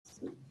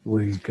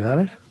We got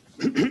it.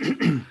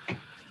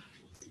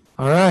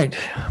 All right.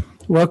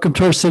 Welcome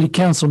to our city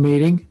council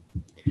meeting.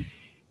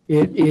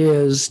 It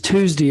is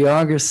Tuesday,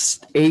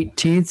 August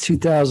 18th,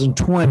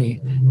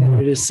 2020, and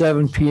it is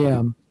 7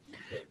 p.m.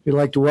 We'd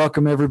like to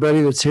welcome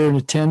everybody that's here in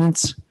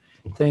attendance.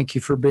 Thank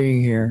you for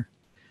being here.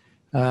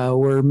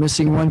 We're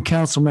missing one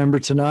council member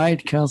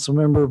tonight.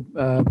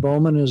 Councilmember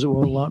Bowman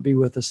will not be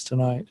with us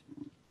tonight,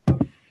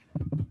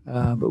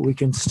 but we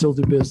can still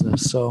do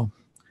business. So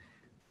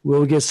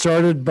we'll get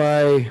started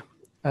by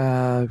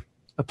a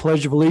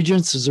pledge of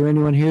allegiance. Is there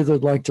anyone here that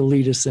would like to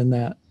lead us in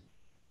that?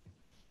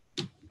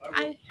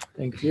 I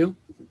Thank you.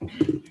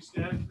 Please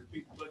stand and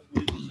repeat the pledge of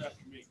allegiance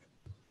after me.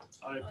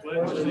 I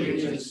pledge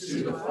allegiance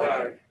to the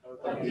flag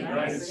of the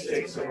United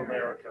States of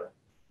America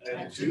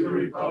and to the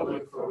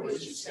republic for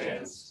which it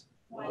stands,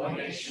 one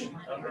nation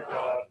under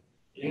God,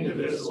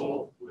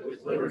 indivisible,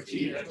 with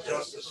liberty and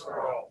justice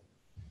for all.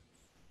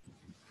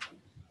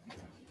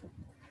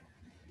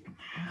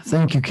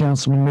 Thank you,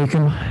 Councilman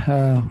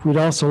Meekum. We'd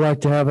also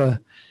like to have an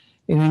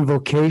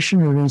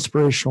invocation or an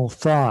inspirational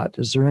thought.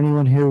 Is there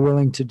anyone here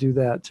willing to do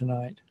that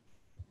tonight?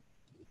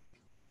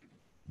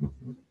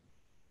 Going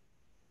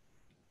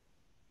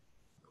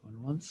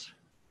once?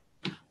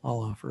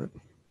 I'll offer it.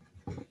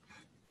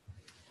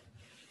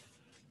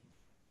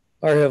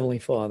 Our Heavenly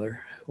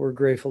Father, we're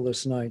grateful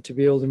this night to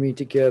be able to meet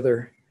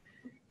together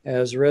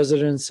as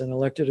residents and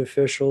elected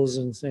officials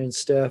and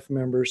staff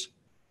members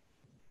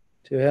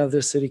to have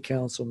this city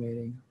council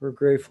meeting. We're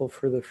grateful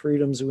for the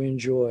freedoms we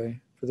enjoy,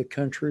 for the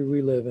country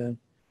we live in,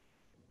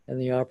 and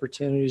the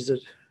opportunities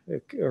that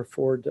are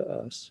afforded to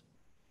us.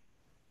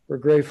 We're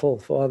grateful,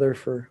 Father,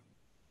 for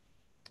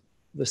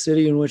the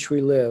city in which we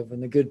live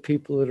and the good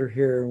people that are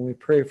here, and we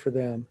pray for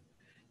them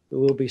that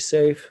we'll be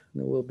safe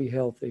and that we'll be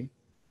healthy.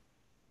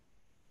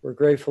 We're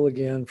grateful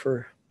again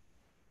for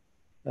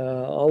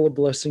all the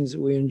blessings that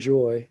we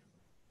enjoy.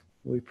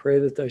 We pray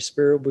that thy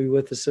spirit will be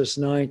with us this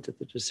night, that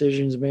the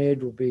decisions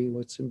made will be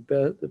what's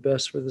the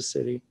best for the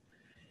city.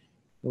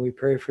 And we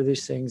pray for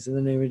these things in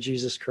the name of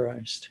Jesus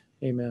Christ.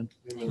 Amen.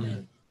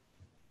 Amen.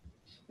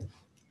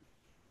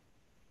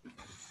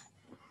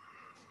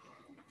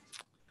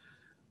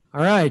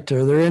 All right.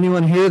 Are there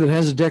anyone here that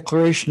has a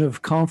declaration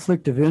of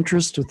conflict of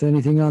interest with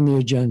anything on the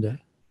agenda?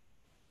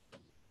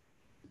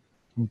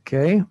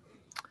 Okay.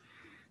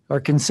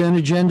 Our consent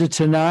agenda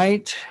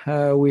tonight,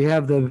 we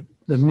have the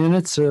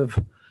minutes of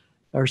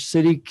our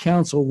city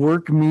council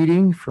work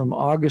meeting from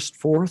August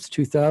 4th,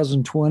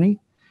 2020.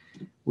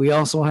 We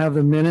also have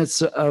the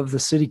minutes of the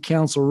city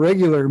council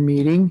regular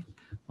meeting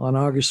on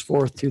August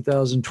 4th,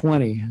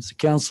 2020. Has the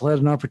council had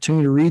an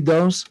opportunity to read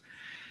those?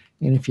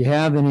 And if you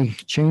have any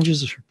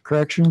changes,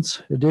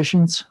 corrections,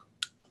 additions?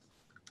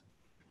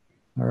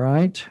 All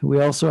right.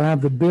 We also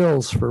have the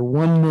bills for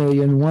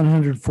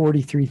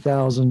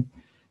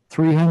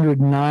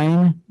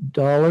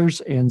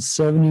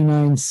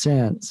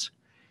 $1,143,309.79.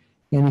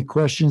 Any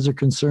questions or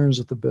concerns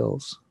with the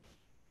bills?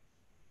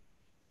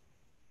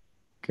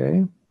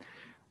 Okay.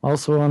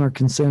 Also on our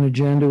consent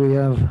agenda, we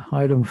have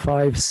item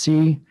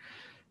 5C,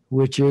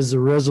 which is the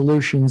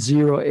resolution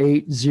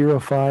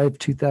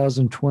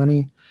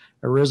 0805-2020,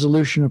 a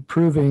resolution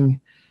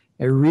approving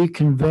a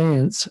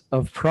reconveyance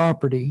of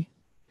property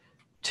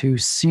to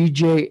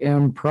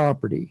CJM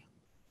property.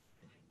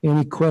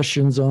 Any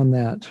questions on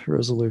that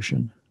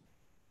resolution?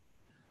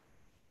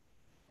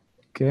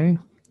 Okay.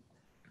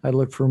 I'd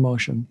look for a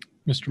motion.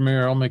 Mr.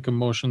 Mayor, I'll make a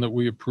motion that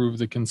we approve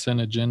the consent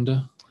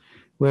agenda.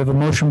 We have a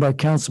motion by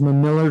Councilman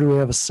Miller. Do we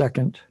have a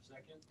second?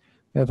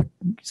 We have a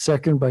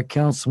second by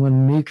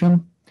Councilman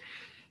Meekum.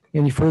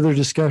 Any further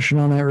discussion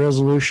on that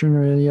resolution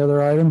or any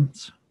other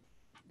items?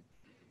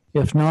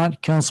 If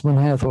not,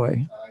 Councilman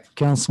Hathaway. Aye.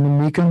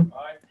 Councilman Meekum.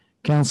 Aye.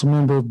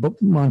 Councilmember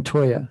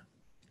Montoya.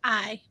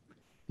 Aye.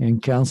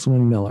 And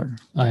Councilman Miller.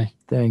 Aye.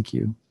 Thank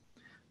you.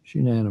 It's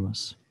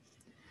unanimous.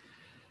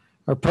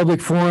 Our public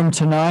forum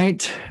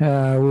tonight,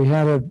 we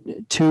had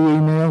 2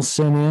 emails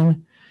sent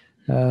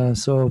in.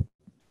 So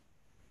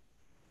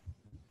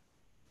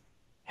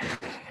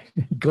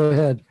go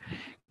ahead.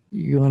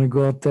 You want to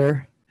go up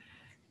there?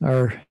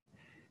 Our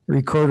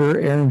recorder,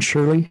 Aaron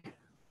Shirley,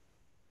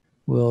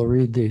 will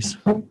read these.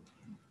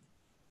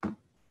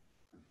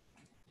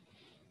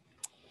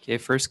 Okay,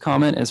 first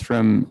comment is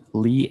from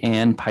Lee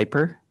Ann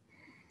Piper.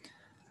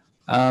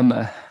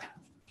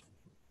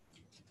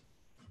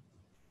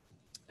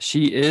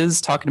 She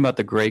is talking about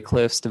the Gray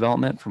Cliffs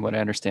development, from what I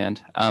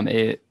understand.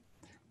 It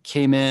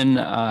came in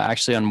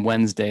actually on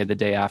Wednesday, the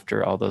day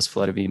after all those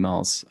flood of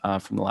emails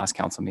from the last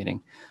council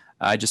meeting.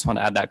 I just want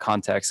to add that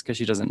context because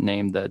she doesn't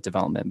name the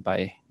development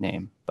by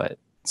name, but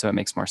so it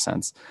makes more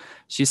sense.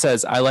 She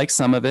says, I like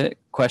some of it.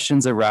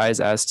 Questions arise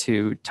as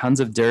to tons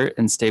of dirt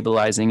and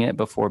stabilizing it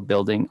before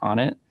building on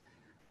it.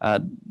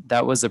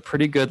 That was a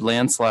pretty good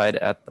landslide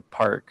at the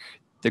park.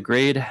 The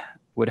grade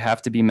would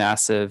have to be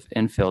massive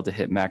infill to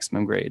hit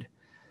maximum grade.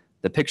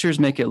 The pictures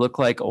make it look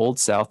like old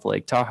South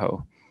Lake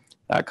Tahoe.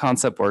 That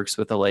concept works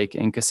with a lake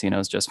and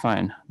casinos just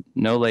fine.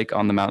 No lake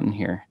on the mountain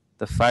here.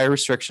 The fire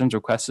restrictions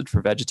requested for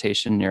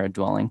vegetation near a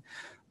dwelling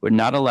would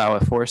not allow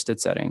a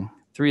forested setting.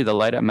 3, the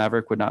light at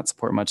Maverick would not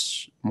support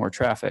much more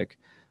traffic.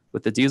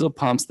 With the diesel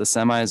pumps, the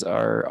semis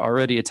are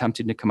already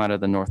attempting to come out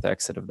of the north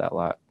exit of that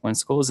lot. When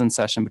school is in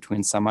session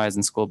between semis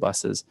and school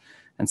buses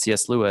and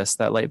C.S. Lewis,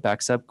 that light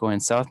backs up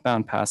going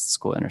southbound past the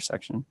school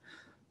intersection.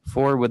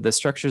 4, would the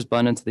structures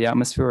blend into the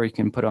atmosphere,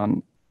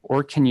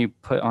 or can you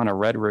put on a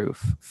red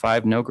roof?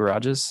 5, no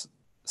garages.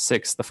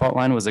 6, the fault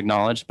line was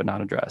acknowledged but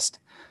not addressed.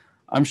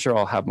 I'm sure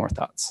I'll have more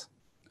thoughts.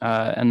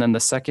 And then the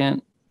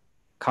second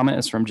comment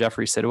is from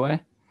Jeffrey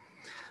Sidaway.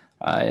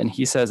 And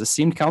he says,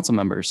 esteemed council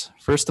members,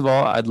 first of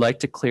all, I'd like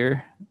to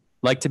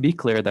be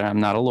clear that I'm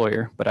not a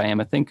lawyer, but I am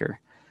a thinker.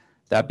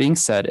 That being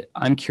said,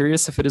 I'm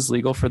curious if it is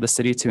legal for the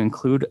city to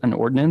include an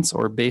ordinance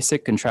or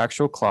basic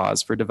contractual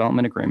clause for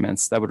development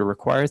agreements that would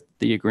require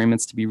the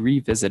agreements to be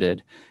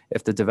revisited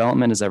if the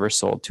development is ever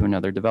sold to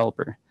another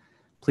developer.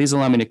 Please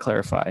allow me to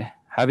clarify.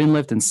 Having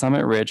lived in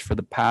Summit Ridge for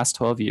the past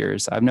 12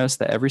 years, I've noticed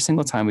that every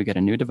single time we get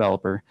a new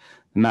developer,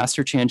 the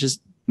master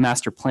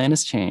plan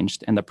is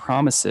changed and the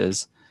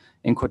promises,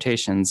 in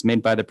quotations,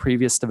 made by the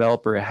previous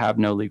developer have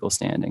no legal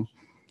standing.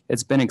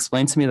 It's been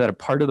explained to me that a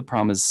part of the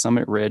problem is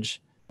Summit Ridge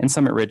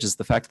is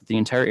the fact that the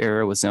entire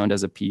area was zoned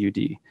as a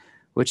PUD,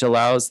 which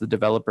allows the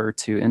developer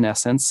to, in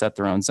essence, set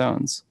their own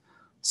zones.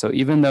 So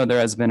even though there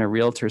has been a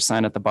realtor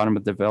sign at the bottom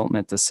of the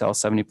development to sell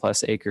 70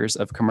 plus acres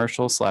of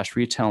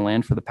commercial/retail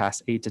land for the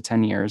past 8 to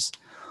 10 years,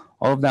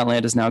 all of that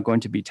land is now going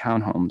to be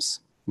townhomes.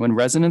 When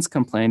residents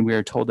complain, we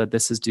are told that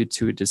this is due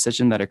to a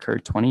decision that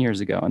occurred 20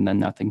 years ago and then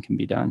nothing can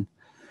be done.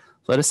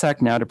 Let us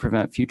act now to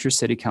prevent future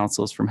city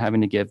councils from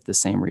having to give the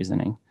same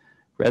reasoning.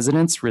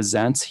 Residents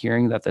resent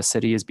hearing that the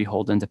city is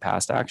beholden to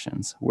past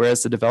actions,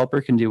 whereas the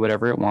developer can do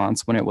whatever it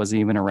wants when it wasn't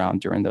even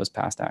around during those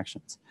past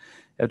actions.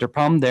 If the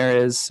problem there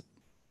is,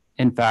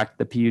 in fact,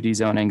 the PUD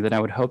zoning, then I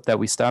would hope that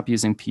we stop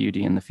using PUD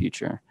in the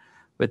future.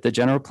 With the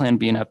general plan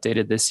being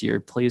updated this year,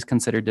 please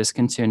consider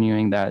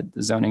discontinuing that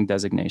zoning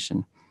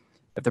designation.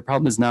 If the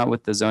problem is not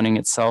with the zoning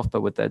itself,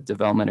 but with the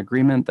development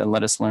agreement, then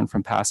let us learn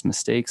from past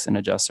mistakes and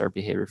adjust our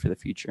behavior for the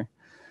future.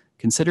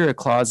 Consider a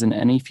clause in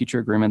any future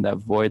agreement that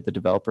void the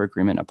developer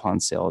agreement upon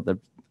sale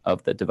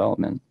of the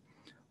development,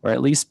 or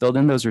at least build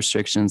in those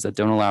restrictions that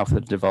don't allow for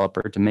the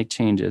developer to make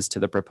changes to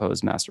the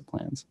proposed master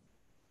plans.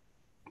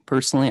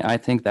 Personally, I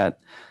think that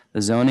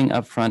the zoning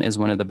upfront is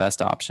one of the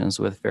best options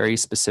with very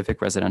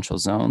specific residential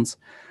zones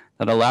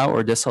that allow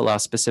or disallow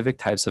specific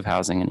types of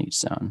housing in each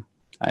zone.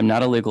 I'm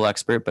not a legal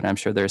expert, but I'm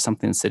sure there is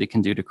something the city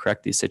can do to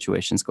correct these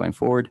situations going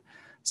forward.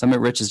 Summit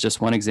Ridge is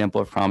just one example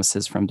of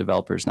promises from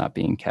developers not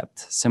being kept.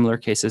 Similar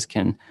cases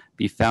can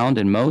be found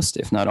in most,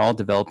 if not all,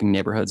 developing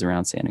neighborhoods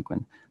around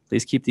Santaquin.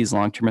 Please keep these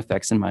long-term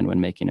effects in mind when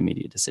making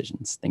immediate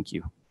decisions. Thank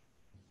you.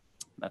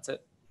 That's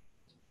it.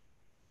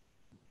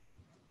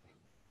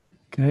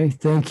 Okay,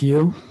 thank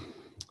you.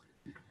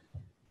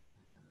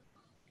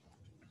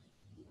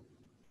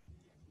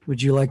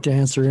 Would you like to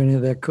answer any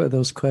of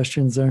those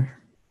questions there?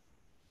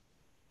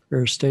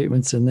 Or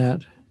statements in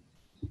that?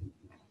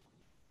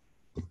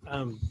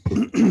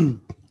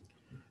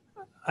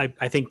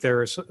 I think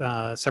there's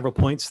several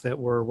points that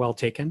were well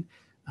taken.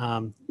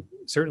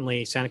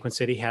 Certainly, Santaquin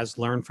City has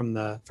learned from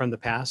the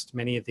past.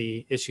 Many of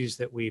the issues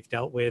that we've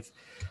dealt with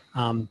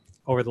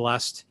over the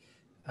last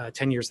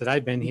 10 years that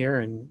I've been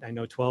here, and I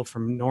know 12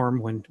 from Norm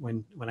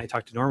when I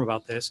talked to Norm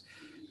about this,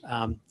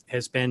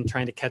 has been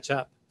trying to catch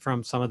up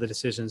from some of the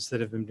decisions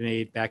that have been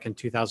made back in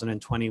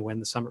 2020 when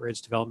the Summit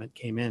Ridge development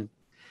came in.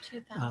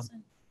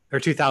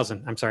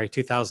 2000,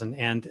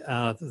 and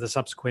the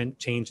subsequent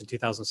change in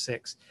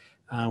 2006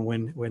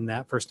 when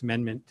that First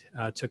Amendment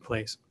took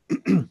place.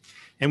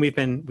 And we've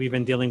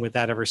been dealing with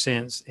that ever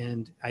since.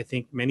 And I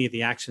think many of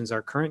the actions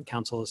our current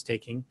council is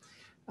taking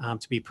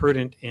to be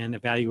prudent in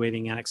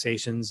evaluating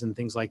annexations and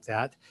things like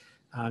that,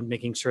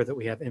 making sure that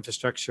we have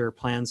infrastructure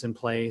plans in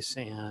place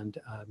and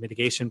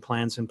mitigation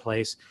plans in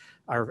place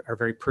are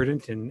very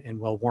prudent and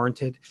well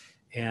warranted.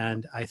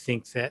 And I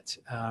think that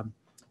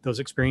those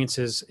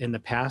experiences in the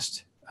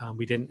past,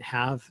 we didn't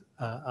have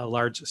a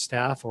large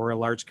staff or a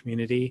large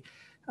community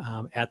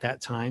at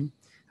that time.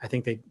 I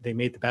think they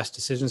made the best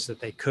decisions that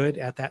they could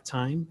at that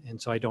time.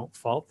 And so I don't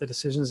fault the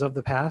decisions of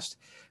the past,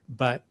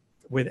 but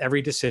with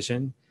every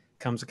decision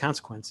comes a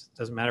consequence. It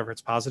doesn't matter if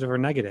it's positive or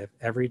negative.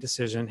 Every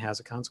decision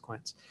has a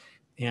consequence.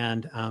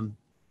 And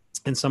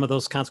some of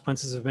those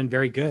consequences have been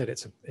very good.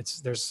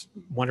 There's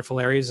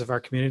wonderful areas of our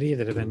community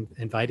that have been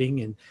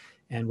inviting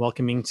and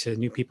welcoming to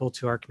new people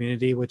to our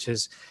community, which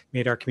has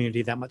made our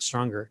community that much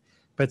stronger.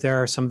 But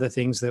there are some of the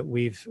things that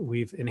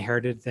we've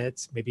inherited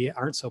that maybe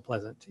aren't so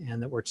pleasant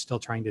and that we're still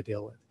trying to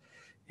deal with.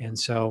 And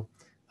so,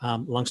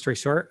 long story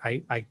short,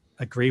 I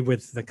agree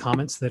with the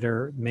comments that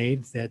are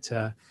made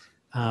that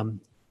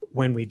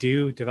when we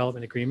do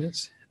development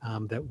agreements,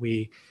 that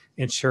we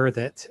ensure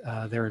that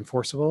they're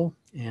enforceable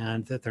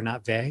and that they're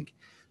not vague.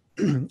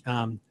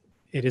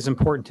 It is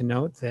important to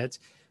note that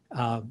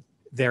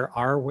there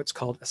are what's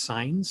called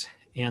assigns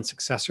and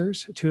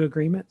successors to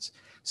agreements.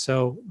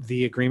 So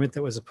the agreement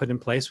that was put in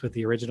place with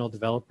the original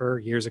developer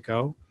years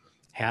ago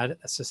had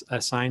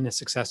assigned a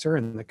successor,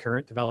 and the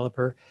current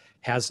developer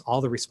has all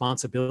the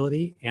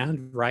responsibility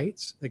and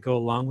rights that go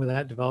along with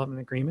that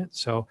development agreement.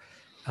 So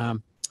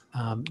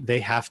they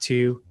have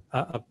to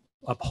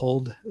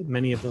uphold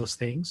many of those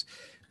things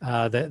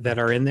that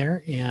are in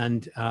there,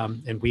 and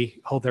we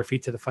hold their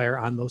feet to the fire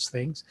on those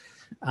things.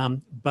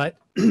 But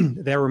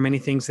there were many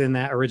things in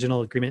that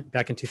original agreement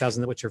back in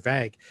 2000 which are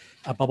vague.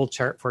 A bubble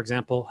chart, for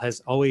example,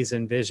 has always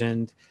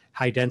envisioned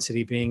high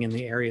density being in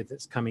the area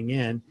that's coming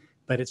in,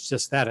 but it's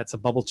just that it's a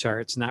bubble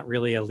chart. It's not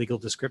really a legal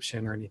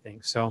description or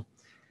anything. So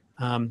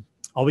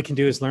all we can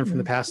do is learn from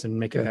the past and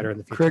make it better in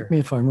the future. Correct me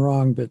if I'm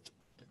wrong, but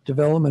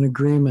development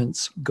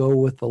agreements go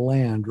with the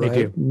land, They right?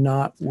 do.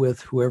 Not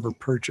with whoever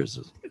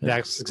purchases.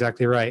 That's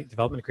exactly right.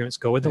 Development agreements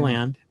go with the Yeah.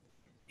 land,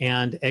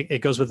 and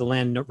it goes with the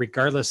land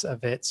regardless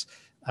of its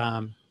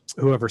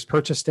whoever's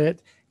purchased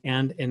it.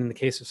 And in the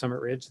case of Summit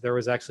Ridge, there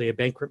was actually a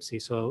bankruptcy,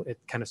 so it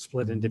kind of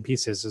split into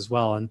pieces as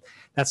well. And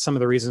that's some of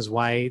the reasons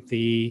why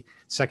the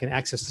second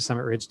access to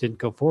Summit Ridge didn't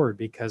go forward,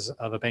 because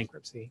of a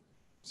bankruptcy.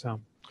 So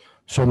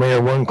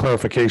Mayor, one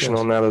clarification Yes.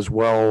 on that as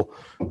well.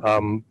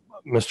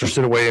 Mr.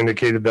 Sidaway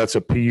indicated that's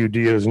a PUD.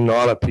 It is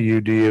not a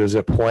PUD. It is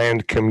a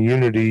planned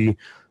community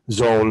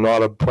zone,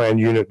 not a planned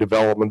unit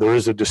development. There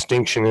is a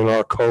distinction in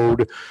our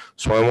code.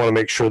 So I want to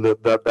make sure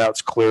that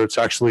that's clear. It's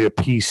actually a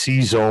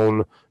PC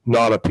zone,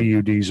 not a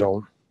PUD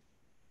zone.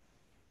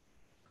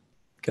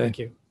 Okay. thank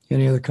you.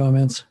 Any other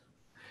comments?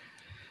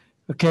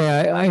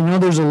 Okay, I know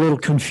there's a little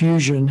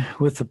confusion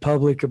with the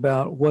public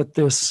about what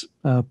this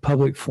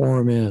public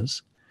forum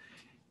is.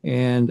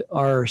 And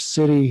our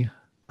city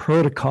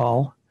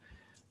protocol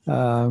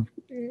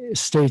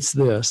states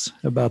this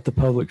about the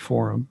public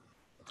forum.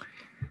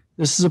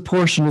 This is a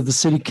portion of the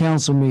city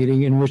council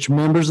meeting in which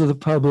members of the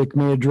public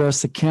may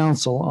address the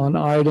council on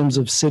items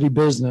of city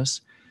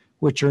business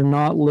which are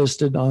not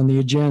listed on the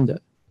agenda.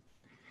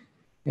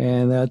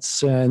 And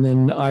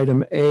then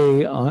item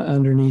A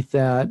underneath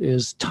that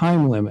is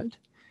time limit.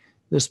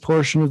 This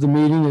portion of the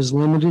meeting is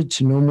limited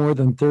to no more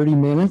than 30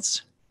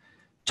 minutes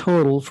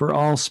total for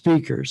all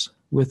speakers,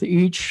 with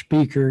each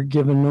speaker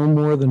given no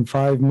more than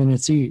 5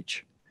 minutes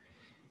each.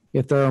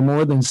 If there are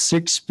more than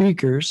 6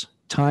 speakers,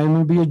 time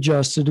will be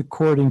adjusted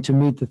according to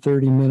meet the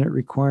 30-minute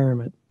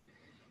requirement.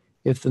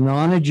 If the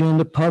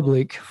non-agenda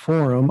public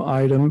forum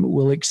item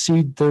will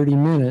exceed 30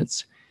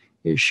 minutes,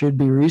 it should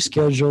be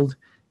rescheduled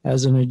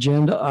as an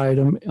agenda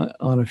item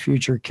on a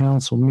future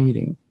council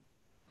meeting.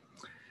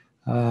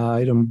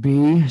 Item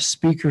B,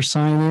 speaker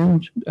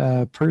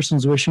sign-in.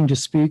 Persons wishing to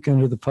speak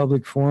under the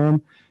public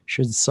forum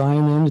should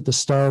sign in at the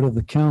start of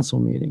the council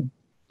meeting.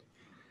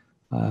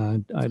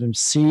 Item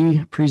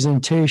C,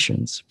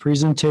 presentations.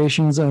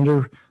 Presentations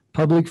under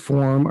public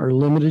forum are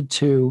limited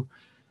to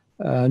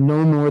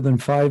no more than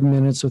 5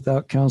 minutes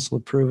without council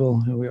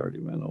approval. We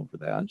already went over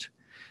that.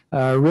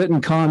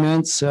 Written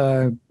comments,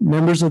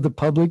 members of the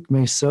public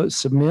may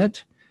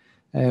submit,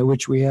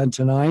 which we had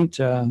tonight,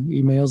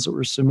 emails that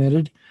were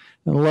submitted.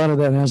 And a lot of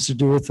that has to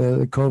do with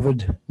the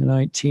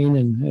COVID-19,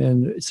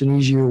 and it's an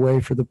easier way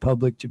for the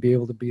public to be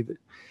able to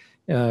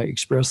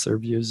express their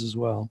views as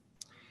well.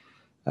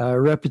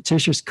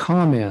 Repetitious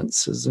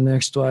comments is the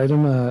next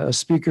item. A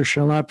speaker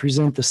shall not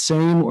present the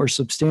same or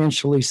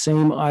substantially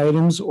same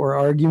items or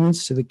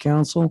arguments to the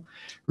council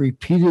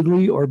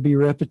repeatedly or be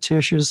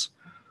repetitious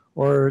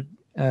or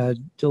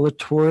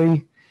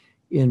dilatory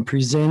in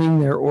presenting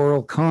their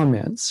oral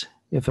comments.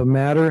 If a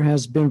matter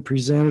has been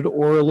presented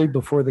orally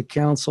before the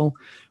council,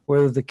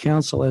 whether the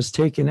council has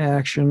taken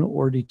action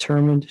or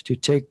determined to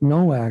take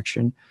no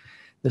action,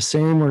 the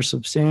same or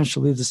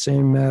substantially the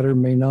same matter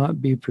may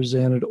not be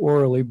presented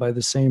orally by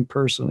the same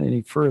person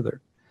any further.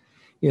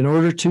 In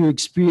order to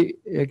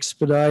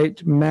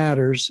expedite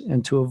matters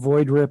and to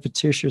avoid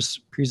repetitious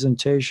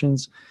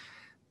presentations,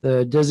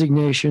 the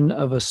designation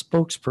of a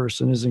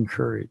spokesperson is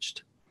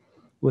encouraged.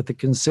 With the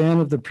consent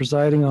of the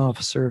presiding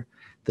officer,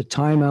 the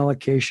time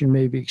allocation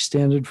may be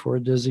extended for a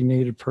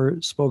designated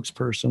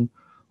spokesperson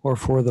or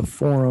for the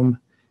forum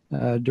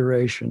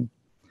duration.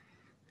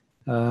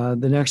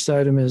 The next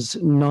item is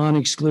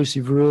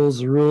non-exclusive rules.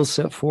 The rules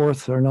set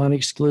forth are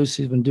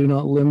non-exclusive and do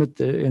not limit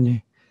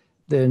the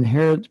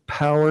inherent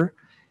power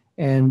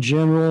and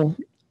general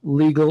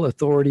legal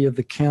authority of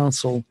the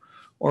council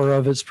or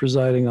of its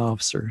presiding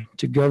officer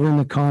to govern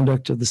the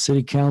conduct of the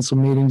city council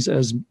meetings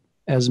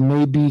as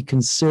may be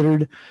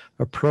considered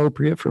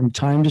appropriate from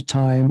time to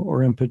time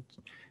or in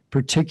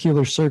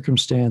particular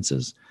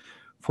circumstances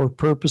for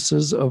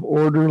purposes of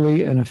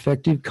orderly and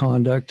effective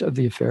conduct of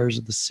the affairs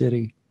of the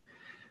city.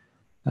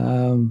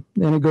 Then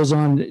it goes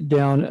on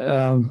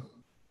down.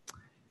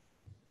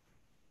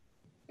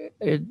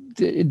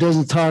 It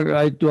doesn't talk,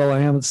 I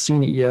haven't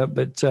seen it yet,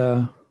 but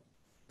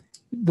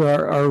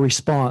our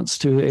response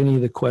to any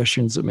of the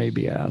questions that may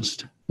be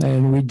asked.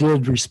 And we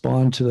did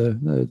respond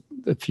to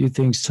a few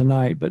things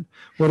tonight, but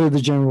what are the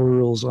general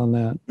rules on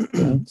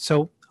that?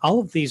 So all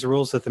of these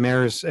rules that the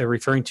mayor is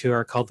referring to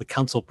are called the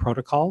council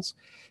protocols.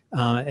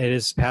 It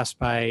is passed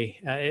by,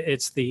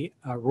 it's the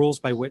rules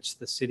by which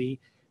the city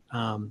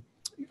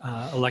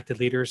elected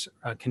leaders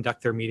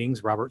conduct their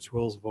meetings, Robert's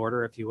Rules of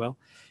Order, if you will.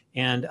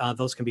 And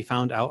those can be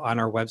found out on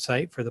our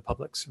website for the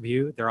public's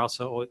view. They're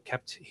also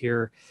kept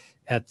here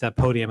at the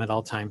podium at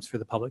all times for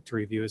the public to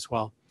review as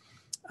well.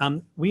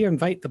 We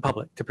invite the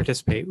public to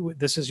participate.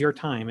 This is your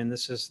time, and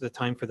this is the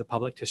time for the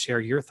public to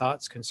share your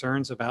thoughts,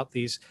 concerns about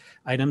these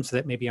items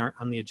that maybe aren't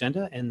on the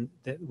agenda and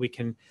that we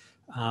can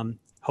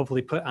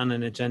hopefully put on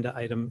an agenda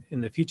item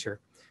in the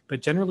future.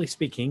 But generally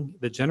speaking,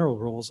 the general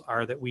rules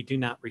are that we do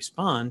not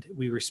respond.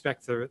 We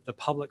respect the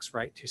public's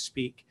right to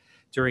speak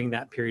during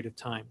that period of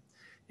time.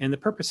 And the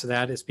purpose of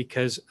that is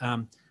because,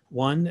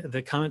 one,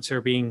 the comments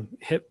are being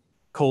hit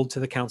cold to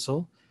the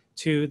council.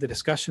 Two, the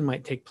discussion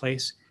might take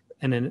place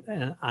on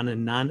a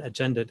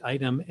non-agenda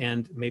item,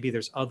 and maybe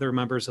there's other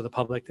members of the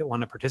public that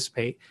want to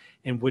participate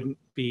and wouldn't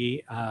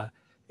be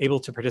able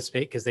to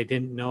participate because they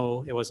didn't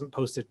know it wasn't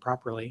posted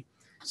properly.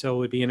 So it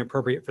would be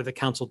inappropriate for the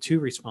council to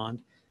respond.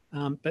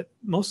 But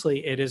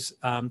mostly it is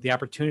the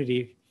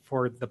opportunity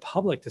for the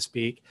public to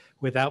speak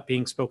without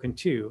being spoken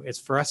to. It's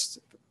for us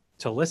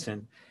to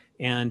listen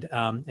and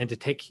to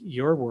take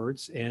your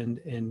words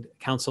and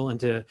counsel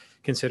into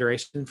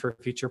consideration for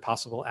future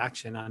possible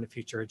action on a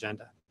future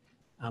agenda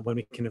when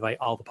we can invite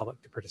all the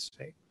public to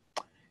participate.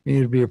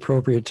 It'd be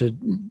appropriate to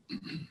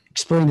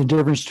explain the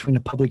difference between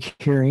a public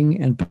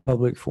hearing and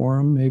public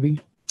forum,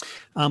 maybe.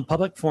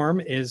 Public forum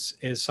is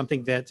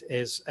something that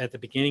is at the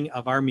beginning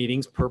of our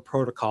meetings per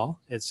protocol.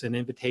 It's an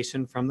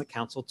invitation from the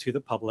council to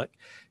the public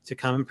to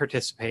come and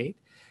participate.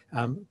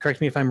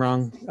 Correct me if I'm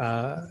wrong,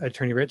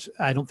 Attorney Rich.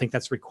 I don't think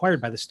that's required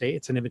by the state.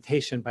 It's an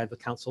invitation by the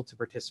council to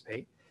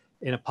participate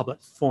in a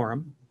public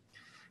forum.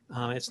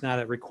 It's not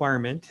a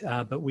requirement,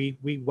 but we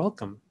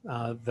welcome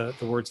the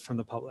words from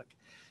the public.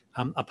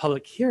 A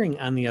public hearing,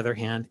 on the other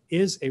hand,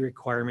 is a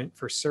requirement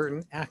for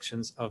certain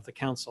actions of the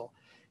council.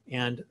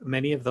 And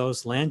many of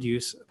those land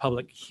use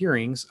public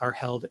hearings are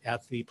held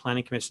at the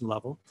Planning Commission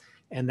level.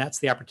 And that's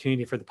the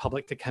opportunity for the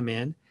public to come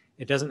in.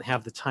 It doesn't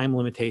have the time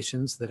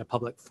limitations that a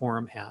public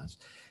forum has.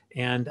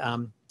 And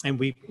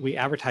we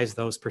advertise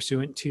those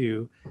pursuant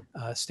to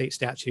state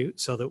statute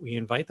so that we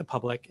invite the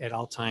public at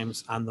all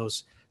times on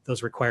those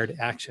required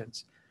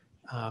actions.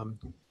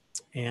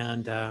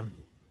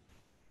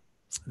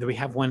 We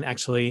have one,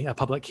 actually, a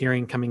public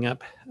hearing coming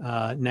up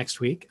next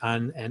week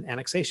on an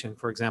annexation,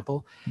 for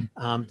example.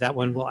 That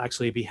one will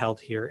actually be held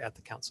here at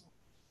the council.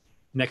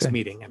 Next Okay.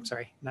 meeting, I'm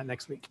sorry, not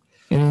next week.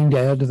 Anything to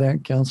add to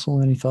that,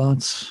 council? Any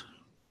thoughts?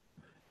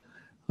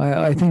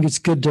 I think it's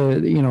good to,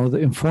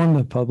 inform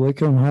the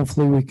public, and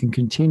hopefully we can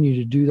continue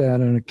to do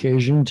that on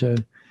occasion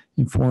to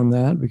inform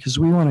that, because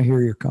we want to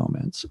hear your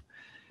comments.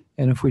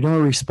 And if we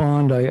don't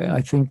respond,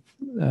 I think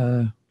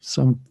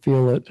some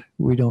feel that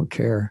we don't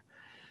care.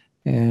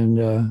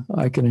 And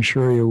I can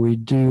assure you we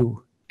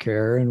do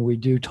care, and we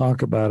do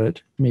talk about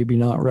it. Maybe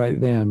not right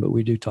then, but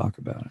we do talk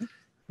about it.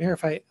 Mayor,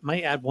 if I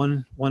might add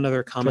one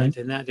other comment,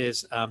 and that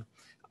is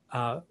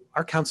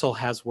our council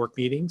has work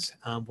meetings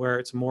where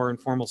it's a more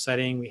informal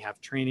setting. We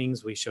have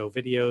trainings, we show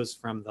videos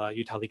from the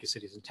Utah League of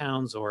Cities and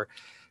Towns or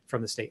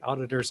from the state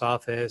auditor's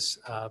office,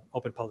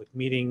 open public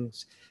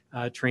meetings,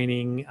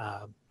 training,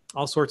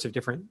 all sorts of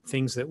different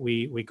things that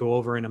we go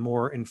over in a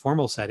more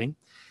informal setting.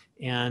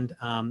 And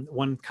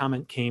one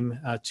comment came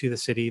to the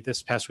city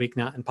this past week,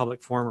 not in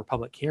public forum or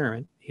public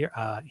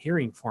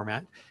hearing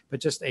format, but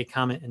just a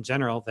comment in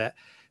general that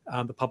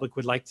the public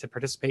would like to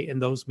participate in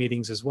those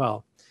meetings as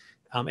well.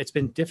 It's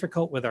been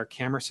difficult with our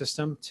camera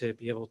system to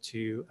be able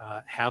to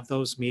have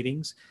those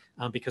meetings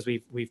because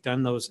we've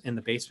done those in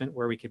the basement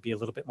where we could be a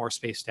little bit more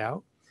spaced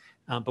out.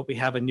 But we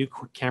have a new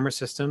camera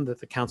system that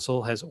the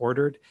council has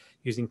ordered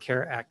using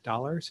CARE Act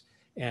dollars,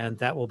 and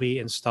that will be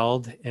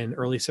installed in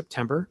early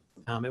September.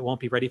 It won't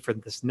be ready for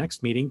this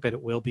next meeting, but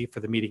it will be for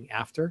the meeting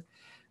after.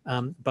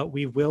 But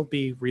we will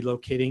be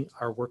relocating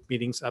our work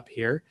meetings up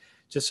here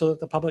just so that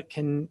the public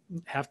can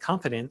have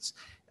confidence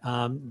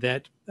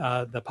that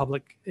the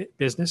public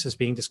business is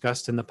being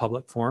discussed in the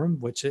public forum,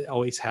 which it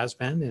always has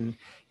been,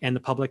 and the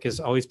public has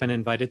always been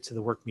invited to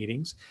the work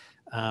meetings.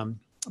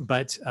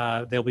 But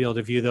they'll be able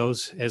to view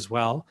those as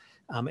well.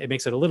 It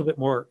makes it a little bit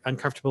more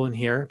uncomfortable in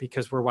here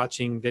because we're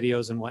watching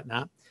videos and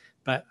whatnot.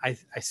 But I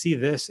see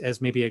this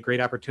as maybe a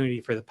great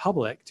opportunity for the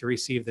public to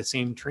receive the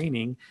same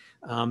training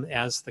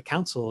as the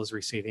council is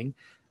receiving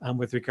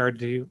with regard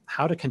to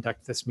how to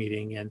conduct this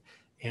meeting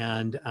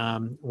and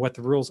what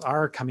the rules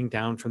are coming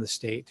down from the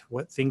state,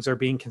 what things are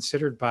being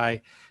considered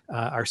by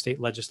our state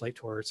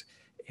legislators.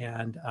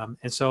 And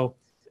so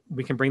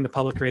we can bring the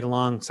public right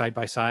along side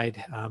by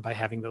side by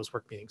having those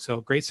work meetings. So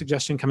great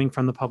suggestion coming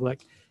from the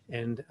public,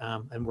 and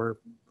we're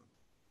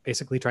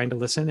basically trying to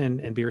listen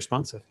and be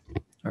responsive.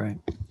 All right.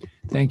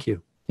 Thank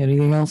you.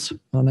 Anything else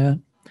on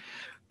that?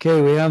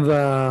 Okay, we have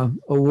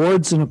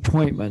awards and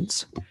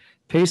appointments.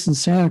 Payson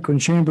Santaquin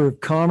Chamber of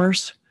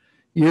Commerce,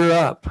 you're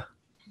up.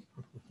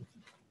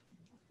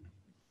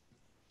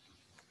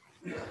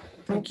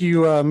 Thank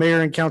you,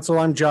 Mayor and Council.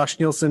 I'm Josh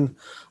Nielsen.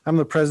 I'm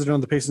the president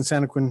of the Payson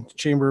Santaquin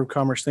Chamber of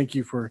Commerce. Thank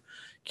you for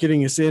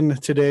getting us in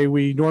today.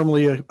 We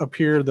normally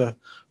appear the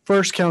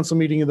first council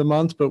meeting of the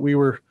month, but we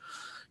were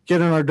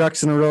getting our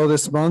ducks in a row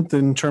this month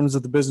in terms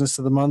of the business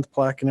of the month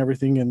plaque and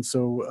everything. And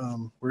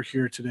so we're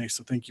here today.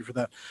 So thank you for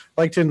that.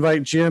 I'd like to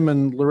invite Jim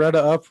and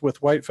Loretta up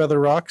with White Feather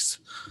Rocks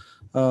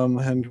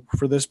and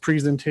for this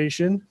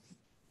presentation.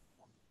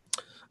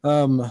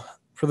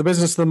 For the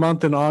business of the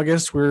month in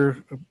August,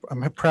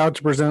 I'm proud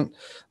to present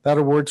that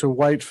award to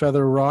White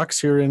Feather Rocks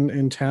here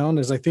in town.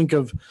 As I think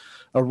of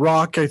a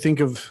rock, I think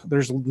of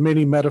there's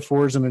many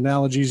metaphors and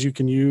analogies you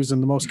can use,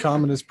 and the most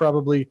common is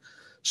probably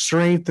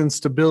strength and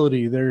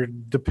stability. They're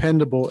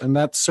dependable, and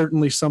that's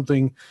certainly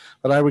something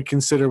that I would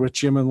consider with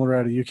Jim and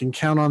Loretta. You can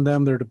count on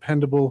them. They're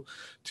dependable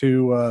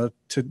to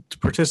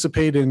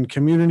participate in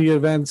community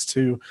events,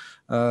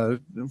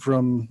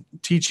 from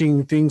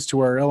teaching things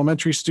to our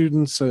elementary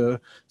students,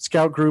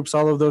 scout groups,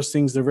 all of those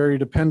things. They're very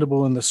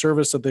dependable in the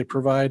service that they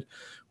provide.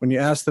 When you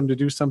ask them to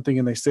do something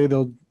and they say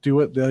they'll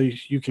do it,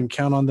 you can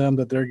count on them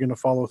that they're going to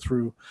follow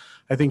through.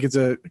 I think it's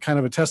a kind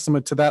of a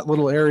testament to that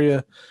little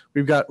area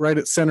we've got right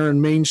at center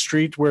and Main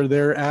Street where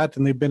they're at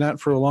and they've been at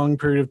for a long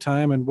period of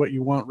time. And what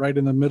you want right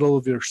in the middle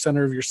of your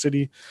center of your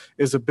city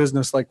is a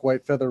business like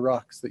White Feather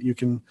Rocks that you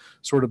can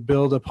sort of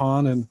build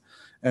upon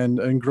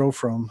and grow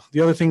from.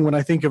 The other thing when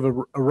I think of a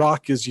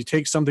rock is you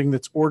take something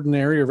that's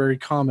ordinary or very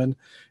common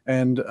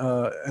and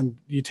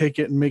you take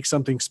it and make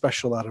something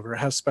special out of it, or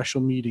has special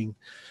meaning.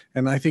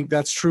 And I think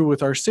that's true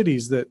with our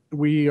cities, that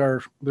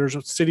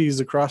there's cities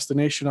across the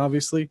nation,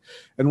 obviously,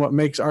 and what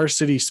makes our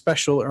city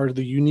special are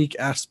the unique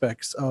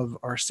aspects of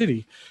our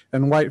city.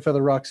 And White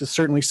Feather Rocks is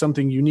certainly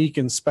something unique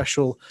and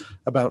special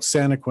about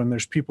Santaquin.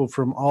 There's people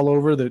from all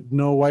over that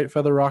know White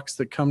Feather Rocks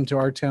that come to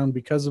our town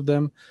because of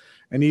them.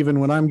 And even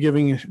when I'm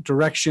giving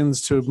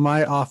directions to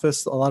my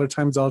office, a lot of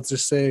times I'll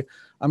just say,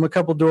 I'm a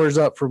couple doors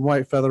up from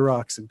White Feather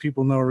Rocks, and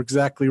people know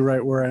exactly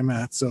right where I'm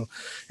at. So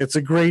it's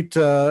a great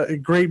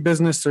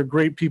business. They're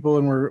great people,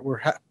 and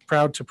we're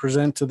proud to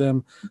present to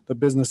them the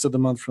business of the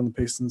month from the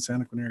Payson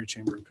Santaquin Area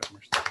Chamber of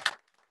Commerce.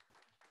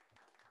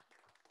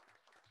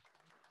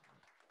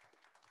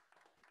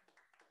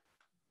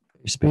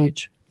 Your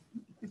speech.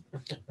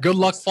 Good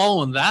luck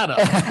following that up.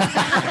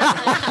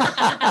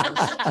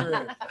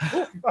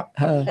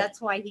 That's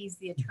why he's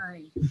the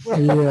attorney.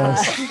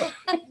 Yes.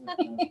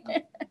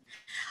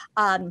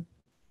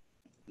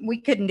 We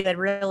couldn't do it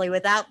really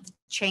without the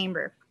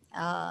chamber.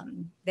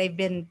 They've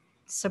been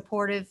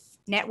supportive,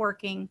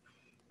 networking.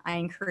 I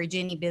encourage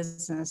any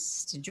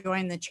business to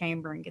join the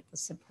chamber and get the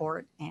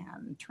support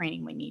and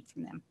training we need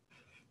from them.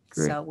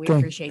 Great. So we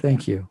appreciate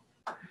Thank you.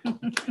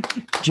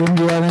 Jim,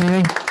 do you have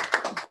anything?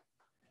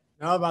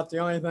 No, about the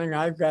only thing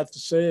I've got to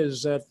say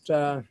is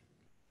that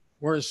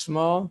we're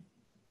small.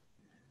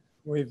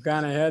 We've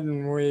gone ahead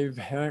and we've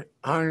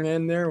hung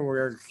in there.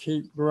 We're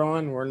keep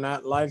growing. We're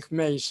not like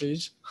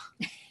Macy's.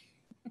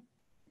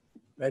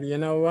 But you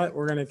know what?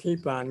 We're going to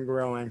keep on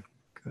growing.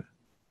 Good.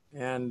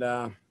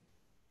 And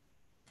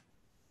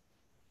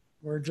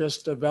we're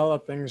just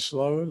developing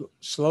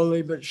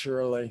slowly but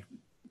surely,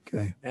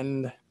 Okay.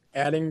 and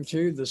adding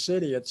to the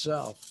city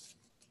itself.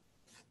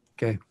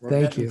 Okay. We're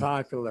Thank getting you.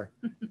 popular.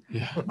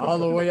 Yeah. All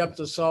the way up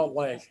to Salt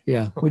Lake.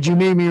 Yeah. Would you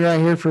meet me right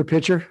here for a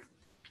picture?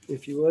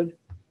 If you would.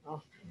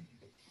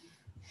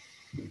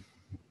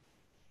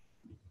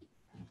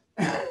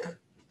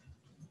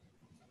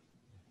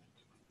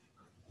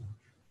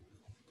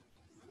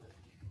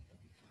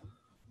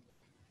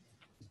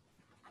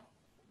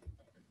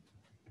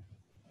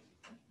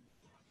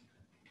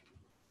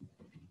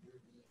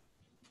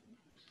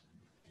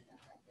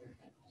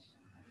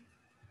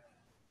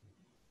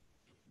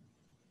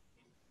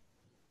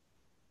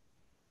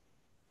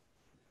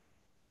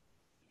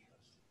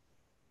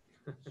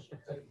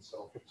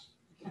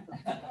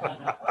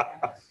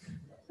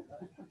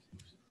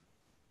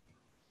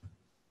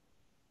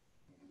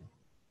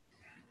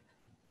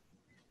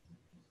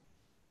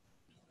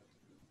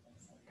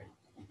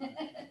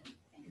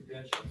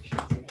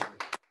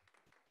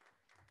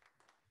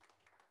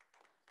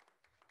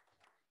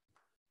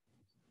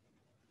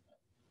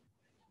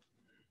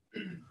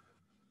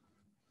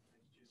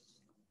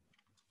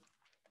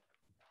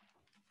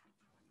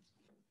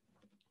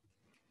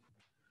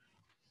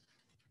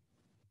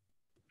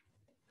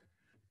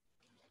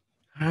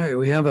 All right,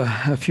 we have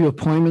a few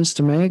appointments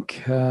to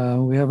make.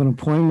 We have an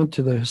appointment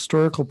to the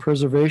Historical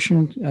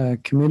Preservation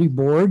Committee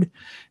Board.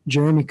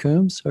 Jeremy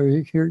Coombs, are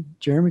you here?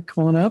 Jeremy,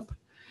 come on up,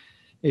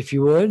 if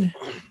you would.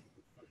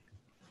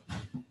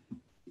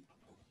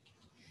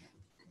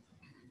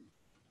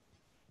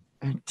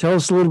 Tell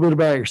us a little bit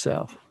about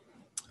yourself.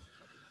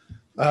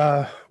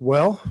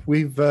 Well,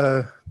 we've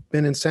been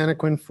in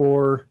Santaquin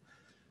for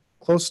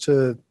close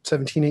to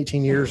 17,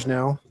 18 years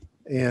now,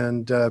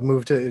 and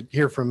moved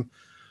here from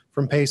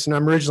Payson.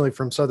 I'm originally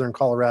from Southern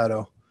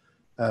Colorado,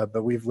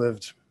 but we've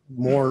lived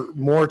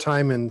more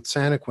time in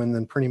Santaquin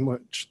than pretty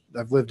much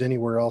I've lived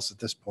anywhere else at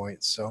this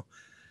point. So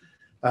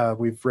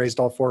we've raised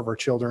all four of our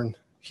children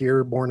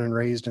here, born and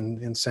raised in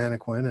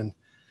Santaquin, and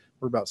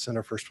we're about to send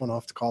our first one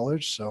off to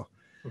college. So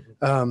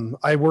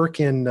I work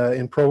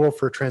in Provo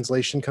for a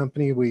translation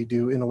company. We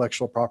do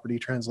intellectual property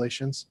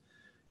translations,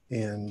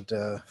 and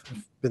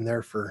I've been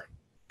there for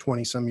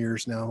 20 some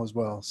years now as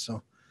well.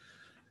 So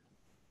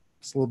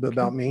it's a little bit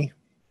about me.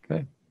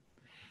 Okay.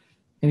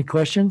 Any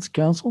questions,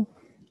 council?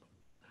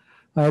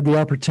 I had the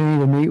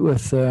opportunity to meet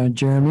with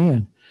Jeremy,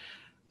 and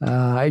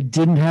I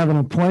didn't have an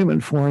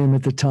appointment for him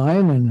at the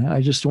time, and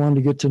I just wanted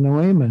to get to know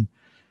him.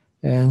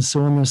 And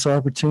so when this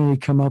opportunity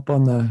come up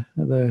on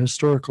the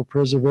Historical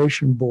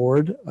Preservation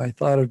Board, I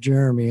thought of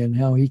Jeremy and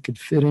how he could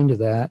fit into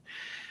that.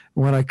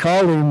 When I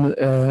called him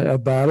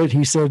about it,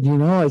 he said,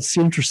 it's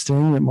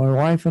interesting that my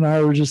wife and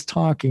I were just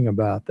talking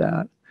about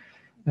that,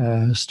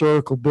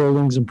 historical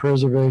buildings and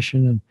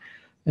preservation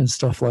and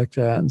stuff like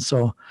that. And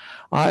so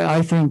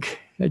I think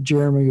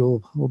Jeremy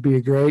will be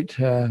a great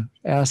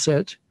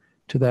asset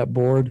to that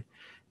board.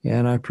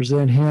 And I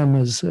present him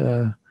as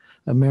a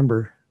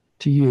member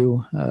to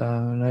you,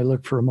 and I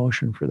look for a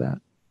motion for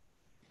that.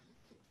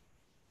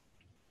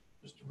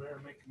 Mr. Mayor,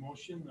 make a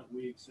motion that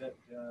we accept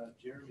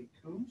Jeremy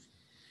Coombs,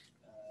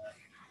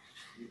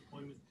 the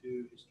appointment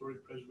to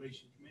Historic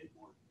Preservation Committee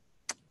Board.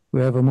 We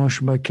have a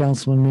motion by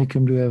Councilman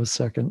Meekum. Do we have a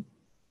second?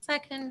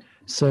 Second.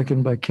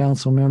 Second by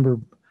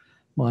Councilmember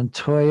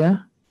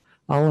Montoya.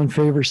 All in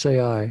favor, say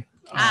aye.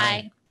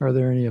 Aye. Are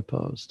there any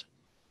opposed?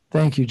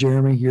 Thank you,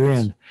 Jeremy. You're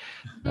in.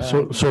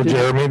 So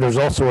Jeremy, there's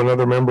also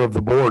another member of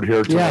the board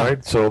here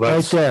tonight. So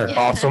that's right there.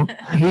 awesome.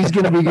 He's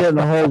going to be getting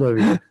a hold of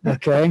you.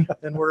 Okay.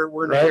 And we're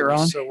Right, neighbors,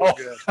 Ron? so we're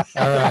good.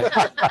 All right.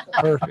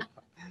 Perfect.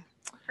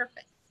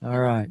 Perfect. All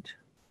right.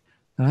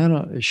 I don't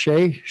know. Is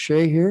Shay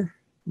here?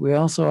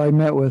 I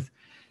met with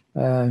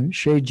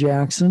Shay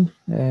Jackson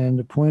and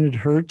appointed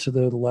her to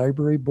the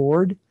library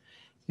board.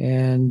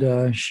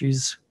 And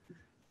she's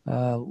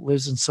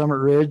lives in Summit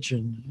Ridge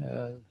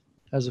and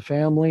has a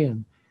family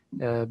and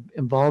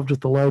involved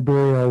with the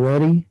library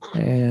already.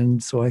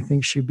 And so I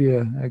think she'd be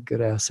a good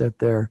asset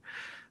there.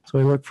 So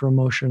I look for a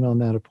motion on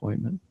that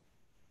appointment.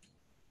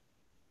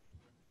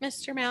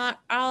 Mr. Mallett,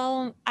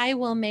 I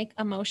will make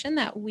a motion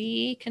that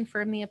we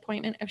confirm the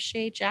appointment of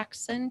Shay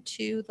Jackson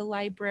to the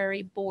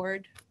library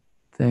board.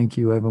 Thank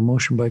you. I have a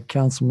motion by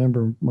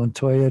Councilmember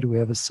Montoya. Do we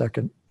have a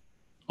second?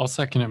 I'll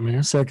second it,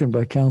 Mayor. Second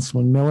by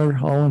Councilman Miller.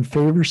 All in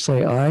favor,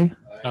 say aye.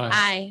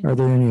 Aye. Are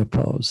there any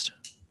opposed?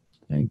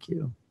 Thank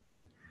you.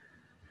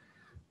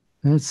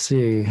 Let's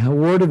see.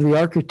 Award of the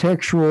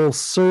architectural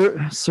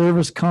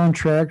service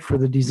contract for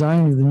the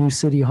design of the new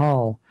city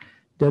hall.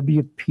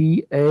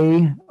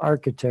 WPA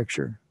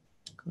Architecture.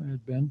 Go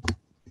ahead, Ben.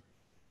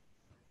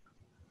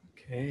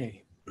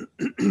 Okay.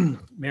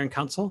 Mayor and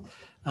Council,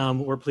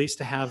 we're pleased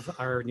to have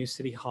our new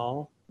city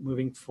hall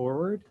moving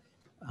forward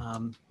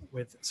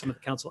with some of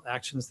the council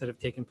actions that have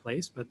taken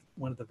place. But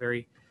one of the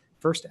very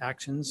first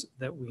actions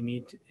that we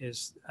need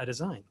is a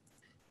design.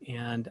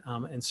 And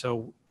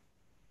so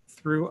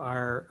through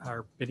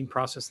our bidding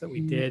process that we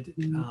did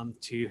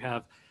to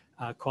have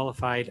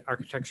qualified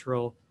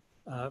architectural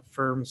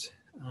firms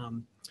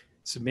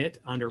submit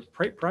under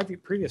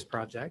previous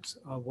projects,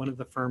 one of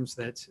the firms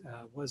that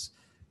was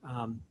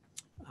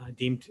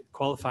deemed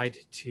qualified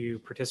to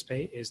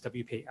participate is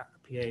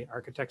WPA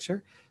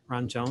Architecture,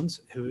 Ron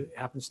Jones, who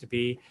happens to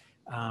be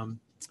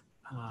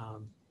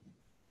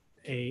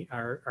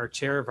our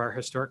chair of our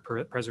Historic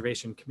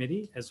Preservation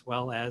Committee, as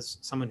well as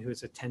someone who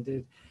has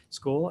attended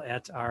school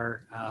at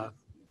our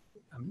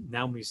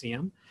now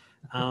museum,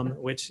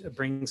 which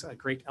brings a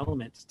great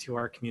element to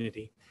our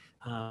community.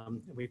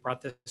 We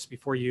brought this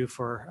before you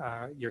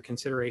for your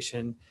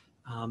consideration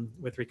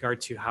with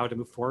regard to how to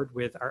move forward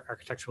with our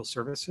architectural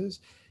services.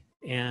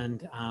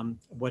 And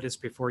what is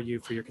before you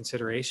for your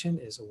consideration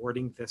is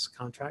awarding this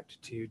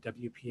contract to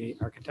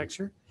WPA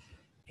Architecture.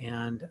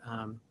 And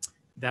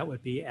that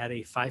would be at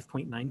a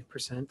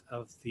 5.9%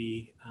 of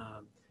the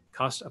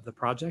cost of the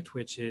project,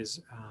 which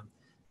is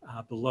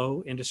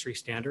below industry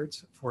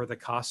standards for the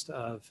cost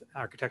of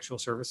architectural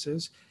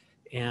services.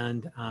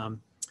 And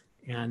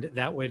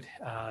that would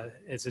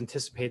is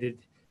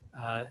anticipated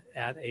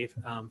at a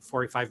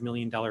 $45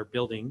 million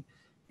building.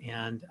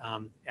 And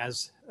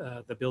as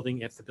the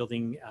building, if the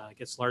building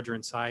gets larger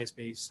in size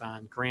based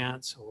on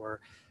grants or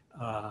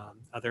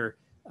other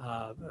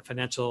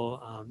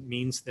financial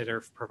means that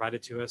are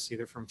provided to us,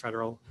 either from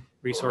federal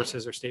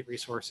resources or state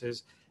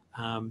resources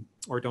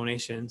or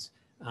donations,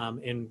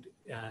 and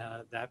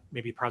that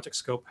maybe project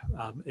scope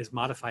is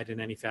modified in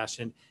any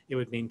fashion, it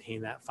would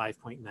maintain that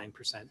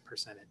 5.9%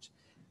 percentage.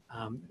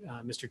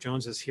 Mr.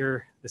 Jones is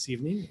here this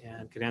evening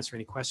and could answer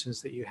any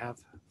questions that you have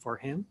for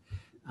him.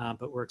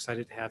 But we're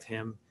excited to have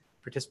him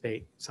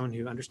participate, someone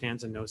who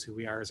understands and knows who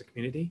we are as a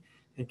community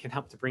and can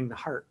help to bring the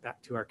heart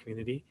back to our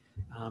community,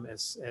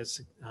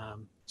 as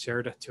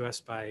shared to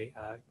us by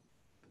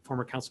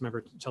former council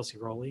member Chelsea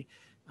Rowley.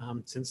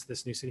 Since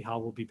this new city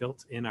hall will be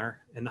built in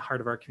the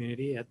heart of our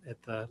community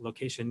at the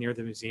location near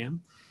the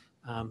museum,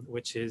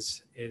 which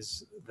is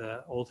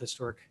the old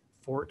historic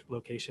fort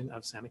location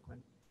of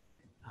Santaquin.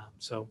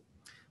 So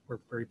we're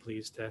very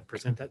pleased to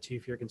present that to you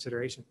for your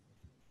consideration.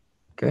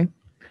 Okay.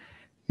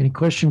 Any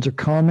questions or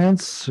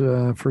comments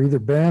for either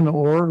Ben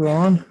or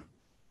Ron?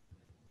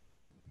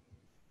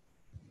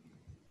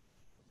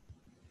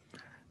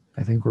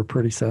 I think we're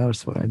pretty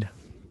satisfied.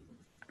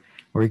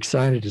 we're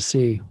excited to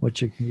see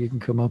what you can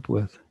come up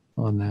with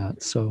on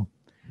that. So,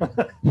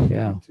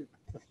 yeah.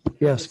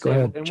 Yes, go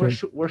ahead. And Jay.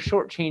 we're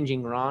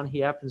shortchanging Ron. He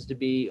happens to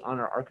be on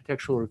our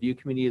architectural review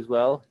committee as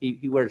well. He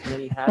wears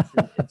many hats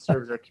and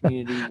serves our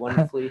community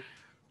wonderfully.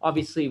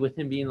 Obviously, with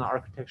him being the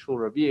architectural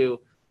review,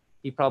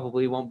 he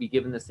probably won't be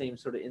given the same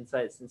sort of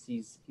insight since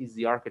he's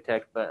the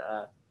architect.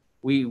 But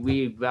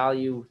we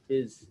value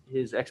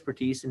his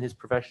expertise and his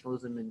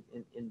professionalism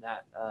in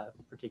that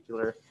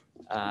particular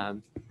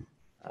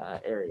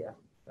area.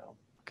 So.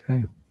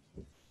 Okay.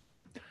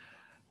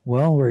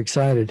 Well, we're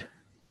excited,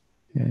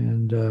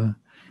 and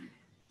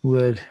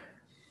we'd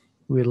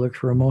look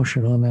for a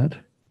motion on that.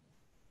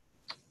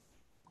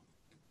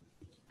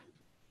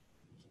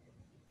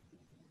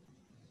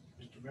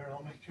 Mr. Mayor,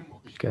 I'll make a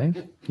motion. Okay,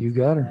 you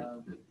got her.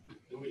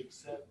 Do we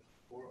accept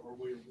or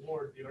we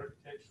award the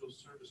architectural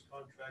service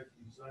contract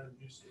for design of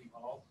new city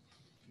hall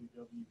to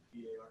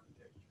WPA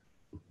Architecture?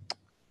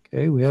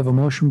 Okay, we have a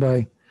motion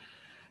by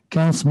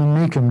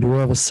Councilman Meekum. Do we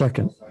have a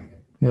second?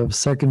 We have a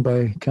second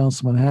by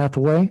Councilman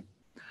Hathaway.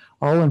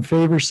 All in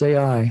favor, say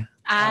aye.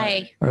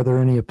 Aye. Are there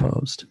any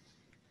opposed?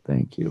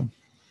 Thank you.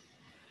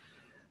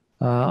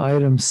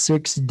 Item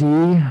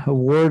 6D,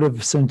 award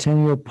of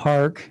Centennial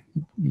Park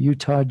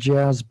Utah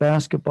Jazz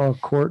basketball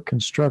court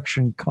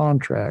construction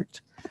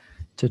contract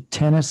to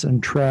Tennis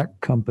and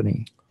Track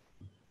Company.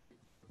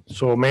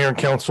 So Mayor and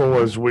Council,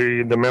 as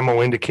the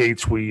memo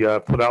indicates, we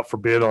put out for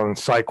bid on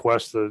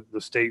SciQuest,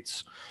 the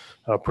state's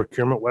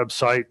procurement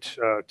website,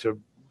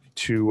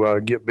 to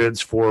get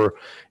bids for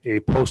a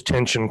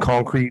post-tension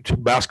concrete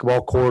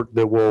basketball court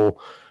that will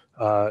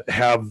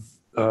have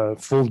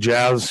full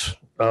Jazz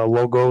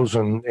logos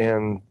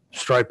and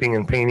striping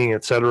and painting,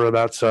 et cetera.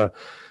 That's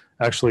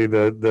actually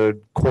the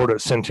court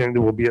at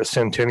Centennial will be at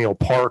Centennial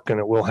Park, and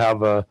it will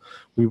have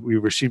we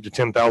received a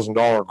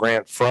 $10,000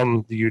 grant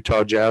from the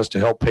Utah Jazz to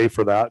help pay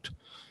for that.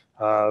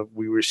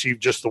 We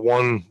received just the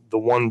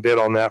one bid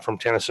on that from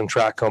Tennis and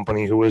Track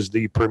Company, who is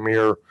the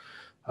premier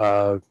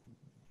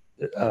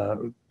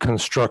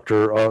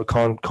constructor,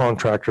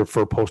 contractor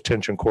for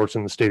post-tension courts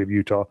in the state of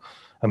Utah.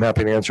 I'm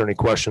happy to answer any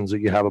questions that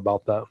you have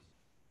about that.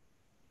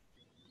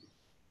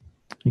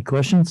 Any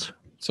questions?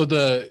 So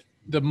the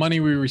money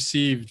we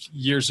received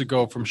years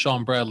ago from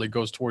Sean Bradley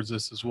goes towards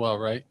this as well,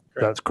 right?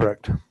 That's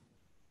correct.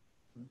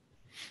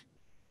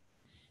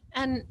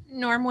 And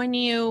Norm, when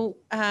you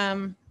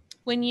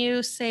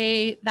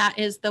say that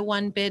is the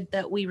one bid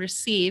that we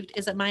received,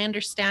 is it my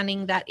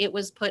understanding that it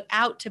was put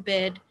out to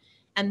bid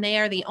and they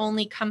are the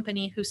only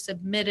company who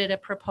submitted a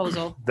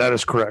proposal? That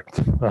is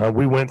correct.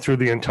 We went through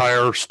the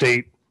entire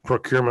state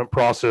procurement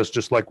process,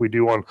 just like we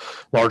do on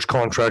large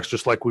contracts,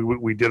 just like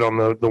we did on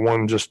the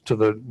one just to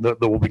that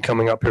will be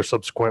coming up here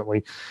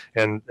subsequently.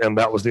 And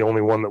that was the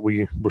only one that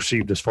we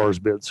received as far as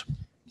bids.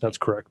 That's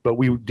correct. But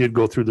we did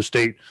go through the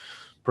state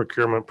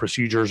procurement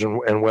procedures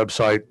and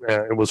website.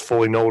 It was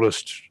fully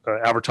noticed,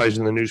 advertised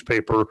in the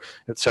newspaper,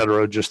 et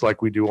cetera, just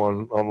like we do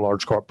on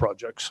large car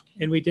projects.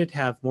 And we did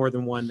have more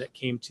than one that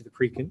came to the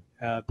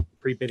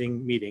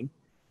pre-bidding meeting.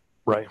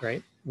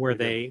 Right. Where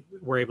they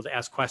were able to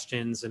ask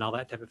questions and all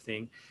that type of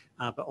thing.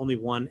 But only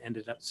one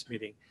ended up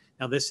submitting.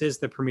 Now, this is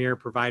the premier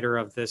provider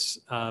of this,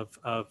 of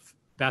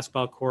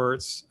basketball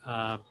courts,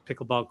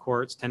 pickleball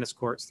courts, tennis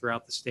courts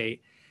throughout the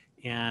state.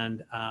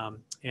 And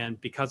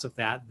because of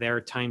that, their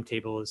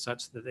timetable is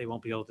such that they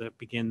won't be able to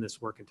begin this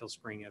work until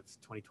spring of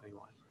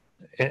 2021.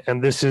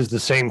 And this is the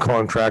same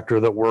contractor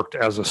that worked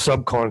as a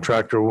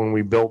subcontractor when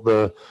we built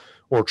the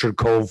Orchard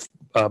Cove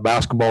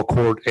basketball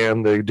court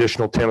and the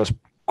additional tennis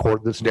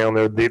court that's down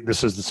there.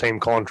 This is the same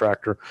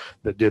contractor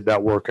that did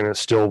that work, and it's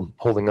still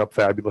holding up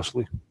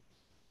fabulously.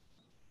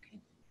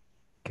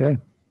 Okay.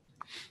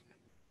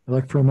 I'd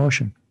like for a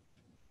motion.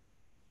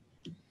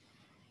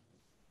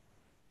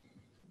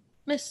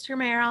 Mr.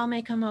 Mayor, I'll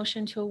make a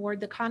motion to award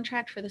the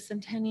contract for the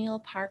Centennial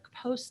Park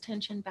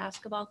post-tension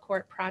basketball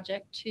court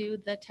project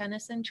to the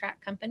Tennis and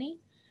Track Company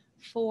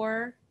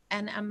for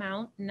an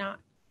amount not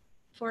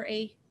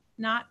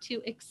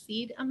to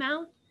exceed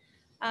amount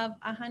of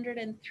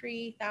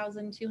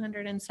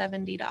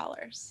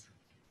 $103,270.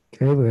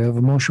 Okay, we have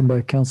a motion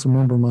by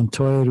Councilmember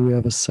Montoya. Do we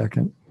have a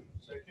second?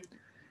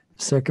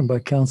 Second by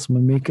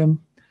Councilman Meekum.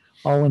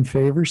 All in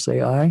favor,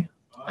 say aye.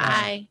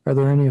 Aye. Are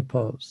there any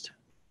opposed?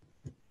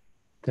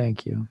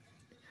 Thank you.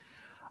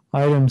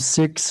 Item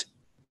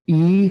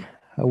 6E,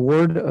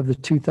 award of the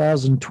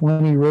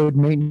 2020 road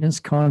maintenance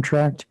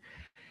contract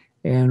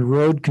and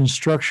road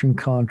construction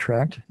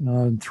contract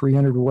on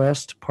 300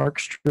 West Park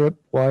Strip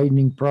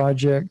widening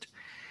project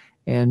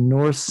and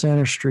North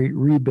Center Street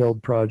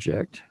rebuild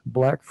project,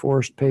 Black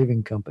Forest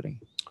Paving Company.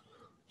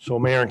 So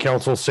Mayor and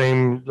Council,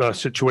 same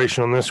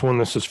situation on this one.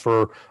 This is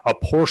for a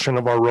portion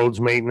of our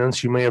roads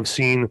maintenance. You may have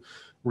seen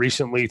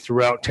recently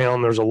throughout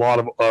town, there's a lot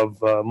of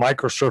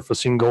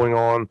microsurfacing going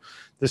on.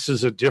 This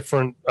is a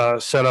different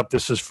setup.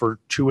 This is for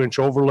 2-inch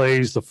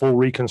overlays, the full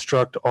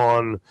reconstruct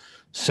on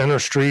Center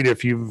Street.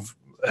 If you've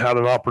had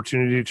an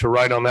opportunity to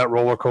ride on that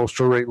roller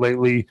coaster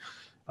lately,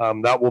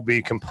 that will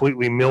be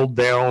completely milled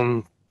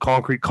down,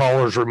 concrete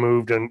collars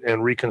removed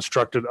and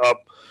reconstructed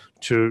up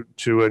to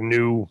a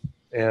new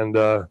and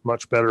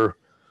much better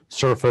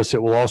surface.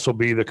 It will also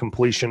be the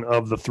completion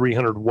of the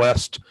 300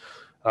 West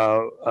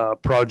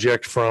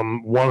project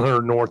from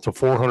 100 North to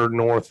 400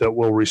 North that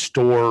will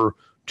restore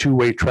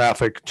two-way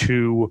traffic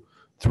to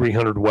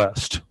 300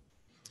 West.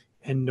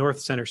 And North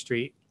Center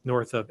Street,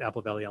 north of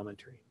Apple Valley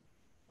Elementary.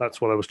 That's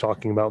what I was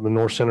talking about, the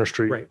North Center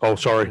Street. Right. Oh,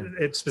 sorry.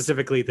 It's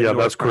specifically the Yeah,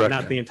 north that's part, correct.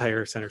 not the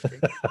entire Center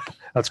Street.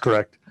 That's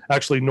correct.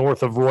 Actually,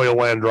 north of Royal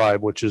Land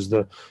Drive, which is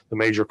the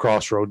major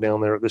crossroad down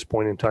there at this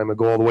point in time. I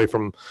go all the way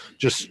from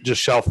just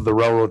south of the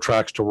railroad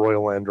tracks to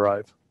Royal Land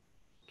Drive.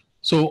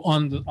 So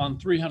on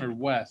 300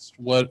 West,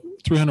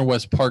 300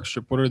 West Park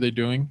Strip, what are they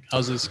doing?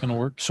 How's this going to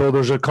work? So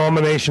there's a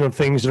combination of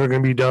things that are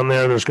going to be done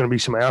there. There's going to be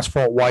some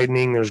asphalt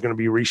widening. There's going to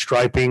be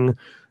restriping.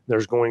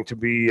 There's going to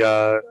be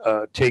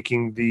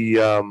taking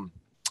the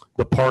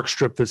park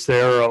strip that's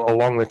there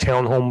along the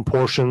townhome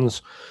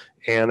portions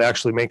and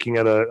actually making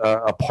it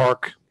a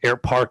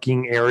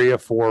parking area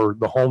for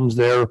the homes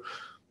there.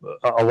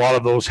 A lot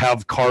of those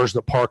have cars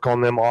that park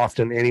on them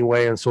often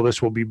anyway. And so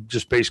this will be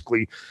just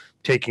basically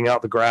taking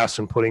out the grass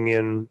and putting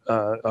in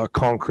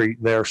concrete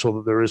there so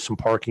that there is some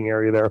parking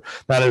area there.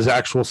 That is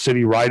actual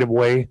city right of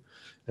way.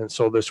 And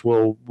so this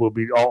will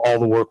be, all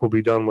the work will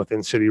be done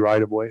within city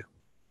right of way.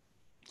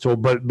 So,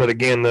 but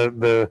again,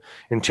 the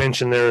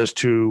intention there is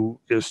to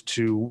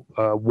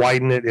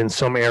widen it in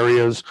some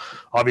areas.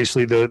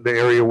 Obviously, the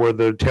area where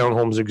the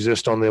townhomes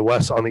exist on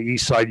the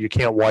east side, you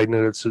can't widen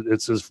it.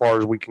 It's as far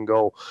as we can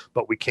go,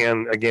 but we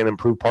can again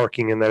improve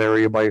parking in that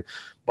area by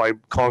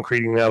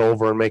concreting that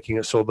over and making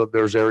it so that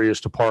there's areas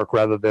to park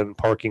rather than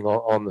parking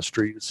on the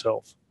street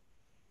itself.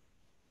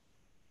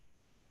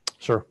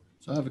 Sir.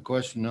 So I have a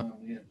question on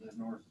the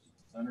North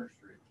Center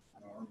Street.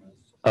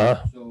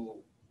 So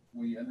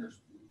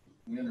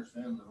we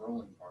understand the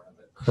rolling part of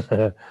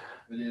it,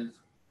 but is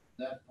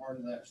that part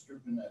of that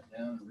stripping that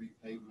down and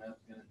repaving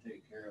that's going to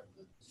take care of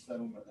the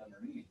settlement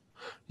underneath?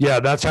 Yeah,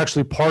 that's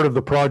actually part of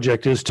the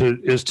project is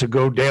to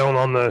go down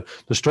on the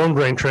storm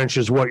drain trench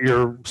is what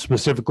you're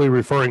specifically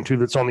referring to.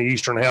 That's on the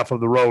eastern half of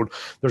the road.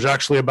 There's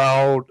actually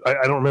about, I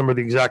don't remember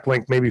the exact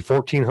length, maybe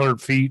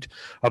 1,400 feet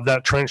of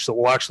that trench that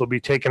will actually be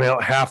taken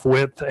out half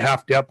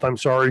depth,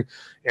 and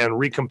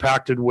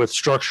recompacted with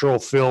structural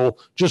fill,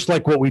 just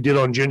like what we did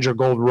on Ginger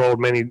Gold Road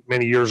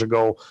many years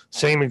ago.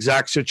 Same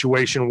exact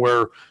situation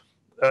where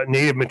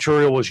native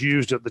material was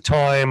used at the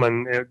time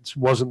and it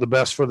wasn't the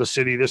best for the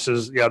city. This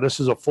is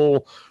a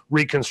full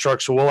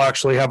reconstruct. So we'll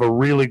actually have a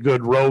really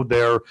good road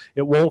there.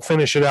 It won't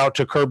finish it out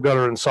to curb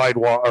gutter and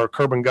sidewalk or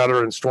curb and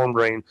gutter and storm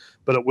drain,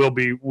 but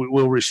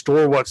we'll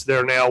restore what's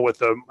there now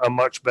with a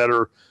much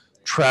better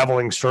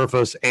traveling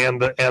surface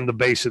and the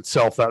base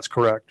itself. That's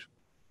correct.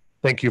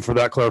 Thank you for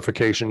that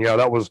clarification. Yeah,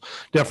 that was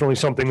definitely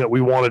something that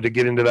we wanted to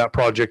get into that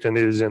project and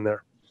it is in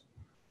there.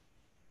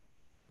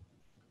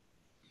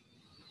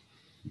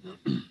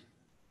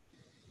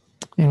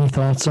 Any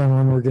thoughts on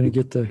when we're going to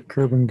get the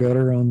curb and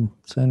gutter on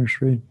Center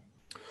Street?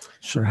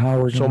 Sure. How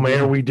we're going So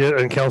Mayor, we did,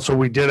 and Council,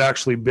 we did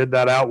actually bid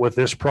that out with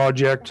this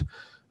project.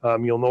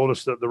 You'll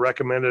notice that the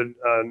recommended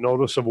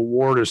notice of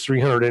award is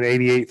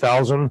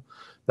 $388,000.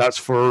 That's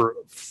for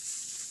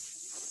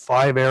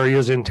 5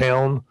 areas in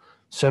town: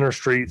 Center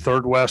Street,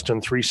 Third West,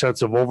 and 3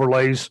 sets of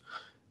overlays.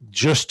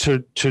 Just to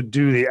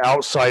do the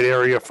outside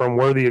area from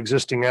where the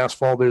existing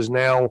asphalt is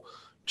now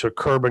to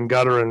curb and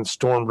gutter and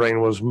storm drain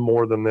was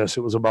more than this.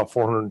 It was about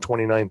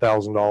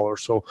 $429,000.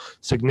 So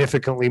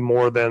significantly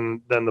more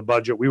than the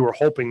budget. We were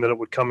hoping that it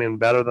would come in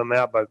better than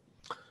that, but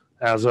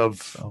as of,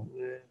 For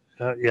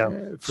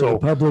So the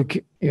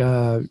public,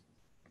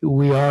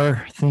 we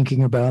are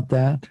thinking about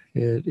that.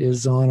 It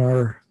is on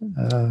our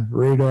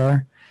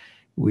radar.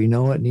 We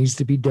know it needs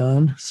to be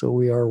done, so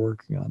we are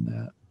working on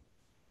that.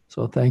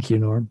 So thank you,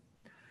 Norm.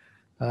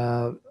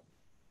 I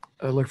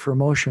look for a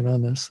motion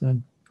on this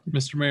then.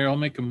 Mr. Mayor, I'll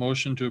make a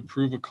motion to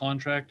approve a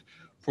contract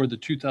for the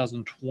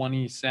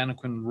 2020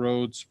 Santaquin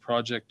Roads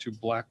project to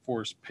Black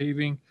Forest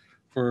Paving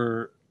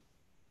for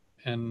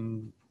a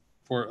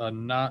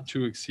not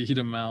to exceed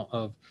amount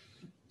of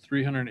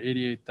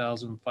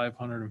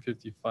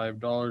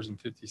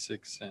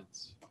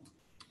 $388,555.56.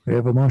 We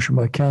have a motion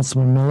by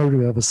Councilman Miller. Do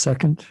we have a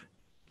second?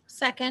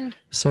 Second.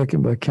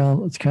 Second by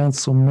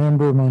Council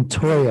Member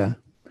Montoya.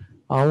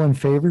 All in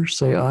favor,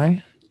 say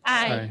aye.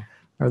 Aye.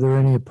 Are there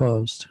any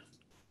opposed?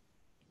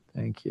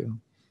 Thank you.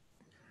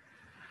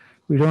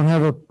 We don't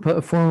have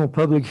a formal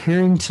public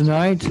hearing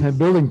tonight.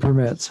 Building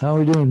permits. How are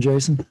we doing,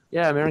 Jason?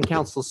 Yeah, Mayor and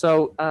Council.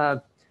 So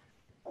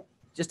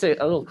just a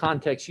little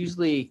context.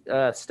 Usually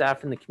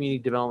staff in the Community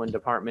Development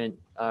Department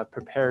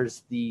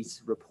prepares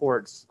these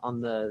reports on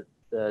the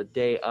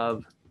day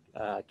of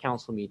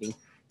council meeting,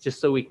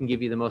 just so we can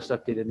give you the most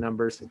updated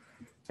numbers.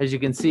 As you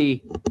can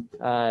see,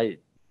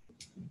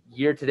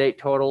 year-to-date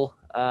total,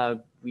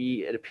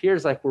 it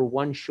appears like we're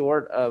one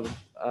short of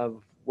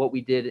what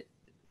we did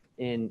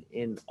in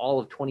all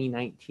of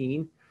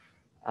 2019.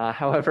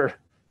 However,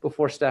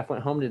 before staff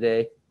went home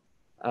today,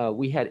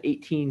 we had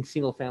 18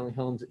 single family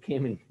homes that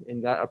came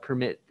and got a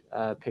permit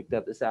picked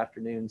up this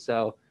afternoon.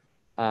 So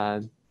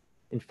in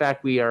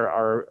fact,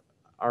 our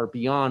are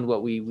beyond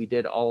what we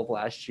did all of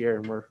last year,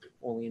 and we're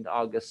only into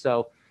August.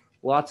 So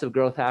lots of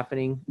growth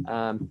happening.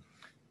 For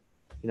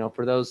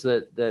those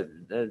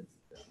that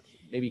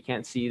maybe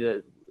can't see,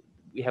 that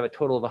we have a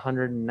total of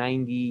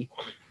 190.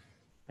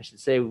 I should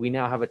say we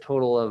now have a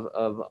total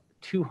of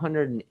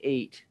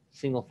 208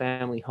 single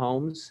family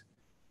homes.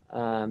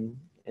 And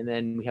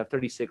then we have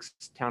 36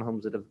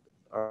 townhomes that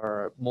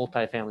are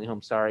multifamily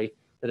homes,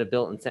 that have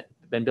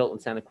been built in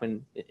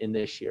Santaquin in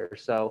this year.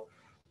 So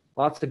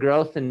lots of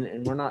growth,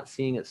 and we're not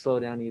seeing it slow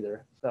down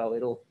either.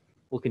 So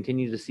we'll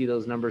continue to see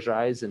those numbers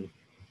rise, and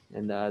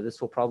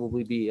this will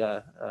probably be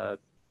a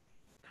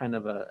kind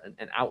of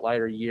an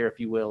outlier year, if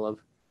you will,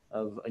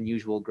 of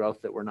unusual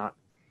growth that we're not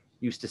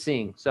used to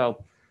seeing.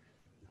 So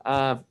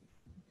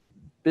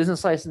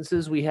business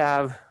licenses, we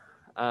have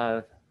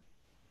 4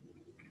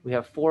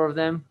 of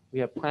them. We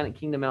have Planet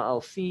Kingdom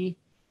LLC.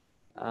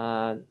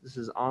 This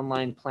is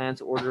online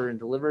plants, order, and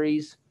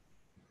deliveries.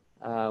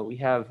 We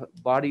have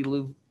Body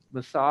Love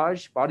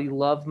Massage, by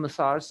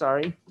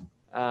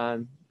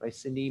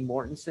Cindy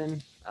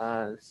Mortensen.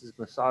 This is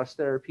massage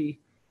therapy.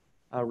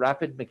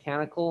 Rapid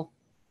Mechanical,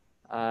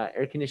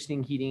 air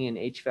conditioning, heating, and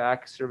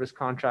HVAC service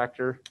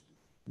contractor.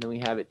 And then we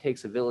have It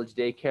Takes a Village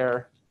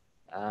Daycare.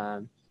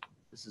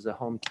 This is a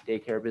home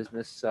daycare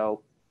business.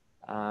 So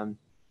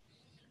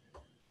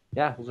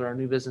yeah, those are our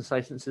new business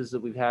licenses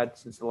that we've had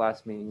since the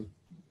last meeting.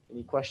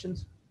 Any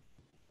questions?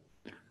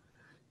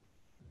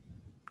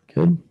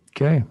 Good.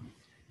 Okay.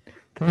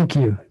 Thank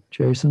you,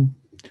 Jason.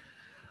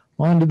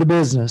 On to the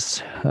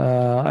business.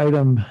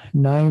 Item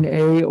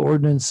 9A,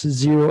 ordinance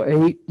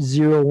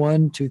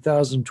 0801,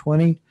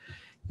 2020.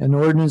 An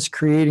ordinance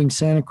creating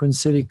Santaquin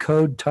City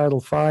Code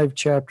Title 5,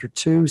 Chapter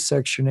 2,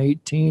 Section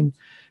 18,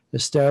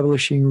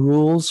 establishing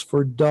rules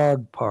for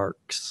dog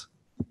parks.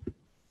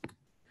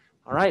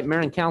 All right, Mayor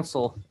and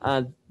Council,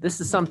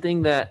 this is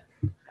something that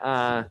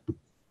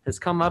has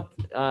come up,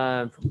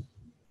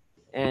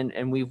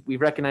 and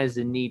we've recognized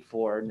the need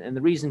for, and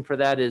the reason for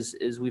that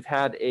is we've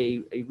had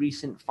a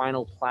recent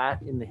final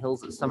plat in the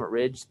hills at Summit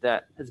Ridge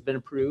that has been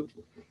approved,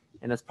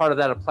 and as part of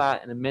that, a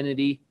plat, an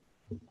amenity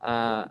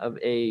of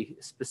a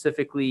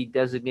specifically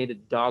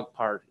designated dog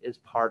park is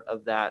part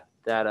of that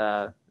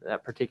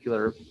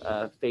particular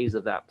phase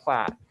of that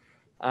plat.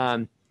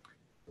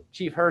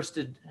 Chief Hurst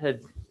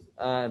had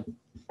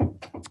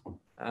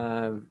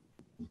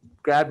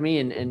grabbed me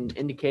and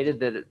indicated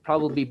that it'd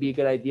probably be a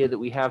good idea that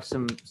we have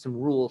some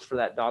rules for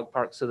that dog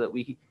park so that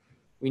we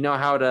know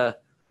how to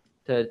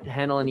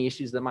handle any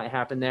issues that might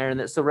happen there, and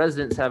that so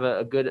residents have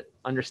a good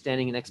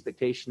understanding and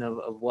expectation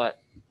of what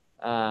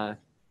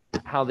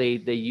how they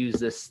use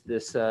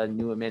this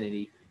new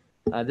amenity.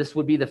 This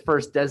would be the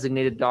first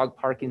designated dog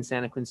park in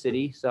Santaquin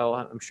City, so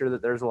I'm sure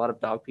that there's a lot of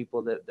dog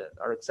people that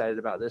are excited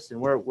about this,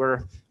 and we're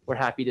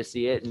happy to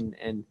see it,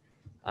 and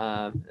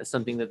it's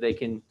something that they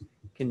can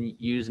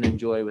use and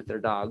enjoy with their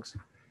dogs.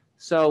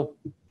 So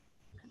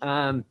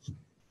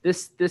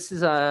this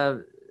is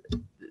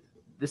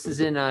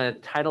in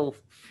Title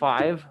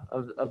 5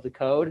 of the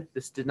code.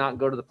 This did not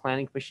go to the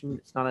Planning Commission.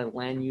 It's not a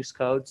land use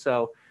code,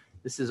 so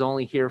this is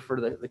only here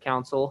for the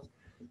council.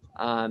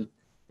 And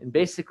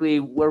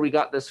basically where we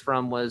got this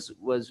from was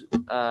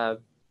our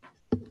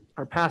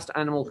past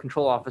animal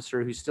control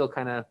officer, who still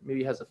kind of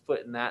maybe has a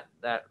foot in that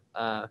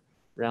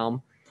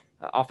realm,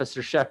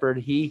 Officer Shepard.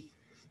 He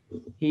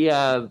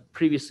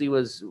previously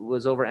was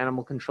over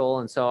animal control,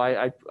 and so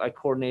I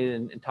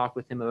coordinated and talked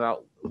with him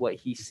about what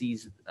he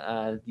sees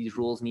these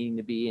rules needing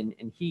to be,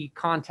 and he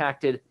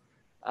contacted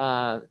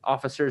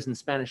officers in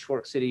Spanish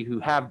Fork City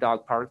who have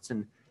dog parks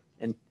and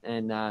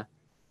did a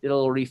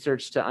little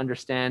research to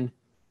understand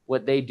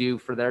what they do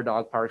for their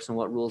dog parks and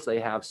what rules they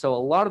have. So a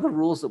lot of the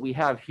rules that we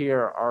have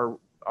here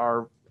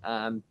are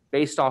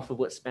based off of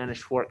what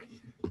Spanish Fork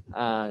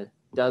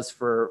does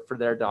for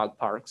their dog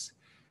parks.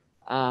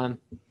 I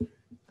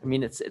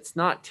mean, it's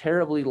not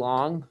terribly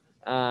long.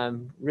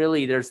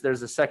 Really, there's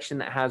a section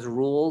that has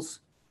rules.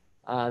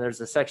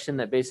 There's a section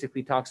that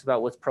basically talks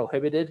about what's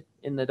prohibited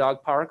in the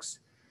dog parks,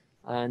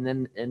 and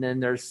then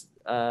there's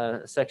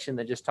a section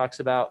that just talks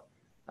about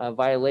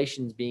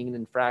violations being an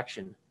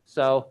infraction.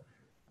 So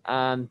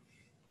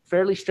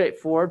fairly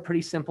straightforward,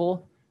 pretty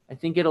simple. I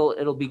think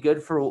it'll be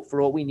good for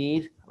what we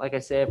need. Like I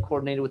say, I've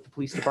coordinated with the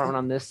police department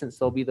on this, since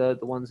they'll be the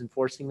ones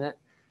enforcing it.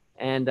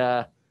 And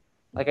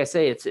like I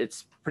say,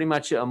 it's pretty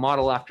much a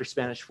model after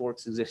Spanish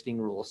Fork's existing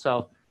rules.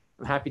 So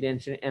I'm happy to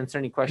answer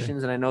any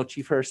questions, and I know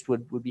Chief Hurst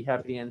would be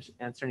happy to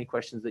answer any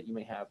questions that you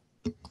may have.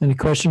 Any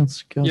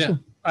questions, Council? Yeah,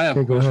 I have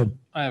Okay, go ahead.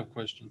 I have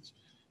questions.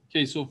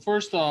 Okay, so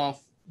first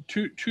off,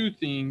 two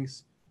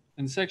things.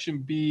 In section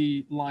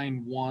B,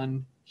 line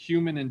 1,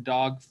 human and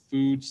dog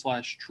food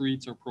 /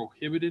 treats are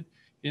prohibited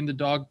in the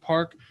dog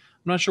park. I'm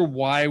not sure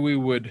why we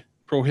would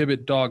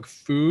prohibit dog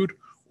food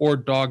or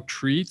dog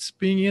treats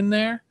being in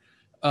there.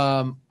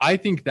 I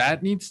think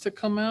that needs to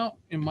come out,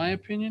 in my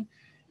opinion.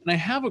 And I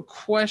have a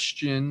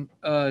question,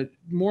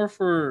 more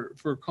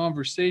for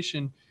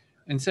conversation.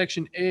 In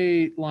section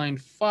A, line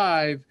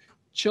 5,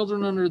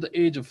 children under the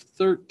age of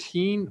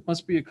 13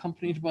 must be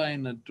accompanied by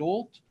an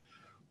adult.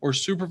 or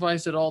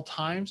supervised at all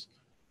times.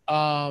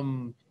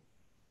 I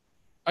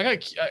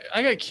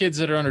got kids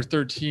that are under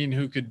 13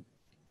 who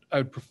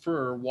I'd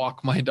prefer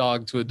walk my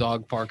dog to a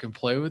dog park and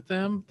play with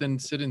them than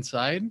sit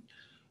inside.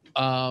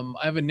 I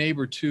have a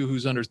neighbor too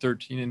who's under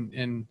 13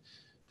 and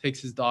takes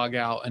his dog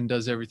out and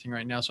does everything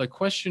right now. So I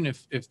question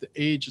if the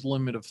age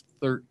limit of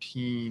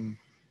 13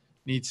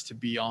 needs to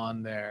be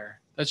on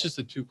there. That's just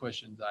the two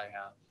questions I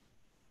have.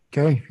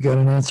 Okay, you got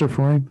an answer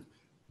for him?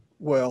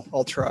 Well,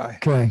 I'll try.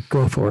 Okay,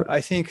 go for it.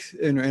 I think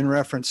in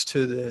reference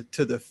to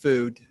the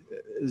food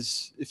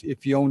is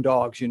if you own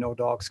dogs, you know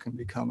dogs can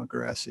become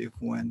aggressive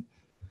when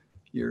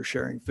you're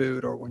sharing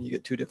food or when you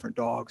get two different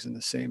dogs in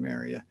the same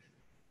area.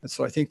 And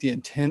so I think the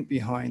intent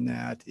behind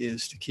that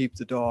is to keep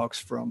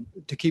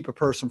to keep a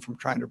person from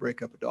trying to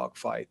break up a dog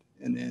fight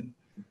and then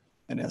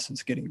in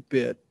essence getting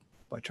bit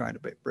by trying to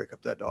break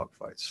up that dog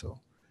fight. So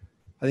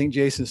I think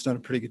Jason's done a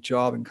pretty good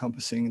job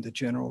encompassing the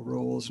general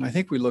rules. And I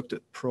think we looked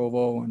at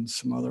Provo and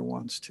some other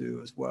ones too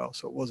as well.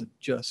 So it wasn't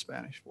just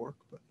Spanish Fork,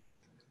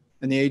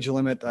 and the age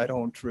limit, I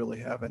don't really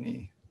have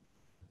any.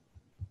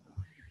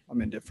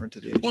 I'm indifferent to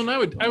the age. Well,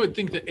 and I would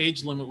think the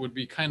age limit would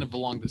be kind of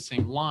along the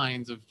same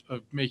lines of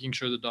making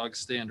sure the dogs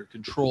stay under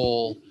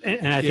control.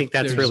 And I think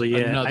that's there's really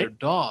it. another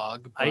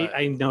dog. But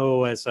I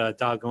know as a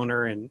dog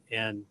owner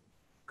and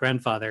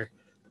grandfather,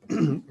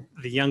 the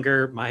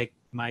younger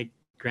my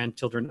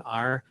grandchildren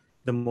are,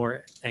 the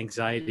more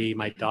anxiety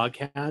my dog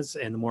has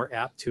and the more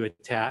apt to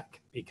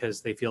attack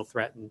because they feel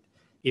threatened,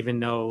 even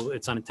though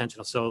it's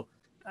unintentional. So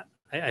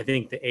I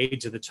think the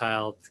age of the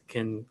child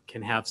can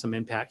have some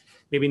impact,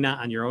 maybe not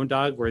on your own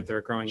dog where they're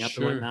growing up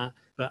Sure. and whatnot,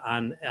 but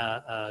on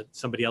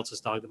somebody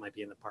else's dog that might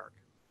be in the park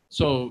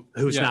so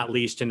who's yeah. not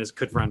leashed and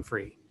could run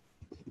free.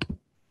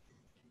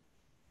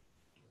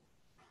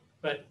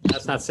 But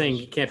that's not saying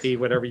you can't be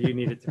whatever you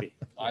need it to be.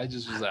 I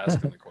just was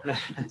asking the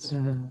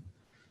question.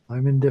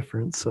 I'm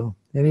indifferent. So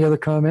any other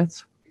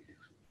comments?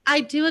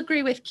 I do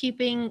agree with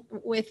keeping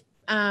with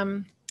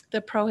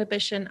the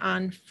prohibition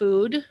on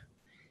food,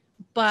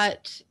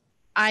 but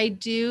I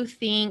do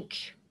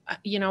think,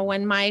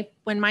 when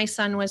my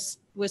son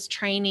was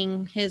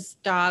training his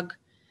dog,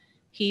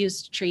 he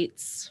used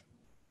treats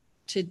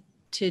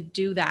to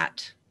do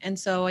that. And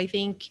so I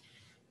think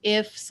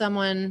if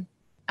someone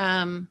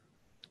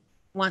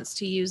wants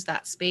to use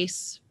that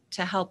space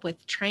to help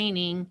with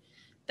training,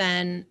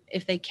 then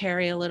if they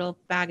carry a little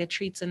bag of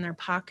treats in their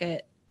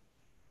pocket,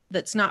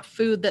 that's not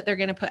food that they're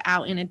going to put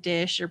out in a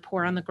dish or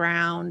pour on the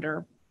ground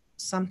or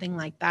something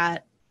like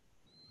that.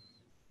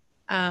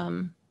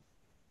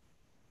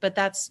 But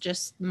that's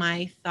just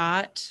my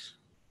thought.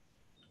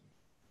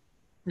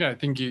 Yeah, I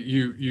think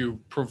you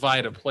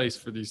provide a place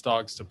for these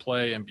dogs to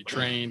play and be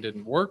trained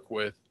and work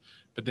with,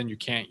 but then you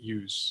can't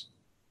use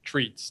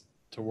treats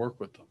to work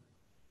with them.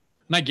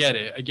 And I get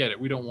it.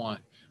 We don't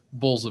want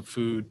bowls of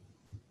food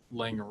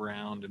laying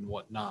around and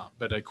whatnot,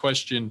 but I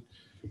question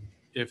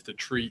if the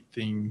treat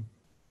thing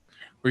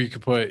where you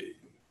could put,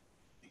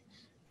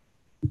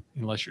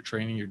 unless you're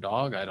training your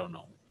dog, I don't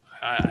know.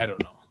 I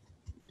don't know.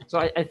 So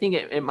I think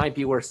it might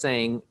be worth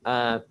saying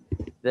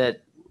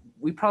that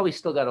we probably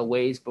still got a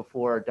ways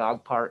before a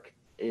dog park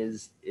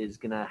is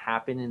going to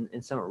happen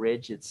in Summit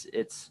Ridge.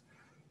 It's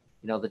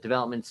the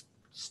development's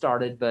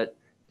started, but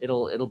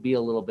it'll be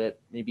a little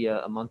bit, maybe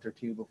a month or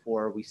two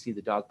before we see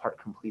the dog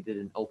park completed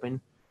and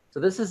open. So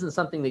this isn't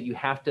something that you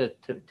have to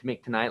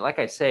make tonight. Like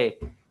I say,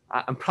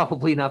 I'm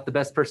probably not the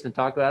best person to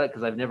talk about it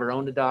because I've never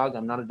owned a dog.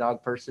 I'm not a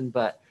dog person,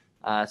 but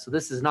so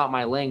this is not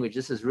my language.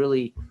 This is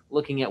really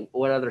looking at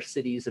what other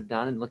cities have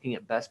done and looking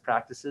at best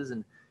practices.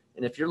 And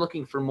if you're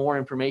looking for more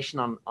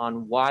information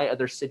on why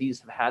other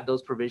cities have had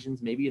those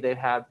provisions, maybe they've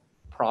had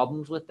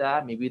problems with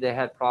that. Maybe they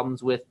had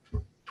problems with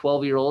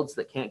 12-year-olds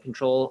that can't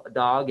control a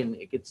dog and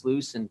it gets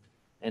loose and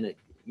it,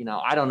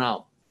 I don't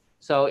know.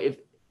 So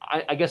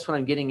I guess what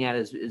I'm getting at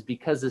is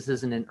because this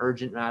isn't an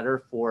urgent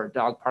matter for a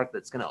dog park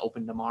that's going to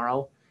open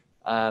tomorrow,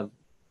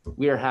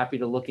 we are happy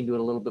to look into it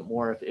a little bit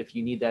more if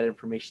you need that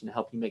information to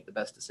help you make the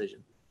best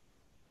decision.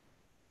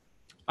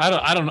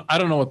 I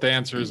don't know what the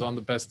answer is on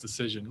the best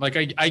decision. Like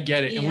I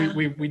get it. And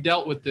we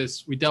dealt with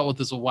this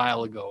a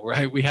while ago,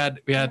 right? We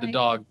had the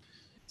dog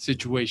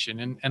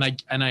situation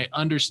and I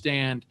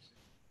understand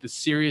the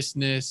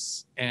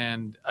seriousness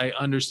and I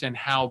understand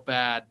how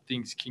bad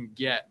things can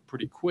get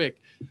pretty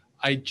quick.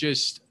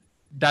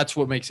 That's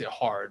what makes it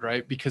hard,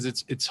 right? Because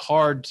it's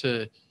hard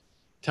to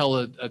tell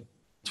a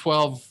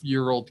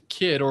 12-year-old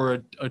kid or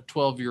a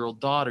 12-year-old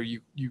daughter,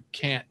 you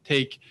can't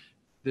take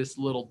this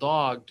little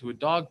dog to a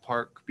dog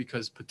park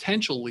because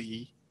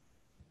potentially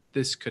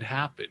this could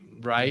happen,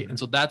 right? And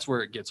so that's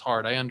where it gets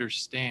hard. I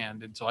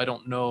understand. And so I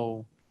don't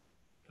know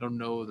the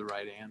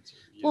right answer.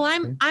 Well,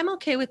 I'm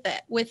okay with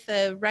that, with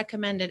the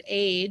recommended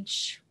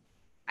age.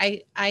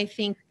 I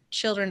think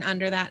children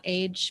under that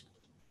age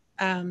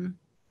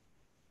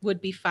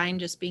would be fine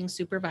just being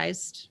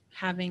supervised,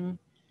 having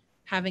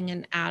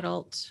an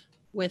adult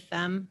with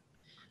them.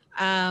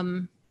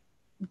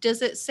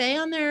 Does it say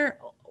on there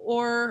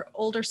or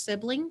older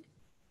sibling?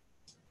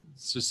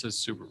 It just says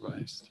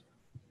supervised.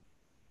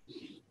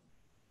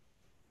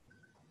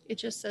 It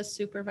just says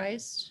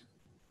supervised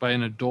by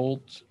an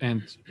adult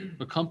and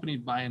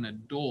accompanied by an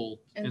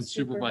adult and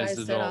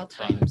supervised at all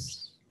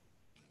times.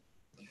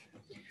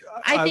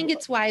 I think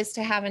it's wise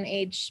to have an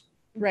age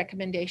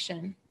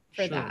recommendation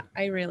for Sure. that.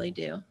 I really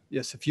do.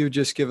 Yes, if you would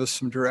just give us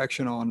some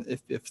direction on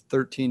if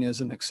 13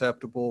 isn't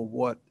acceptable,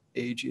 what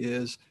age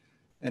is,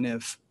 and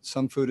if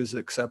some food is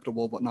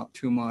acceptable but not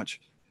too much,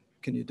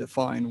 can you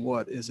define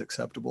what is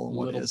acceptable and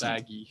what Little isn't?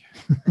 baggy.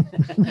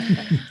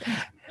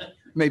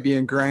 Maybe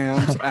in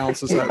grams,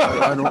 ounces,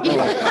 I don't know.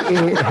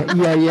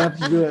 Yeah, you have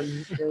to do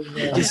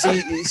it. You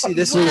see,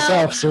 this Well- is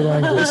officer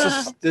language.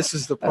 this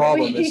is the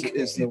problem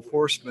is the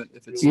enforcement.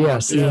 If it's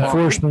Yes, the not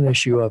enforcement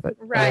issue of it.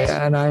 Right.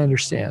 And I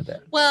understand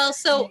that. Well,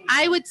 so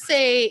I would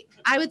say,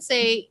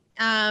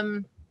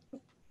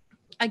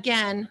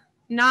 again,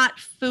 not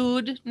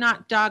food,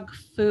 not dog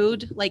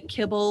food, like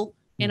kibble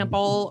in a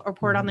bowl or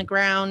poured on the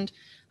ground.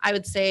 I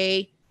would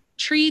say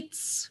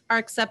treats are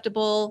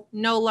acceptable,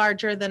 no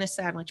larger than a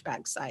sandwich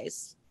bag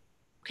size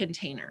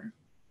container.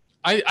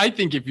 I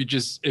think if you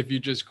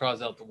just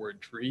cross out the word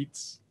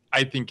treats,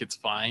 I think it's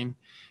fine.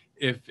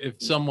 If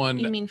someone,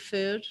 You mean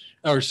food?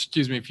 or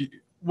excuse me,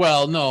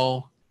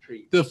 no,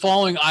 Treat. the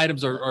following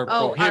items are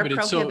Oh, are prohibited.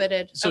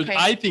 prohibited. So Okay.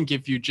 I think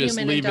if you just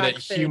Human and leave it dog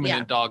at food, human yeah.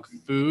 and dog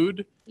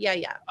food,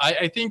 Yeah.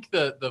 I think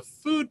the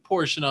food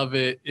portion of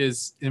it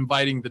is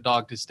inviting the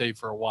dog to stay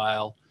for a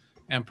while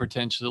and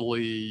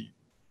potentially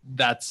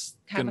that's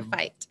Have a gonna-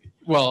 fight.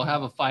 Well,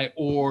 have a fight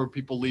or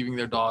people leaving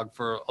their dog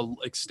for an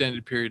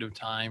extended period of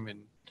time.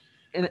 And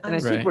And I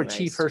think Right. where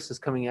Chief Hurst is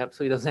coming up,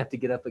 so he doesn't have to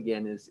get up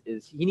again, is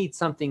he needs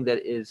something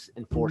that is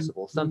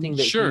enforceable, something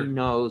that Sure. he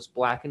knows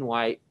black and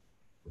white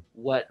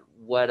what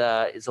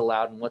is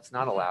allowed and what's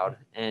not allowed.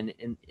 And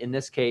in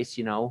this case,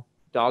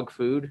 dog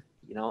food,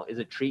 is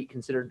a treat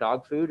considered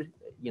dog food?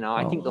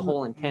 I think the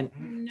whole intent.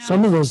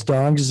 Some of those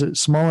dogs,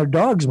 smaller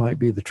dogs might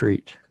be the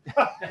treat.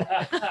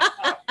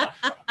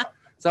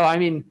 So I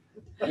mean,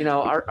 our You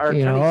know,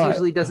 attorney I-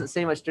 usually doesn't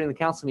say much during the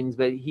council meetings,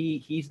 but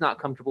he's not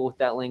comfortable with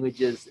that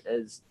language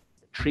as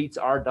treats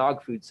are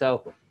dog food.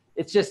 So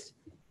it's just,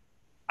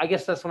 I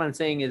guess that's what I'm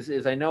saying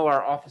is I know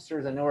our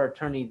officers, I know our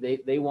attorney,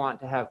 they want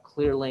to have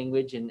clear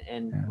language and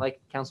Yeah. like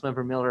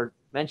Councilmember Miller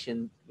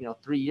mentioned,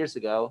 3 years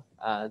ago,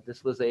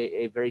 this was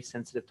a very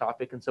sensitive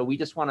topic. And so we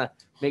just want to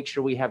make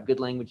sure we have good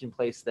language in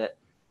place that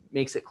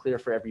makes it clear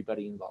for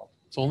everybody involved.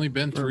 it's only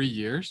been 3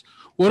 years.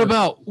 What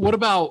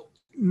about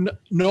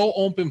no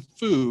open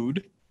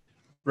food,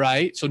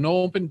 right? So no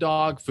open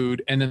dog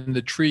food, and then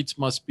the treats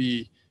must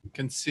be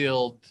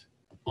concealed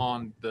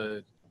on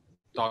the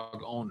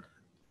dog owner,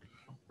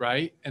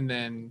 right? And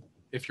then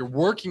if you're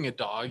working a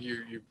dog,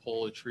 you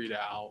pull a treat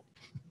out.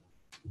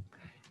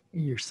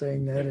 You're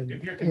saying that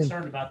If you're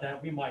concerned about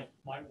that, we might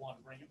want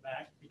to bring it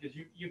back because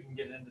you can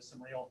get into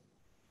some real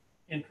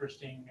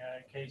interesting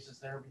cases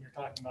there when you're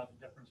talking about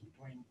the difference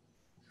between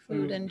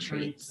Food and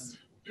treats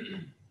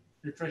and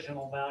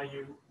nutritional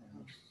value.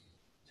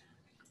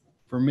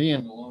 For me,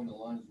 and along the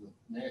lines with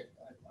Nick,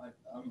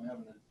 I'm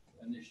having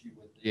an issue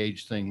with the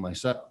age thing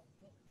myself.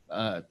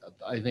 I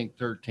think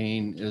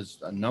 13 is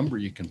a number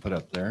you can put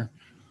up there,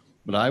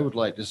 but I would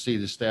like to see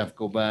the staff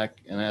go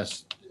back and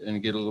ask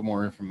and get a little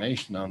more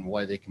information on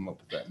why they came up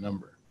with that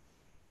number.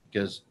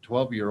 Because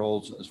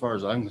 12-year-olds, as far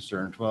as I'm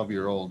concerned,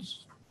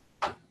 12-year-olds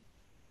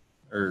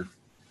are,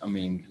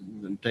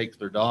 take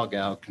their dog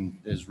out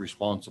is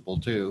responsible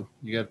too.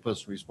 You got to put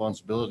some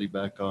responsibility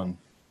back on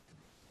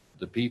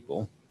the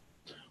people.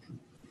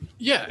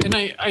 Yeah, and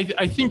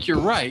I think you're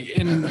right.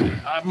 And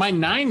my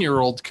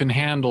 9-year-old can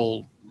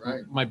handle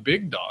Right. my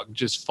big dog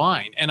just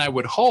fine. And I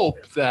would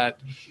hope that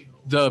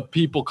the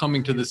people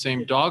coming to the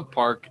same dog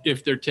park,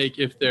 if their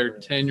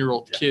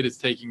 10-year-old kid is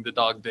taking the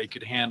dog, they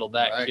could handle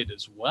that Right. kid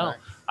as well.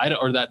 Right.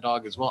 Or that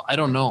dog as well. I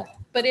don't know.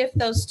 But if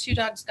those two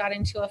dogs got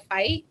into a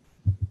fight,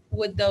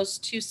 would those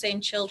two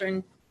same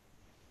children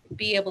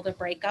be able to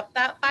break up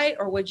that fight?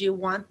 Or would you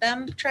want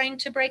them trying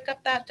to break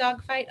up that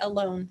dog fight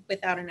alone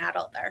without an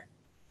adult there?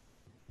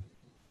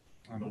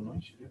 I don't know.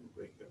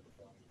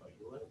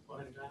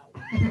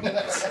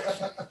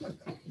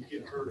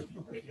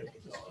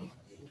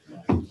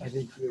 I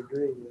think you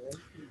agree,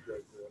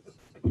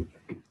 right?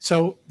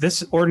 So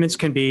this ordinance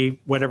can be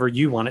whatever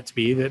you want it to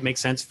be that makes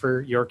sense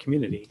for your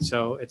community.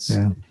 So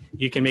Yeah.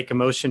 you can make a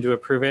motion to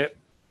approve it,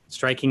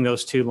 striking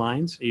those two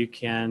lines. You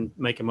can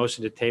make a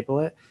motion to table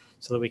it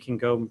so that we can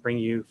go and bring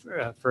you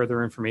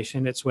further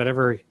information. It's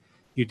whatever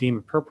you deem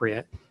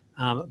appropriate.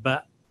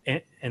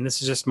 And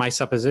this is just my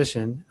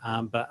supposition,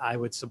 but I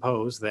would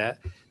suppose that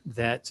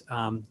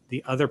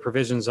the other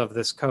provisions of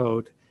this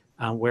code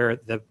where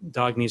the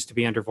dog needs to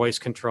be under voice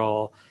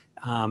control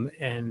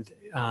and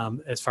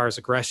as far as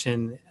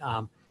aggression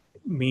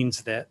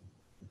means that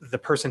the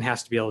person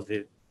has to be able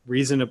to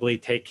reasonably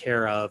take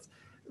care of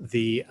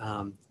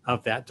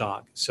that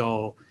dog.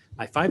 So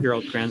my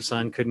 5-year-old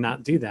grandson could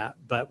not do that,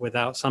 but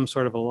without some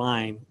sort of a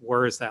line,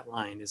 where is that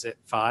line? Is it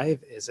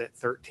 5? Is it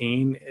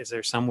 13? Is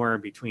there somewhere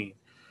in between?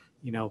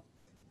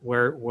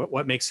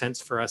 What makes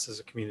sense for us as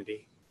a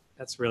community?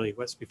 That's really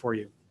what's before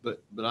you.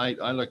 But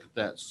I look at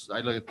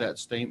that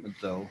statement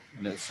though,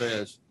 and it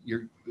says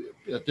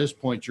at this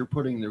point, you're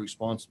putting the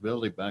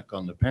responsibility back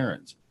on the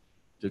parents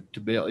to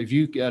be able, if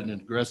you've got an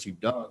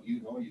aggressive dog,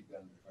 you've got an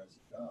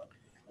aggressive dog,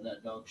 and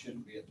that dog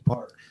shouldn't be at the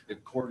park,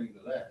 according to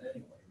that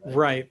anyway.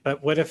 Right.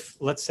 But what if,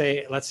 let's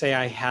say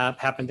I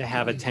happen to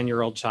have a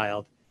 10-year-old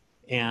child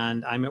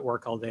and I'm at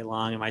work all day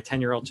long and my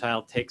 10-year-old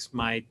child takes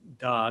my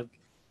dog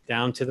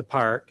down to the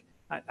park.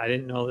 I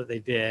didn't know that they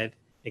did.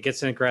 It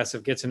gets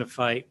aggressive, gets in a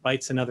fight,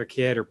 bites another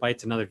kid or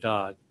bites another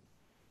dog.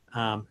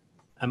 Am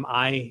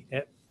I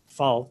at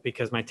fault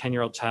because my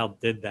 10-year-old child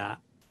did that?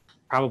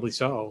 Probably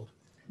so.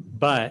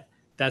 But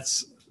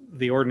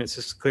the ordinance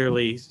is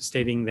clearly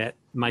stating that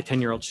my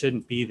 10-year-old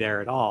shouldn't be there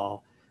at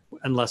all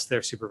unless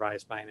they're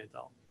supervised by an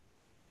adult.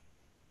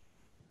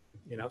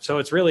 So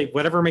it's really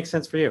whatever makes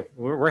sense for you.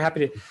 We're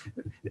happy to,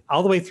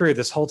 all the way through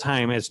this whole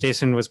time as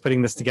Jason was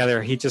putting this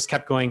together, he just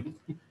kept going,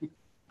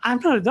 I'm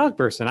not a dog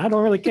person. I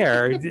don't really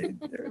care.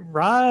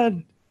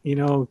 Rod,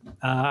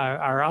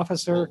 our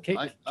officer,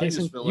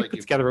 Jason, you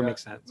put together what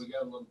makes sense. We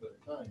got a little bit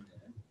of time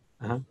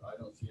then. I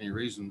don't see any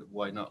reason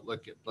why not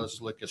let's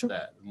look at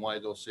that and why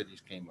those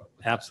cities came up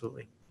with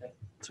Absolutely. That.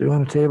 So you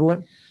want to table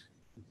it?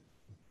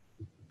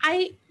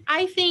 I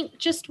think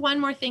just one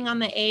more thing on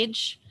the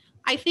age.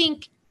 I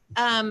think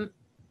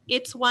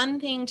it's one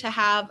thing to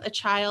have a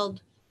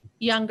child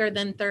younger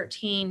than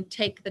 13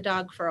 take the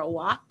dog for a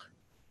walk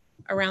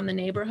around the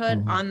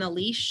neighborhood on the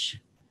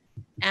leash,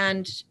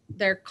 and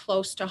they're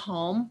close to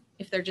home.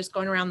 If they're just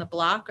going around the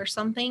block or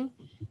something,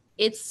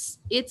 it's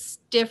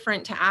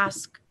different to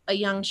ask a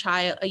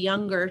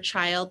younger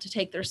child to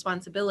take the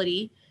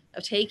responsibility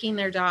of taking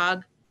their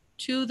dog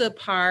to the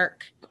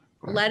park,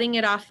 letting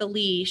it off the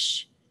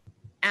leash,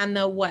 and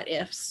the what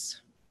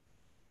ifs.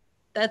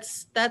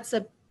 That's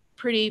a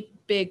pretty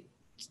big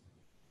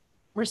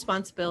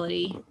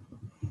responsibility.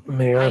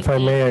 Mayor, if I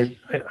may,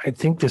 I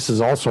think this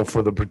is also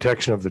for the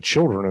protection of the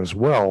children as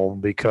well,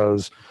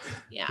 because,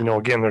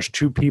 again, there's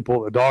two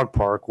people at the dog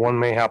park. One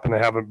may happen to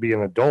have it be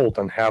an adult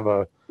and have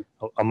a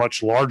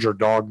much larger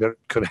dog that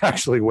could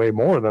actually weigh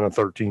more than a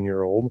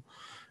 13-year-old.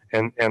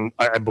 And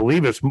I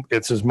believe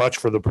it's as much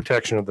for the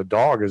protection of the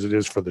dog as it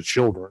is for the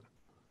children.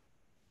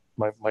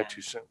 My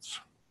 2 cents.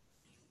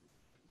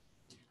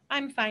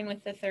 I'm fine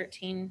with the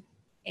 13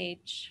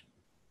 age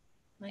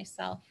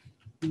myself,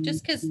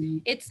 just because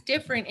it's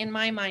different in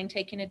my mind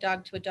taking a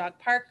dog to a dog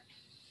park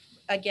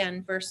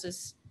again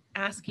versus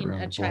asking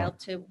a child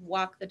to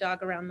walk the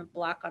dog around the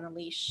block on a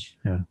leash.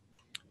 Yeah.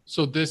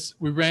 So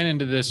we ran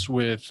into this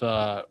with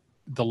the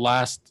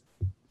last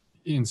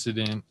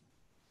incident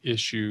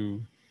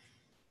issue,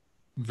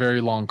 very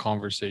long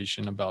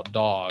conversation about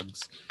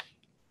dogs.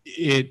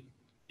 It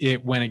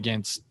went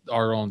against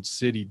our own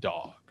city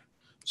dog.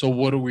 So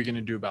what are we going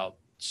to do about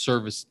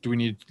service? Do we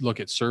need to look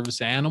at service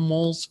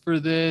animals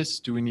for this?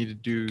 Do we need to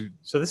do?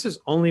 So this is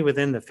only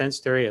within the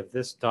fenced area of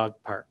this dog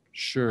park.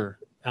 Sure.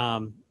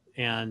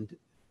 And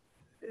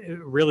it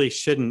really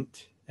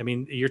shouldn't. I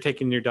mean, you're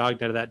taking your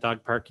dog out of that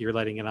dog park, you're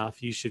letting it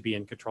off. You should be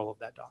in control of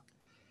that dog,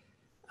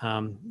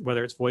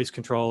 whether it's voice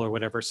control or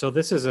whatever. So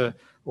this is a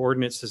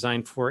ordinance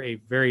designed for a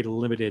very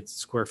limited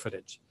square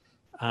footage.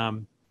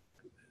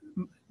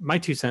 My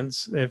 2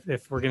 cents,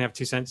 if we're going to have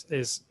 2 cents,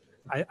 is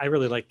I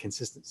really like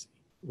consistency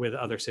with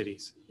other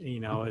cities,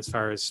 as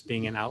far as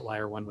being an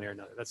outlier one way or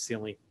another. That's the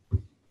only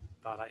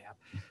thought I have.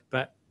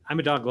 But I'm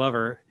a dog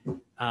lover.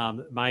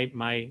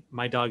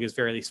 My dog is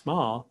fairly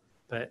small,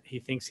 but he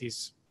thinks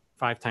he's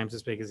 5 times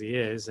as big as he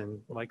is and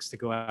likes to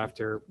go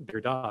after bigger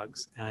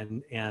dogs.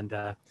 And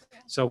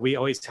so we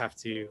always have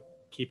to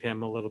keep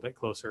him a little bit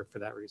closer for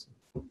that reason.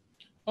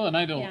 Well, and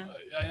I don't. Yeah.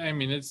 I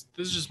mean, this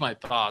is just my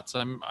thoughts.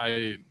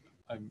 I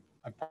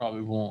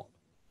probably won't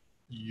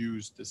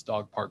use this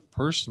dog park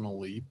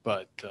personally,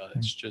 but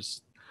it's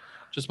just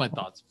my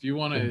thoughts. If you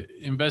want to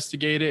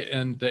investigate it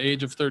and the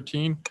age of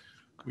 13,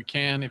 we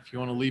can. If you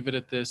want to leave it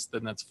at this,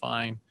 then that's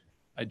fine.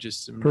 I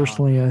just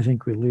personally, I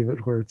think we leave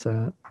it where it's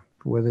at,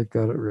 the way they've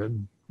got it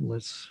written.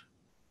 Let's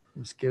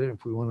get it.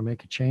 If we want to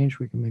make a change,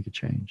 we can make a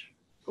change.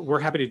 We're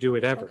happy to do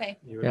whatever. Okay.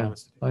 You would want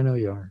us to do. I know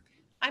you are.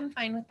 I'm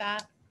fine with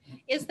that.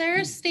 Is there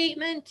a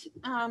statement?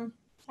 Sorry,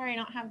 I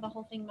don't have the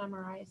whole thing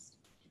memorized.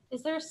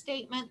 Is there a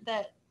statement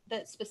that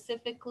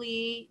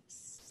specifically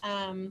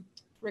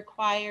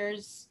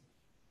requires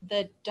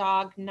the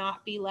dog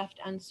not be left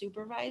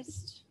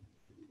unsupervised?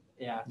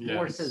 Yeah.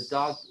 Or it says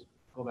dog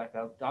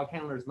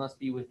handlers must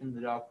be within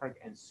the dog park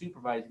and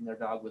supervising their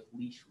dog with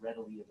leash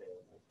readily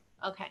available.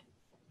 Okay.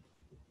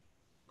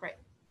 Great.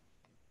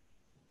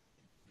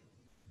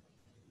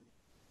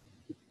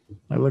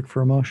 I look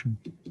for a motion.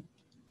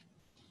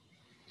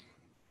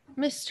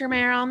 Mr.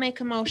 Mayor, I'll make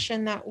a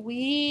motion that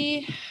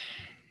we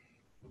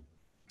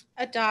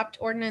adopt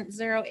ordinance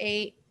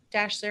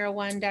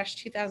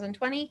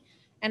 08-01-2020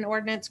 and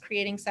ordinance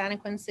creating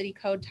Santaquin City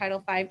Code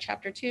Title 5,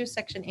 Chapter 2,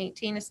 Section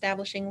 18,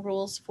 establishing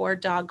rules for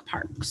dog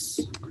parks.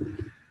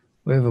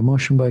 We have a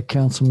motion by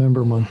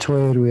Councilmember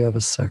Montoya. Do we have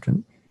a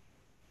second?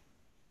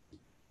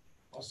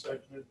 I'll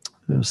second it.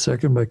 We have a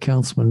second by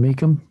Councilman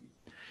Meekum.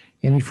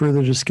 Any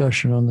further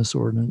discussion on this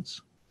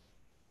ordinance?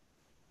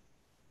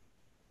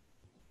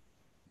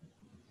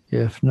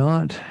 If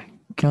not,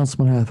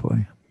 Councilman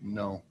Hathaway,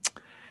 No.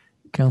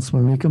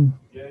 Councilman Meekum,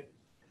 Yay.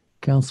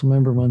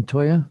 Councilmember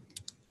Montoya,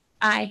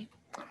 Aye.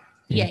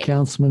 and Yay.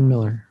 Councilman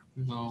Miller.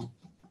 No.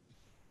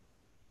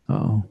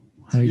 Uh-oh.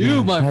 How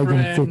You, my how you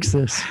gonna friend. fix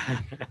this?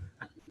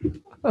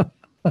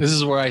 This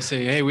is where I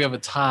say, hey, we have a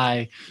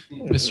tie.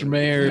 Mr.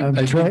 Mayor.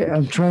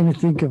 I'm trying to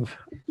think of,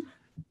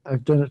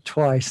 I've done it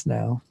twice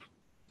now.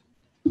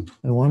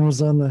 And one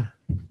was on the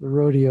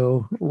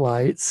rodeo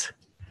lights.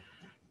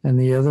 And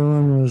the other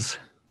one was,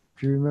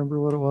 do you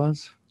remember what it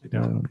was? I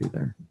don't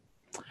either.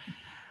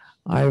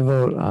 I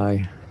vote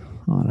aye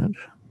on it.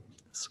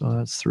 So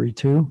that's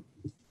 3-2.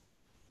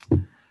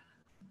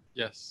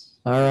 Yes.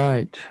 All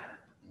right.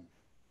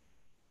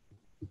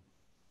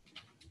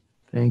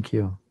 Thank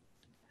you.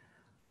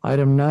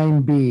 Item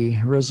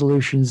 9B,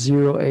 Resolution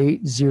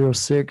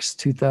 0806,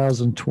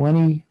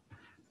 2020,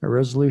 a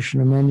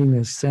resolution amending the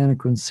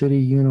Santaquin City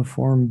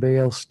Uniform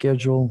Bail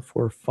Schedule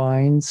for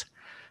fines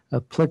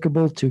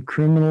applicable to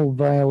criminal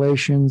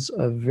violations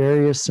of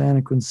various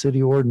Santaquin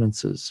City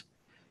ordinances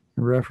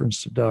in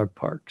reference to dog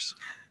parks.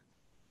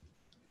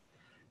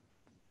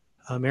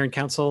 Mayor and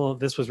Council,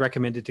 this was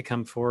recommended to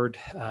come forward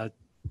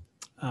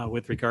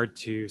with regard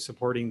to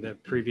supporting the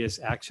previous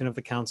action of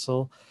the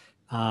council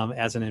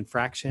as an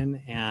infraction,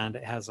 and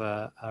it has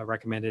a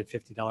recommended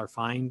 $50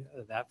 fine.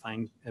 That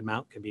fine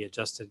amount can be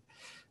adjusted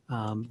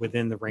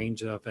within the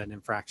range of an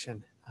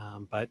infraction,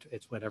 but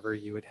it's whatever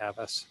you would have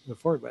us move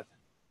forward with.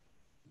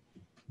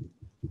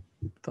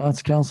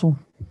 Thoughts, council?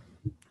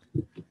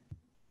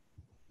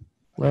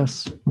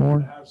 Less, To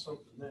more? have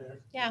something there.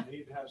 Yeah. They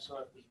need to have some,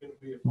 if there's gonna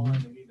be a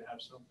fine, they need to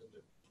have something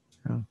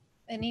to.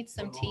 It needs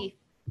some teeth.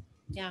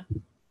 Yeah.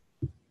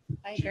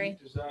 I Chief, agree.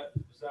 Is that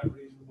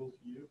reasonable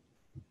to you?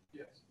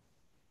 Yes.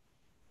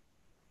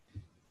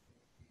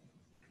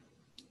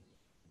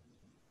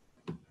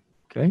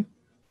 Okay.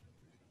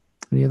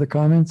 Any other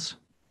comments?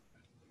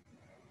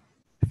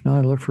 If not,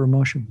 I look for a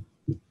motion.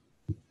 Mr.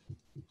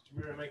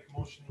 Mayor, I make a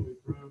motion to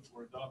approve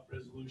or adopt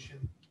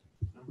resolution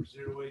number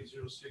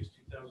 0806,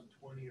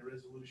 2020, a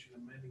resolution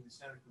amending the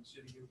Santaquin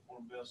City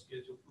Uniform Bail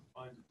Schedule for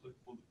fines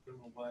applicable to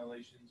criminal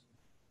violations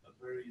of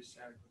various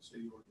Santaquin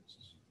City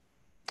ordinances.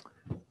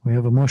 We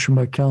have a motion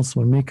by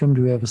Councilman Meekum.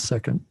 Do we have a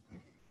second?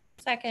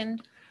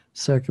 Second.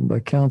 Second by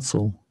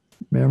Council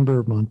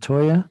Member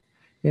Montoya.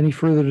 Any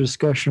further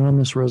discussion on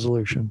this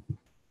resolution?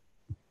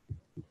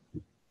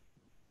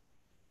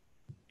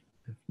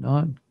 If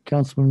not,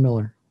 Councilman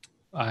Miller,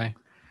 Aye.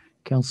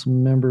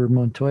 Councilman Member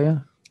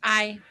Montoya,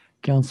 Aye.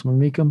 Councilman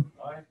Meekum,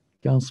 Aye.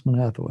 Councilman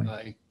Hathaway.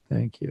 Aye.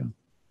 Thank you.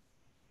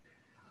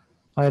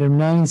 Item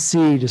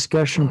 9C,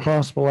 discussion and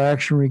possible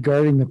action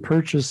regarding the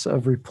purchase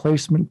of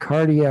replacement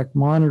cardiac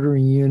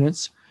monitoring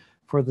units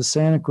for the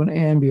Santaquin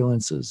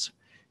ambulances,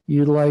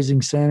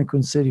 utilizing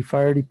Santaquin City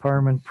Fire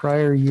Department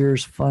prior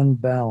year's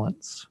fund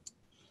balance.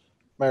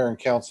 Mayor and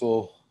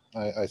council,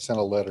 I sent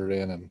a letter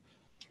in, and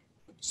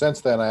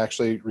since then I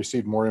actually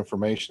received more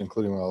information,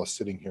 including while I was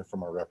sitting here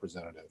from our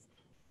representative.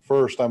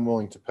 First, I'm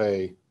willing to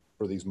pay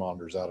for these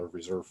monitors out of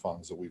reserve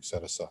funds that we've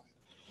set aside.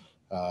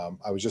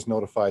 I was just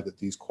notified that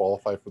these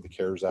qualify for the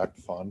CARES Act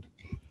fund,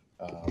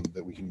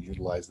 that we can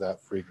utilize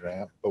that free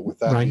grant. But with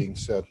that Ryan, being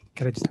said,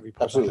 Can I just have you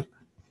pull absolutely. it up?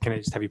 Can I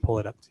just have you pull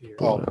it up to your?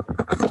 Oh,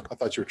 I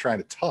thought you were trying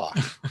to talk.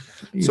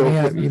 You, So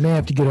you may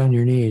have to get on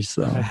your knees,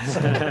 though.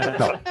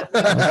 No,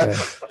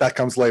 that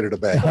comes later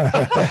today.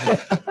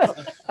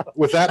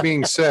 With that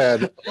being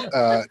said,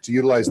 to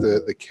utilize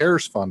the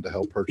CARES fund to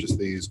help purchase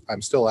these,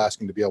 I'm still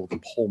asking to be able to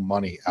pull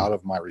money out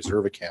of my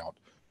reserve account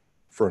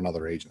for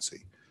another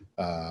agency.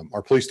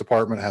 Our police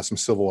department has some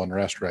civil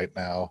unrest right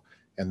now,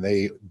 and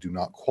they do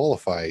not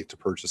qualify to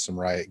purchase some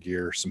riot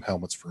gear, some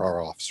helmets for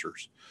our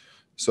officers.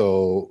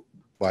 So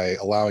by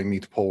allowing me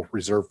to pull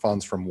reserve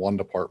funds from one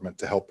department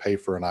to help pay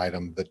for an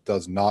item that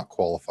does not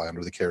qualify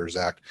under the CARES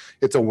Act,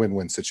 it's a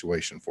win-win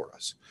situation for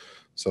us.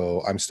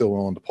 So I'm still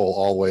willing to pull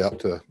all the way up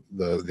to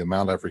the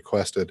amount I've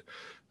requested.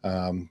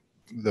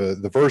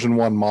 The version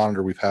 1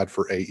 monitor we've had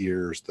for 8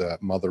 years, the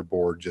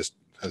motherboard just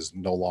is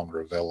no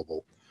longer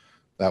available.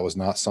 That was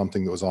not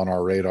something that was on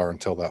our radar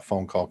until that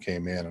phone call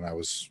came in, and I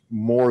was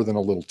more than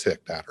a little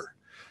ticked at her.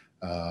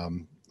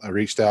 I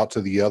reached out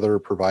to the other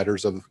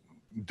providers of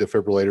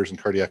defibrillators and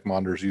cardiac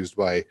monitors used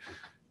by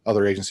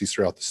other agencies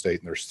throughout the state,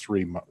 and there's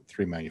three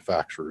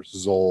manufacturers: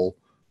 Zoll,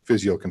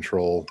 Physio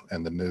Control,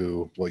 and the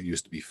new, what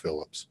used to be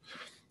Philips.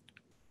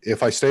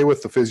 If I stay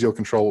with the Physio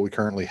Control we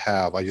currently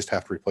have, I just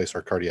have to replace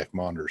our cardiac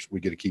monitors. We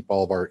get to keep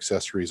all of our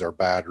accessories, our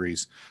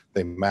batteries.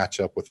 They match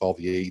up with all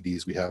the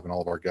AEDs we have in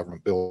all of our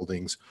government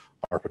buildings,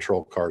 our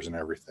patrol cars and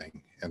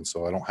everything. And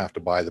so I don't have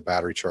to buy the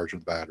battery charger,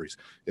 the batteries.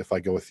 If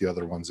I go with the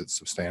other ones, it's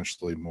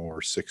substantially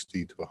more,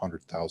 $60,000 to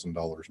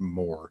 $100,000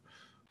 more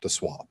to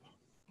swap.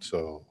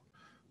 So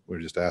we're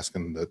just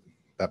asking that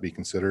that be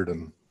considered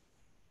and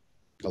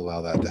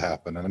allow that to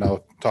happen. And I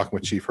know, talking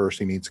with Chief Hurst,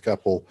 he needs a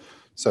couple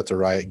sets of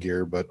riot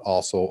gear, but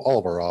also all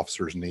of our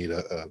officers need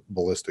a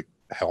ballistic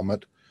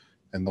helmet,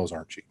 and those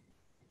aren't cheap.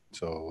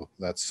 So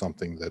that's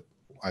something that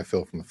I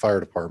feel from the fire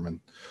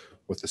department,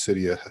 with the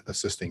city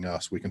assisting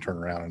us, we can turn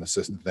around and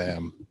assist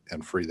them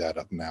and free that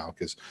up now,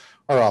 because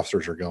our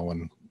officers are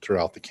going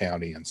throughout the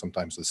county and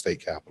sometimes the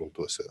state capital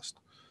to assist.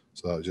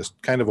 So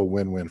just kind of a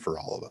win-win for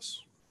all of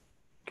us.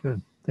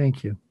 Good.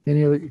 Thank you.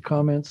 Any other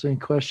comments, any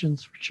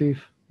questions for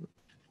Chief?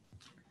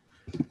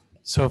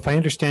 So if I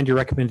understand your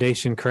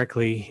recommendation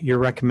correctly, you're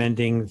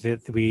recommending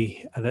that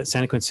that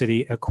Santaquin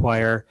City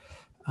acquire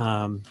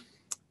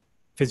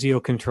Physio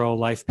Control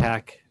Life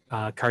Pack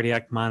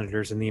cardiac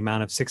monitors in the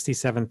amount of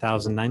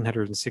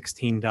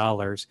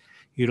 $67,916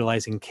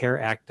 utilizing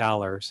CARE Act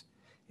dollars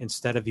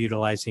instead of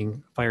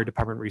utilizing Fire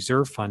Department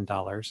Reserve Fund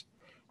dollars,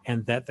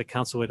 and that the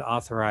council would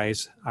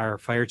authorize our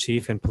fire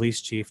chief and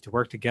police chief to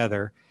work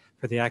together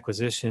for the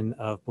acquisition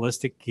of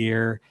ballistic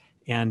gear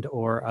and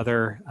or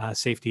other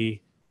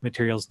safety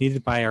materials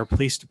needed by our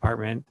police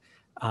department,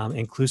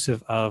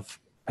 inclusive of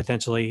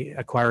potentially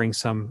acquiring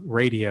some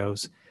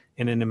radios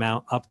in an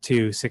amount up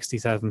to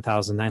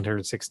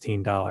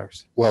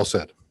 $67,916. Well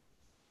said.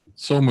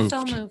 So moved.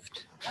 So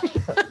moved.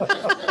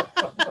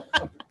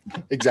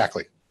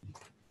 Exactly.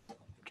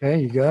 Okay,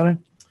 you got it.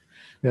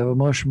 We have a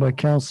motion by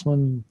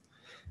Councilman.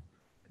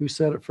 Who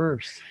said it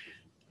first?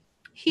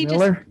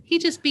 Miller? He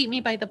just beat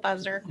me by the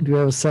buzzer. Do we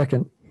have a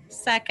second?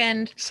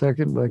 Second.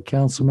 Second by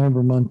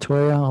Councilmember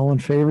Montoya. All in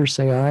favor,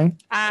 say aye.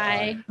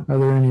 Aye. Are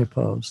there any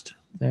opposed?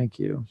 Thank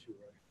you.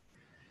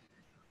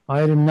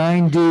 Item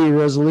 9D,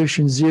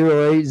 Resolution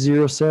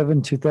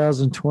 0807,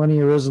 2020,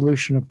 a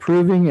resolution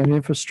approving an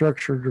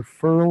infrastructure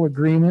deferral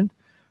agreement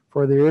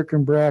for the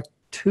Erkenbrack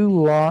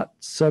two-lot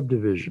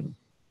subdivision.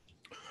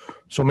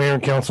 So Mayor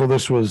and Council,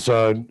 this was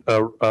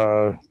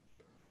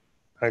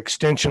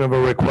extension of a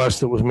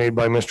request that was made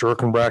by Mr.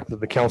 Erkenbrack that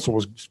the council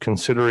was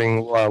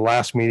considering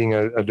last meeting,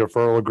 a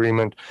deferral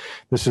agreement.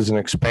 This is an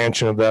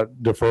expansion of that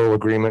deferral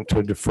agreement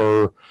to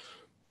defer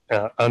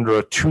under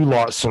a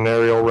two-lot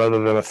scenario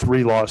rather than a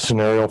three-lot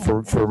scenario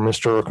for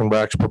Mr.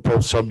 Erkenbrack's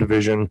proposed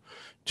subdivision,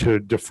 to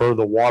defer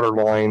the water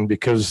line,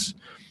 because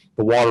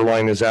the water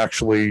line is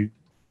actually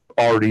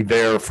already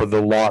there for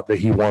the lot that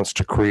he wants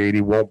to create.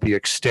 He won't be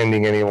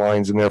extending any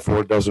lines, and therefore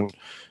it doesn't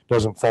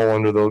fall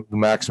under the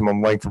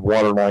maximum length of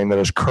water line that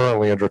is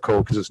currently under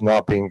code, because it's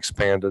not being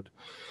expanded.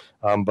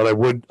 But I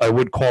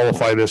would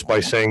qualify this by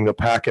saying the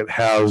packet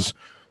has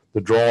the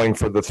drawing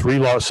for the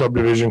three-lot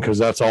subdivision, because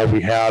that's all we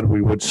had.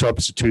 We would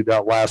substitute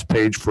that last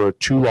page for a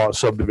two-lot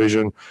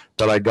subdivision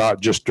that I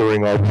got just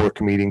during our work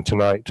meeting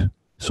tonight.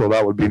 So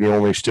that would be the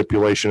only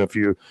stipulation if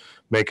you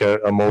make a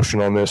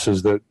motion on this,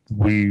 is that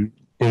we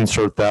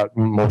insert that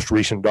most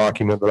recent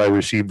document that I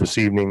received this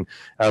evening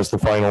as the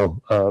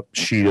final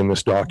sheet in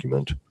this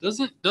document.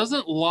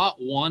 Doesn't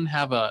lot one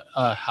have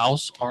a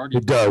house already?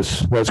 It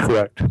does. That's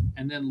correct.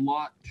 And then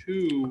lot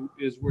two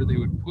is where they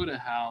would put a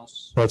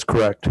house, That's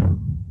correct.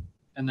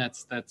 and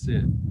that's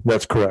it.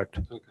 That's correct.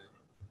 Okay.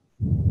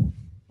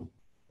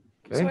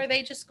 So are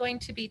they just going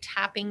to be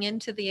tapping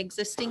into the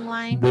existing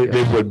line?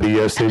 They would be,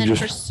 yes. And They then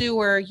for just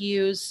sewer,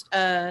 use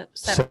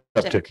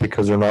septic,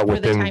 because they're not for the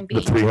within time the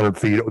being. 300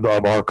 feet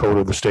of our code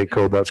or the state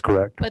code. That's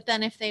correct. But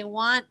then if they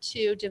want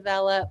to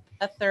develop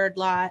a third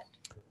lot,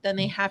 then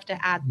they have to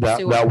add the That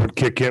sewer. would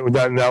kick in,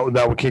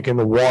 that would kick in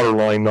the water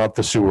line, not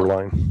the sewer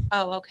line.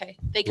 Oh, okay.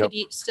 They Yep.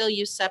 could still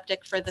use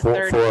septic for the For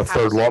third a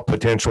third house. lot,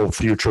 potential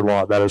future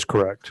lot. That is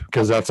correct.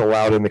 Because that's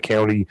allowed in the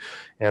county,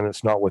 and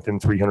it's not within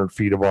 300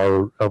 feet of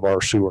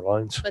our sewer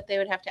lines. But they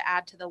would have to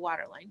add to the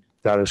water line.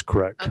 That is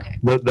correct. Okay.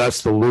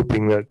 That's the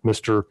looping that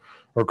Mr.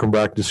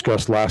 Erkenbrack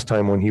discussed last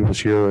time when he was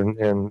here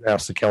and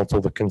asked the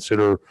council to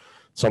consider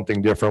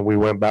something different. We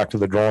went back to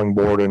the drawing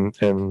board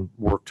and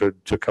worked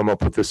to come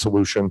up with this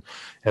solution.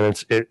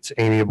 And it's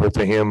amiable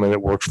to him, and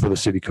it works for the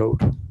city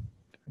code.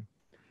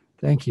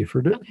 Thank you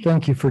for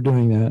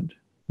doing that,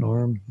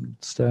 Norm, and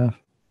staff.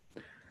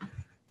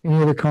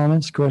 Any other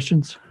comments,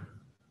 questions?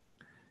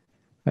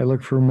 I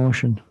look for a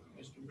motion.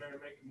 Mr. Mayor,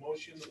 make a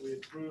motion that we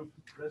approve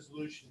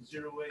resolution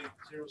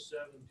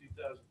 0807,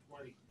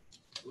 2020.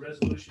 A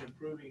resolution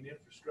approving an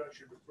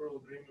infrastructure deferral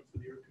agreement for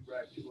the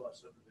Erkenbrack two-lot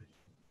subdivision.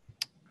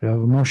 I have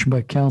a motion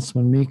by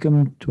Councilman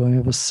Meekum. Do I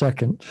have a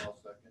second?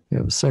 We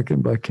have a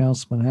second by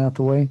Councilman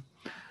Hathaway.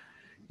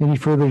 Any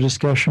further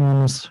discussion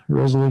on this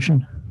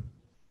resolution?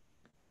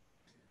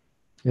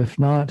 If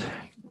not,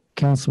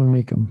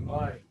 Councilman Meekum.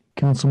 Aye.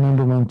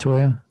 Councilmember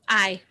Montoya.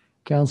 Aye.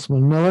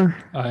 Councilman Miller.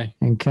 Aye.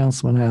 And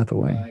Councilman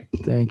Hathaway. Aye.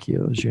 Thank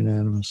you. It was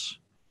unanimous.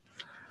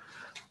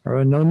 All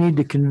right, no need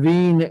to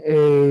convene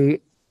a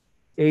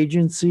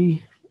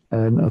agency,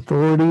 an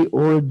authority,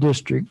 or a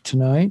district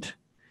tonight.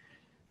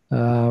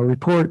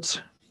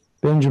 Reports.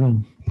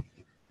 Benjamin.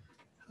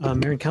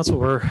 Mayor and Council,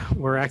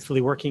 we're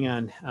actively working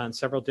on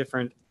several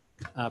different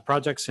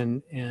projects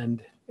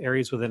and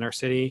areas within our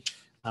city.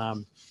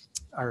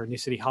 Our new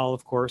city hall,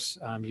 of course,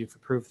 you've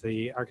approved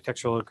the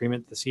architectural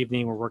agreement this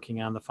evening. We're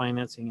working on the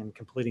financing and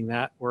completing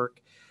that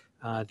work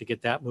to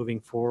get that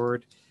moving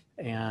forward.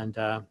 And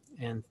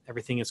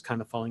everything is kind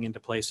of falling into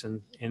place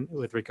in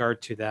with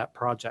regard to that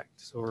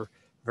project. So we're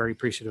very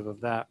appreciative of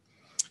that.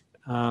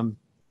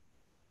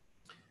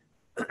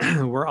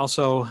 We're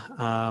also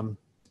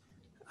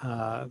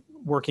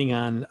working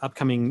on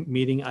upcoming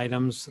meeting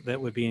items that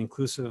would be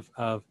inclusive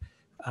of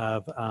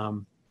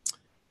the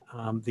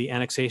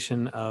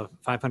annexation of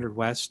 500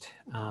 West,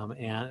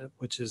 and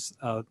which is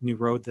a new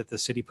road that the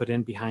city put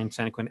in behind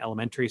Santaquin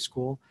Elementary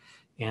School,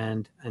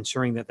 and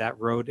ensuring that that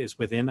road is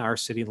within our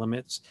city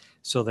limits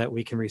so that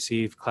we can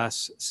receive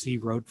Class C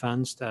road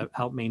funds to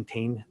help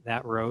maintain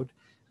that road.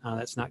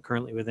 That's not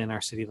currently within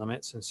our city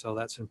limits, and so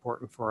that's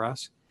important for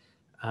us.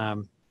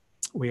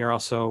 We are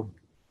also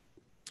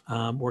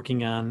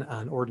working on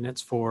an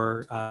ordinance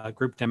for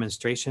group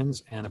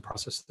demonstrations and a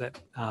process that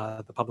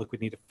the public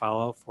would need to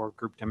follow for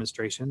group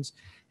demonstrations,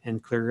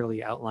 and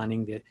clearly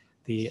outlining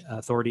the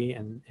authority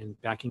and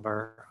backing of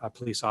our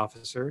police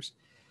officers.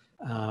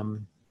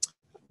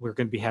 We're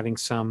going to be having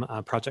some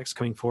projects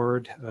coming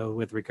forward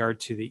with regard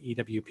to the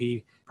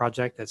EWP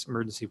project, that's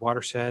emergency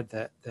watershed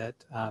that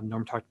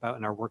Norm talked about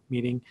in our work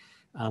meeting,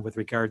 with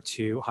regard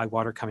to high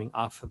water coming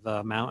off of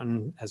the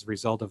mountain as a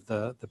result of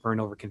the burn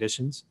over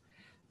conditions.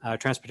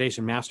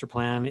 Transportation master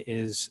plan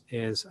is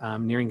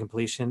nearing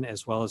completion,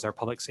 as well as our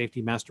public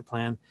safety master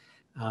plan.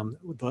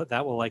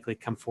 That will likely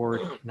come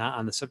forward not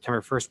on the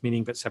September 1st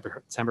meeting, but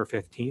September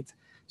 15th,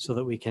 so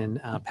that we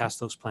can pass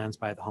those plans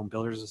by the Home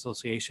Builders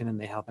Association, and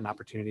they have an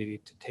opportunity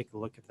to take a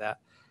look at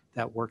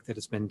that work that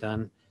has been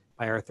done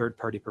by our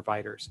third-party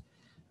providers.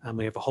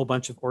 We have a whole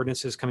bunch of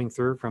ordinances coming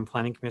through from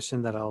Planning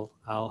Commission that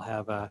I'll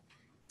have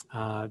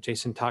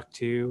Jason talk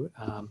to,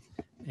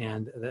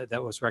 and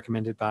that was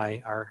recommended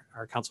by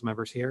our council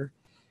members here.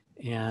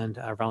 And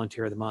our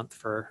volunteer of the month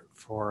for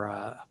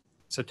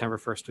September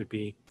 1st would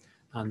be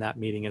on that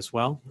meeting as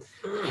well.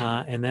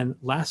 And then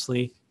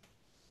lastly,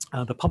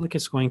 the public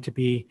is going to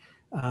be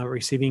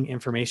receiving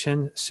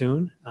information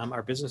soon.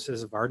 Our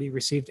businesses have already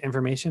received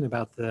information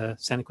about the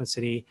Santaquin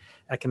City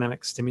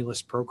Economic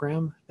Stimulus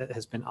Program that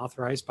has been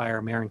authorized by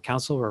our mayor and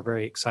council. We're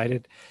very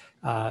excited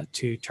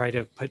to try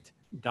to put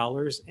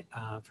dollars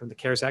from the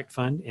CARES Act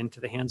fund into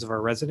the hands of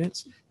our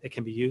residents that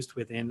can be used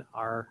within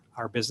our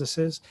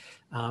businesses,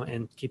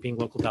 and keeping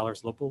local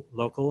dollars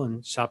local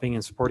and shopping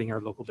and supporting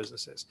our local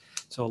businesses.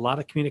 So a lot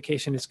of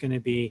communication is going to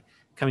be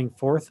coming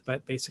forth,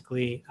 but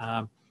basically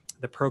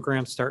the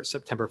program starts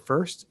September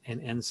 1st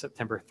and ends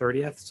September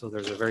 30th. So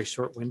there's a very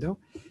short window,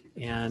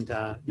 and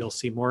you'll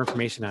see more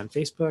information on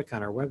Facebook,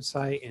 on our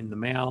website, in the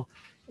mail,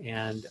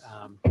 and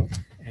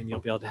you'll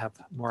be able to have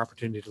more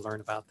opportunity to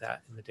learn about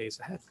that in the days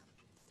ahead.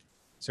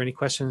 Is there any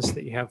questions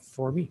that you have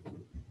for me?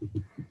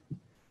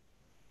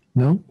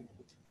 No?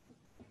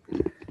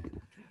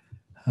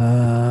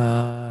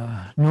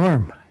 Norm,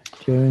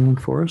 do you have anything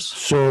for us?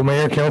 So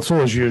Mayor and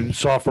Council, as you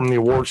saw from the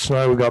awards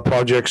tonight, we got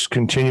projects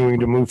continuing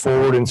to move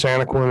forward in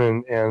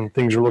Santaquin, and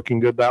things are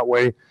looking good that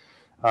way.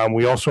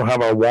 We also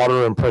have our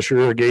water and pressure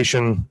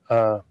irrigation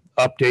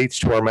updates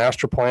to our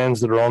master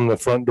plans that are on the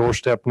front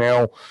doorstep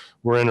now.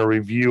 We're in a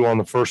review on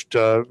the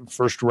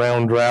first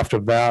round draft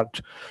of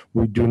that.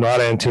 We do not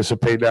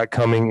anticipate that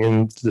coming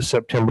in the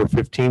September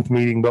 15th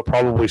meeting, but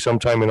probably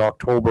sometime in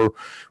October,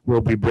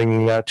 we'll be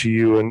bringing that to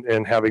you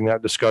and having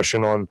that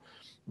discussion on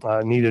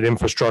needed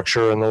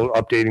infrastructure and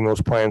updating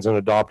those plans and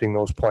adopting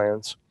those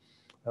plans.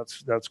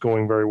 That's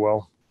going very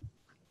well.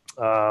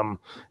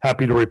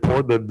 Happy to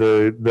report that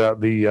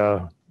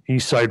the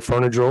East Side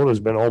Frontage Road has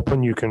been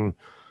open. You can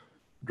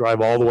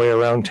drive all the way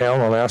around town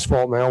on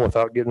asphalt now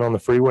without getting on the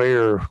freeway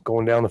or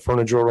going down the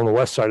frontage road on the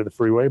west side of the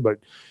freeway. But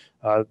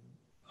I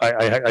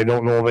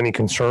don't know of any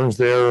concerns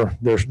there.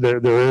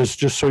 There is,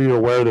 just so you're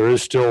aware, there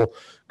is still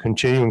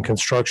continuing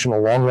construction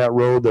along that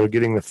road. They're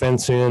getting the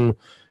fence in,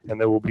 and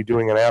they will be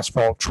doing an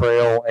asphalt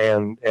trail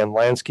and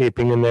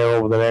landscaping in there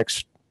over the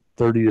next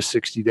 30 to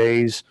 60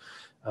 days.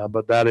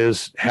 But that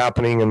is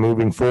happening and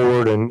moving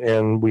forward,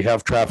 and we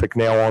have traffic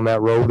now on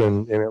that road,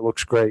 and it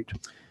looks great.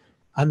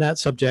 On that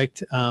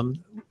subject,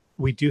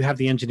 we do have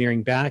the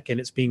engineering back, and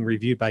it's being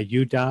reviewed by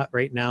UDOT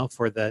right now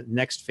for the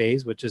next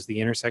phase, which is the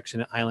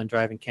intersection at Highland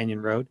Drive and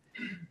Canyon Road.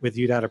 With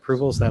UDOT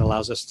approvals, that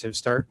allows us to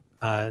start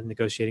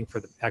negotiating for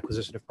the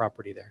acquisition of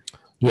property there.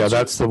 Yeah,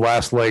 that's the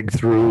last leg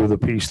through the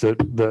piece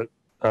that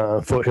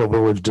Foothill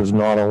Village does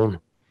not own.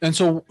 And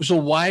so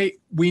why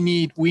we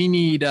need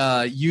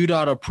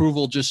UDOT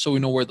approval, just so we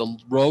know where the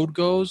road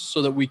goes,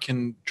 so that we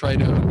can try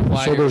to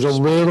acquire. So there's a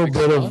little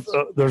bit of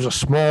there's a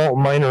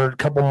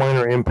couple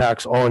minor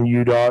impacts on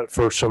UDOT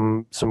for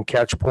some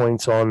catch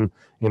points on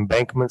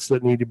embankments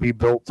that need to be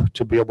built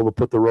to be able to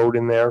put the road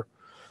in there.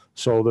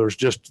 So there's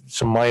just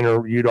some minor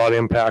UDOT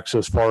impacts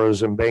as far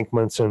as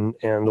embankments and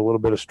a little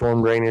bit of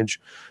storm drainage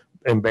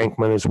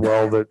embankment as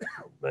well. That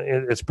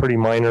it's pretty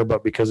minor,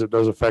 but because it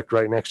does affect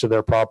right next to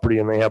their property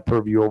and they have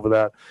purview over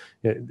that,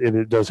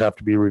 it does have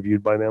to be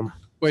reviewed by them.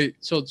 Wait,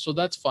 so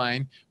that's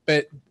fine,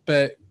 but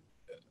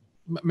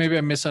maybe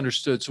I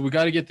misunderstood. So we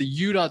got to get the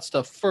UDOT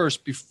stuff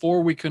first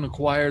before we can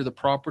acquire the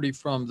property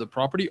from the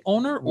property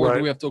owner, or Right.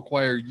 do we have to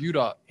acquire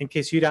UDOT? In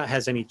case UDOT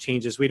has any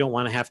changes, we don't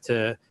want to have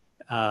to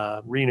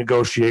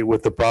renegotiate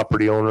with the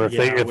property owner. If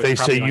Yeah, they with say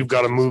property line you've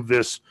got to changes. move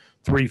this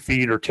 3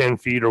 feet or 10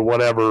 feet or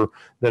whatever,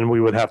 then we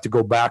would have to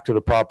go back to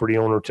the property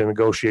owner to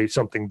negotiate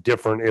something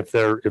different if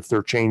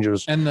there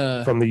changes And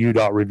the from the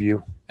UDOT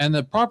review.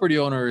 property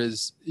owner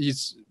he's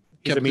He's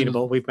kept in-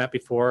 amenable. We've met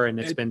before and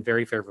it's It- been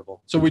very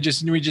favorable. So we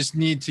just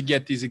need to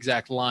get these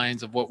exact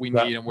lines of what we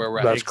That- need and where we're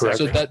at. that's correct.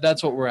 So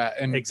that's what we're at.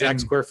 And Exact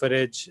and square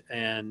footage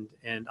and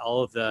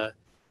all of the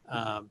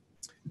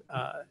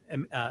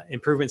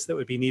improvements that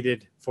would be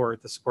needed for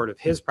the support of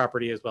his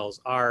property as well as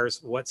ours.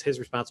 What's his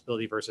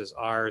responsibility versus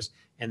ours,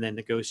 and then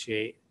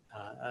negotiate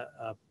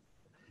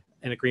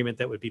an agreement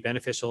that would be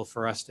beneficial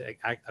for us to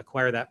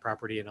acquire that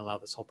property and allow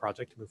this whole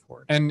project to move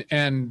forward.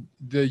 And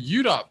the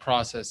UDOT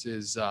process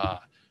is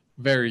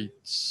very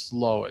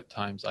slow at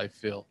times, I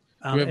feel.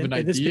 Do we have an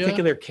In this idea?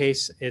 particular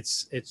case,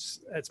 it's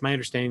my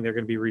understanding they're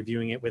going to be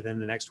reviewing it within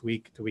the next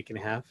week to week and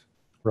a half.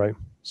 Right.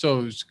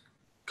 So it's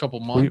a couple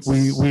We, months.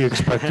 we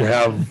expect to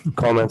have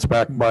comments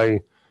back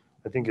by,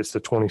 I think it's the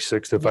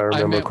 26th, if I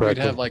remember meant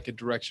correctly. we'd have like a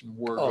direction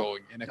we're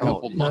going in a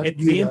couple months.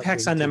 The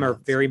impacts on them are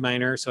very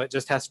minor, so it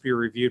just has to be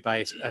reviewed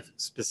by a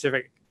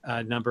specific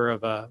number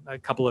of a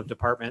couple of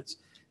departments.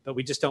 But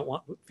we just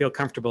don't feel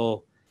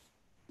comfortable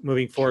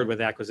moving forward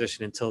with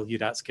acquisition until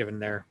UDOT's given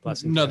their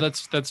blessing. No, to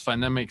it. that's fine.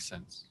 That makes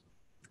sense.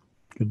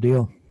 Good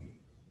deal.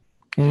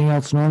 Anything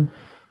else, Norm?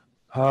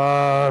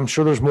 I'm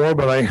sure there's more,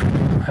 but I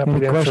happy Any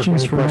to answer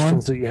questions any for Norm?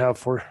 questions that you have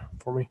for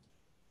me.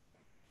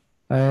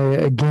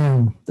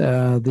 Again,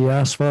 the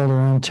asphalt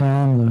around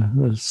town,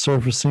 the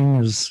surfacing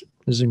is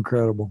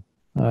incredible.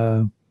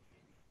 So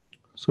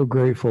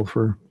grateful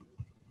for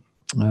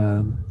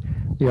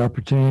the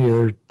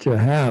opportunity to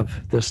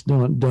have this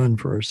done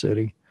for our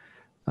city.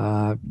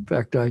 In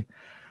fact,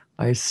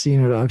 I've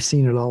seen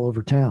it all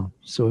over town.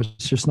 So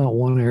it's just not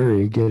one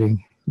area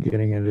getting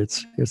it.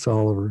 It's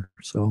all over.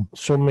 So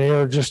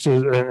Mayor,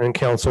 and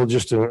council,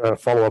 just to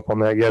follow up on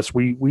that. Yes,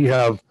 we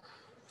have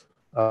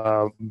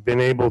been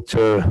able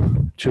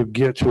to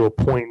get to a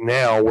point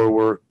now where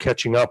we're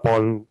catching up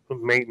on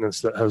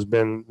maintenance that has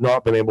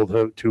not been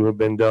able to have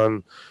been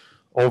done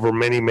over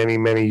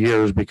many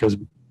years, because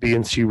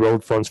B&C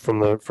road funds from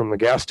the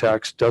gas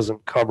tax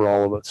doesn't cover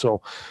all of it.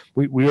 So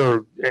we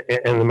are,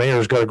 and the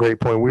mayor's got a great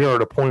point. We are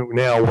at a point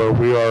now where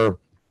we are,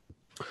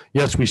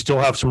 yes, we still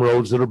have some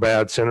roads that are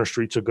bad. Center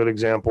Street's a good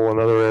example, and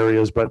other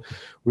areas, but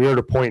we are at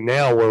a point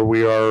now where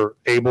we are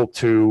able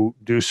to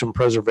do some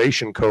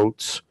preservation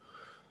coats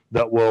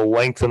that will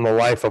lengthen the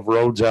life of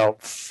roads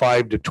out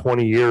 5 to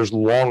 20 years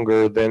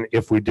longer than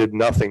if we did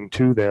nothing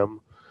to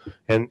them.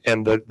 And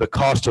the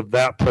cost of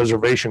that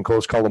preservation coat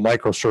is called a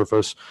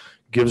microsurface,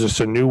 gives us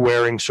a new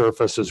wearing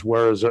surface as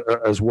well as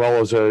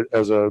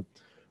a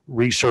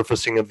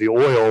resurfacing of the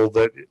oil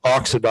that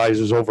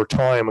oxidizes over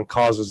time and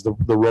causes the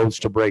roads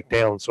to break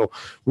down. So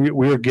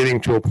we are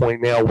getting to a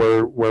point now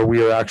where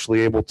we are actually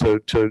able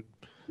to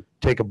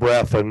take a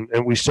breath, and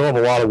we still have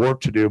a lot of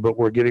work to do, but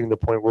we're getting to the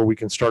point where we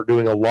can start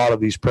doing a lot of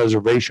these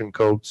preservation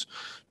coats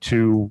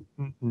to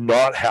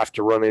not have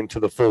to run into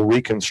the full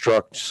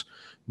reconstructs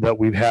that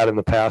we've had in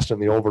the past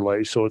and the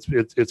overlay. So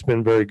it's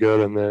been very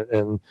good.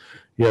 And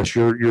yes,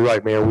 you're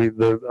right, man.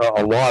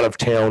 A lot of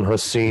town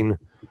has seen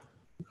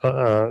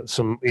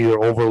some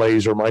either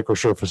overlays or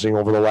microsurfacing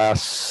over the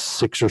last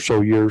 6 or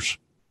so years.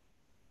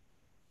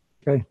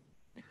 okay.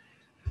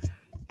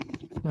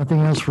 Nothing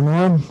else for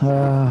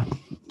Norm?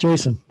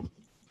 Jason?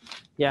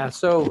 Yeah,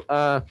 so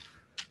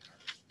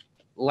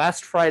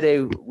last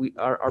Friday,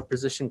 our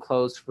position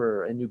closed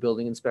for a new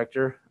building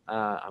inspector.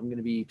 I'm going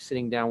to be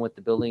sitting down with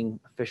the building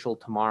official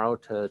tomorrow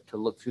to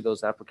look through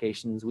those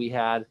applications. We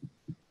had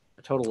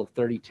a total of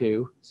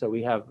 32, so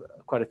we have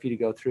quite a few to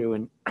go through,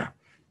 and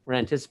we're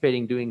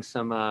anticipating doing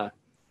some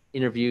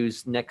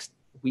interviews next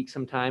week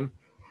sometime.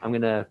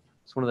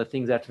 It's one of the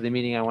things after the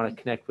meeting, I want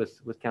to connect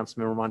with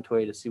Councilmember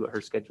Montoya to see what her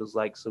schedule's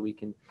like, so we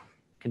can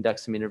conduct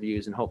some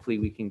interviews, and hopefully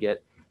we can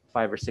get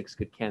 5 or 6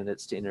 good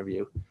candidates to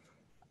interview.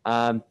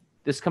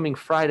 This coming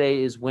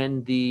Friday is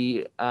when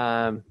the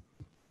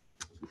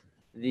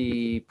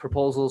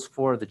proposals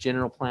for the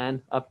general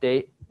plan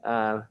update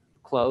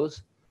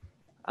close.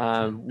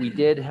 We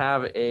did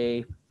have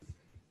a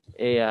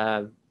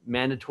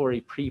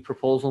mandatory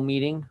pre-proposal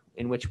meeting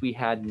in which we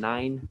had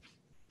 9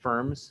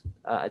 firms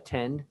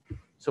attend.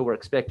 So we're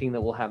expecting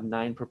that we'll have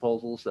 9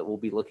 proposals that we'll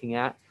be looking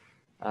at.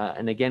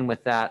 And again,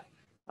 with that,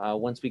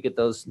 once we get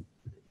those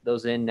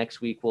in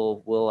next week,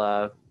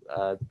 we'll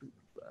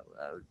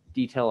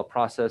detail a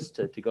process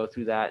to go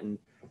through that.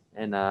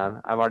 And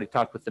I've already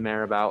talked with the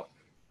mayor about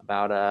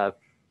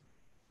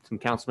some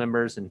council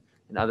members and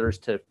others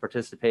to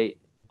participate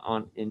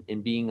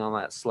in being on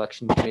that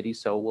selection committee.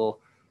 So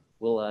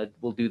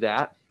we'll do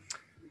that.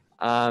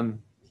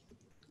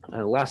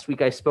 Last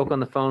week I spoke on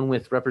the phone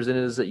with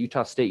representatives at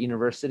Utah State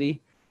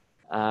University.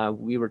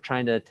 We were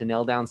trying to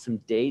nail down some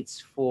dates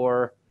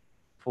for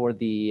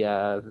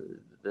the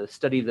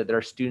study that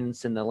our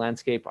students in the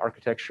landscape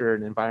architecture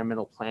and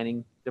environmental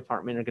planning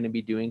department are going to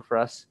be doing for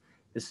us.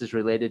 This is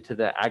related to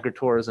the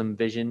agritourism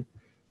vision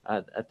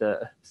at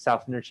the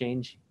South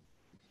Interchange.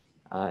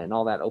 and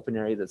all that open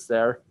area that's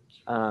there.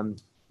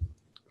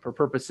 For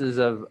purposes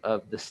of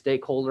the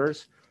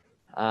stakeholders,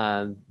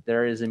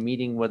 there is a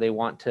meeting where they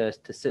want to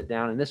sit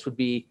down, and this would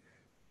be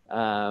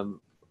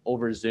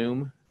over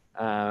Zoom.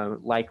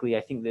 Likely,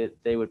 I think that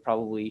they would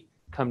probably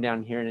come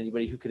down here, and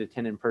anybody who could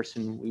attend in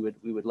person, we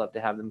would love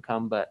to have them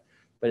come. But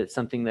it's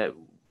something that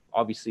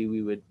obviously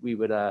we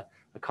would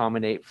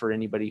accommodate for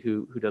anybody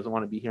who doesn't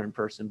want to be here in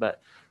person.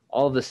 But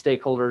all of the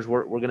stakeholders,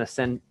 we're going to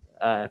send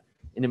an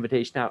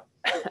invitation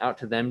out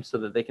to them so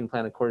that they can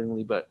plan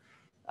accordingly. But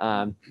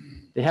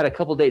they had a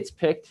couple dates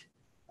picked.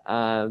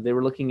 They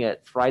were looking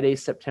at Friday,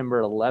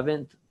 September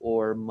 11th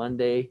or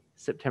Monday,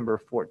 September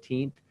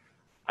 14th.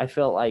 I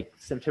felt like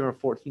September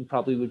 14th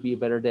probably would be a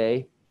better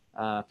day,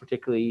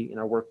 particularly in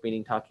our work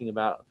meeting talking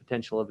about a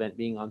potential event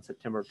being on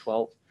September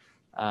 12th.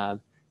 I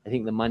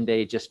think the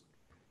Monday just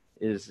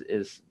is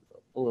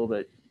a little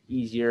bit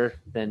easier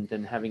than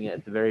having it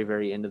at the very,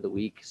 very end of the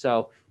week.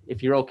 So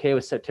if you're okay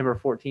with September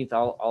 14th,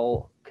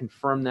 I'll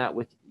confirm that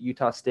with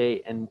Utah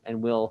State, and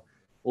we'll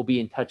be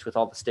in touch with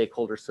all the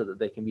stakeholders so that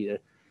they can be there.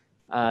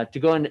 To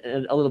go in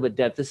a little bit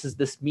depth,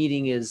 this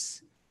meeting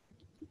is,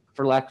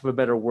 for lack of a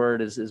better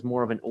word, is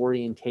more of an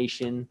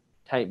orientation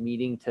type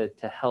meeting to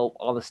help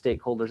all the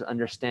stakeholders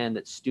understand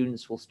that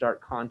students will start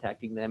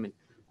contacting them and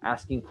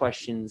asking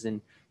questions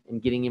and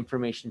getting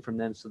information from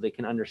them so they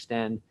can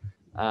understand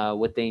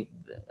what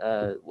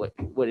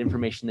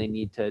information they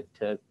need to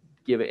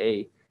give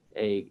a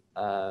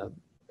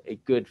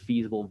good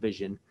feasible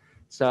vision.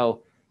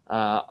 So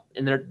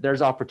and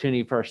there's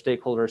opportunity for our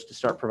stakeholders to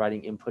start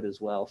providing input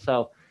as well.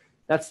 So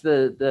that's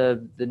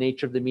the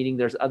nature of the meeting.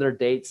 There's other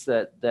dates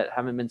that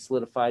haven't been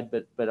solidified,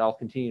 but I'll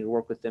continue to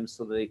work with them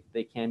so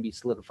they can be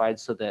solidified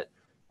so that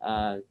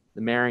the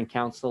mayor and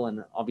council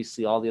and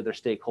obviously all the other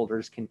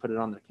stakeholders can put it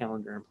on their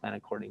calendar and plan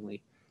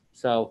accordingly.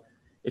 So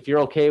if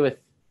you're okay with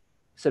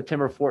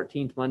September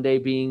 14th, Monday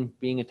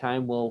being a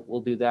time,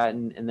 we'll do that,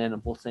 and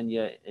then we'll send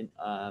you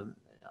an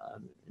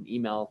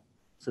email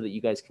so that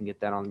you guys can get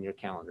that on your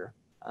calendar.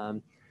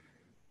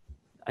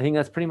 I think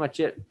that's pretty much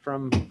it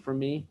from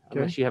me,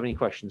 unless you have any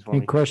questions for me.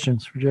 Any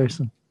questions for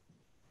Jason?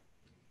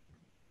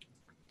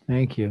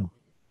 Thank you.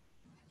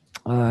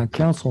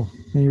 Council,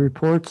 any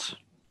reports?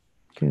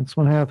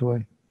 Councilman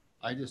Hathaway.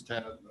 I just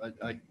had,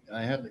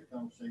 I had a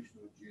conversation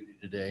with Judy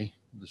today,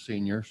 the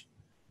seniors.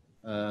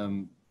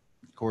 Of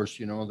course,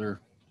 you know,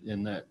 they're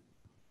in that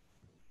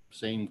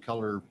same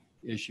color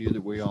issue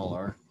that we all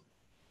are.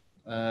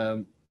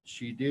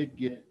 She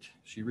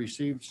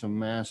received some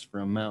masks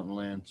from Mountain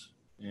Lands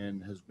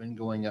and has been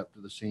going up to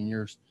the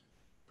seniors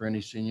for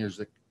any seniors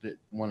that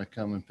want to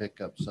come and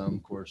pick up some.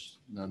 Of course,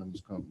 none of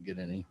them's going to get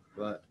any,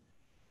 but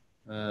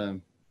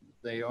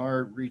they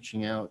are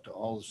reaching out to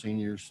all the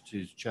seniors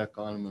to check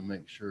on them and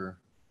make sure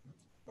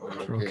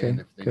they're okay, and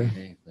if they need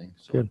anything.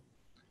 So good.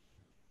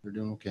 They're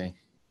doing okay.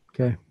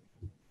 Okay.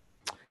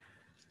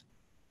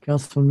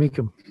 Councilman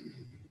Meekum,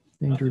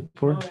 anything to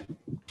report?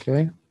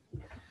 Okay.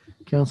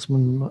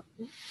 Councilman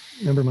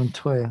Member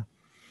Montoya.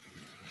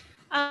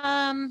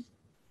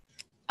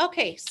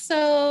 Okay,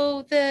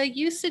 so the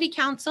Youth City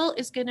Council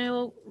is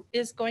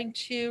going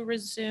to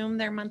resume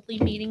their monthly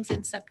meetings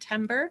in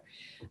September,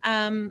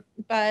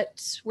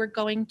 but we're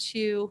going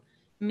to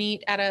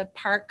meet at a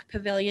park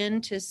pavilion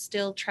to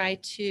still try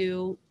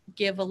to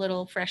give a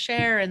little fresh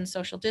air and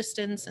social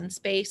distance and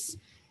space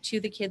to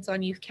the kids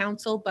on Youth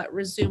Council, but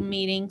resume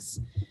meetings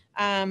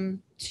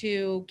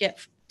to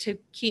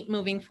keep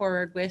moving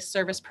forward with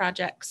service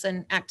projects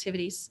and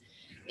activities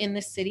in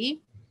the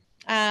city.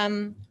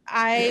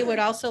 I would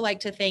also like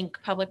to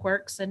thank Public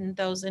Works and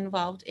those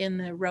involved in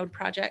the road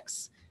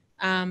projects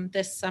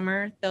this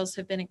summer. Those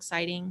have been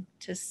exciting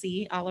to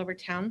see all over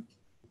town.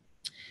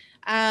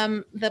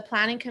 The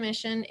Planning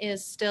Commission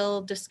is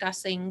still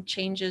discussing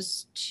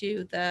changes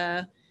to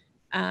the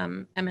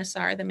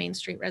MSR, the Main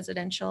Street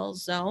Residential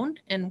Zone,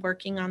 and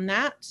working on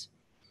that.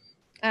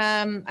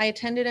 I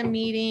attended a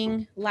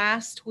meeting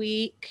last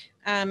week.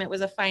 It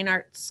was a Fine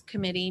Arts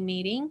Committee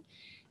meeting.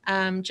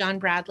 John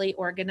Bradley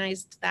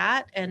organized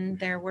that, and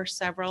there were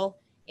several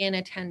in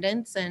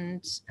attendance,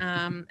 and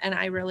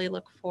I really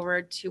look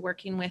forward to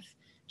working with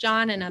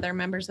John and other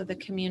members of the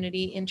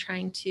community in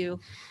trying to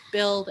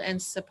build and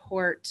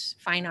support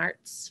fine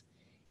arts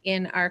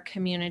in our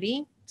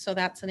community. So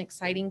that's an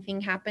exciting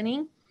thing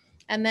happening.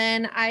 And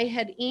then I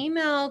had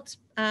emailed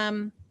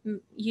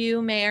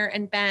you, Mayor,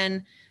 and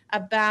Ben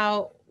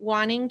about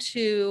wanting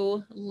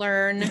to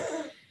learn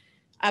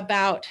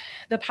about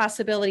the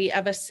possibility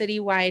of a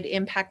citywide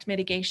impact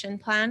mitigation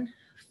plan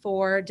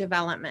for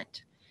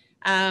development.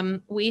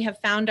 We have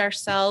found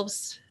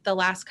ourselves the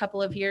last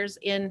couple of years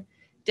in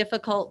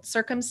difficult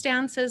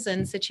circumstances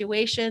and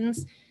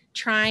situations,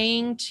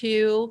 trying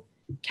to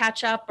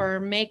catch up or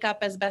make up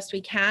as best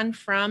we can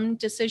from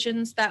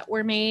decisions that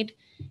were made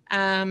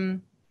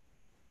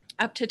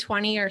up to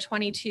 20 or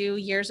 22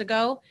 years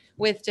ago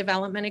with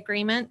development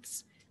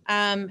agreements.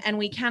 And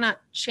we cannot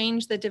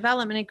change the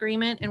development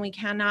agreement, and we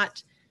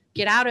cannot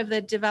get out of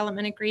the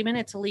development agreement.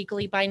 It's a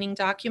legally binding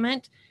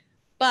document.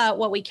 But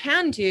what we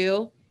can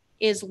do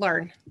is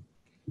learn.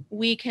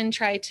 we can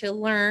try to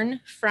learn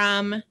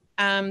from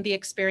the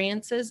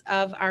experiences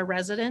of our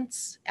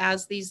residents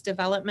as these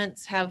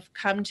developments have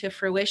come to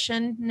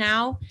fruition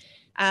now,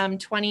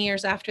 20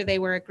 years after they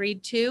were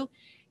agreed to.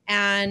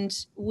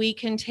 And we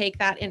can take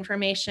that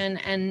information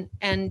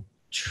and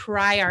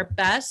try our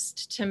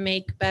best to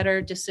make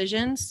better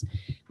decisions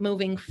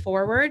moving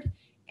forward.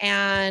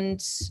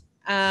 And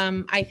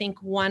I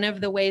think one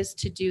of the ways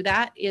to do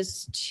that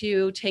is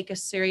to take a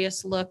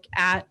serious look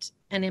at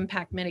an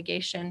impact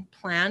mitigation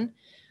plan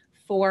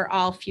for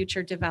all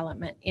future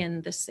development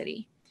in the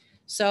city.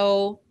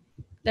 So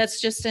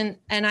that's just an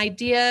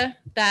idea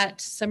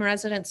that some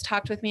residents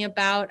talked with me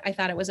about. I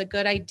thought it was a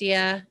good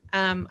idea.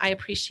 I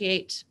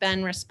appreciate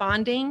Ben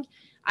responding.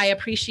 I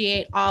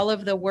appreciate all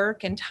of the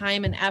work and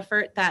time and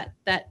effort that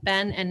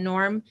Ben and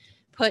Norm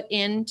put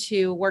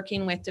into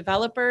working with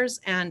developers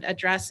and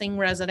addressing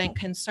resident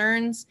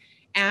concerns,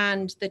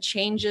 and the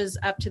changes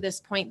up to this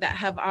point that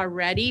have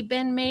already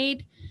been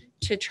made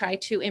to try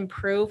to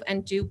improve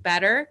and do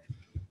better.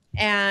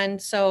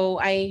 And so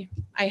I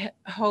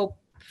hope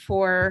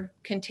for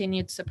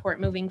continued support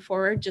moving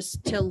forward,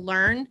 just to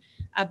learn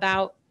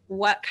about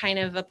what kind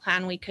of a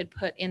plan we could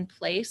put in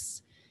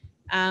place,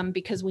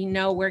 because we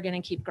know we're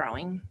going to keep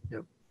growing.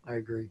 Yep, I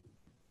agree.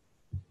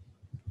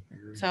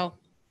 So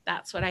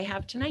that's what I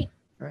have tonight.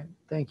 All right,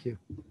 thank you.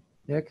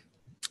 Nick?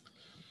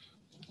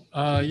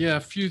 Yeah, a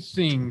few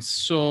things.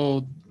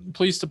 So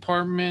police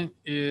department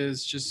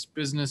is just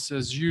business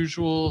as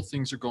usual.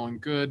 Things are going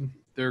good.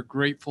 They're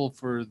grateful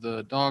for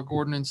the dog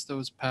ordinance that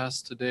was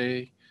passed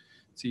today.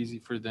 It's easy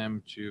for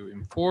them to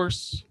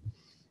enforce.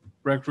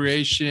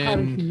 Recreation. How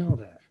did you know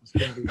that?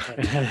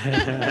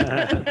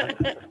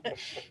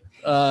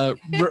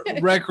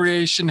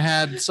 Recreation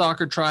had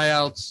soccer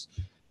tryouts.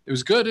 It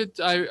was good.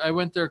 I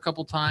went there a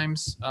couple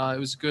times. It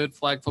was good.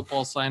 Flag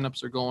football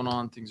signups are going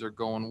on. Things are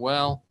going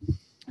well.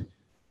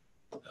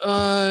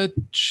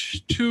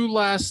 Two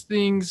last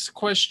things.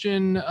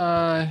 Question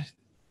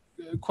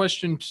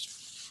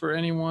for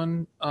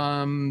anyone.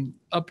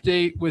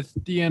 Update with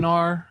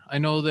DNR. I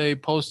know they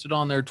posted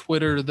on their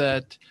Twitter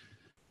that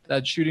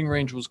shooting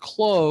range was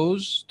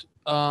closed.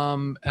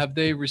 Have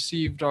they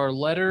received our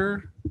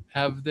letter?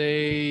 Have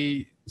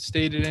they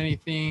stated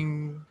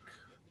anything?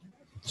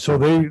 So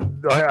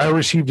I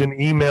received an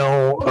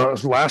email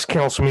last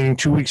council meeting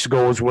 2 weeks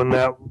ago is when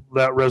that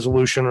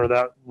resolution or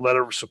that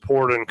letter of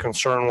support and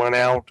concern went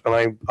out,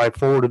 and I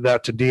forwarded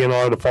that to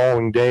DNR the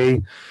following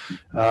day.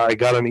 I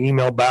got an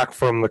email back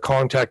from the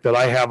contact that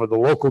I have at the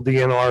local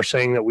DNR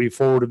saying that we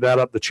forwarded that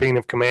up the chain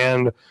of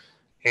command,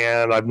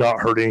 and I've not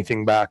heard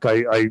anything back.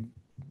 I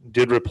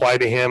did reply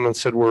to him and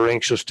said we're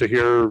anxious to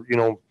hear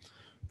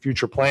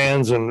future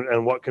plans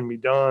and what can be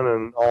done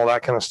and all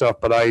that kind of stuff.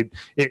 But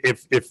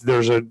if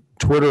there's a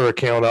Twitter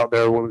account out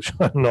there, which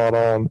I'm not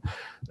on,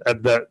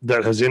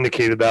 that has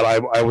indicated that,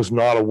 I was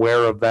not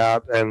aware of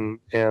that, and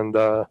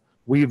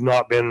we've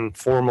not been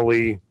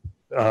formally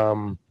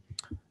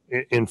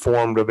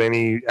informed of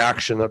any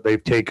action that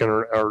they've taken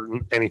or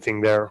anything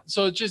there.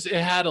 So it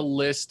had a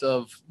list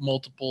of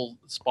multiple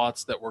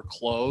spots that were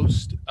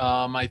closed.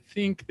 I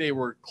think they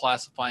were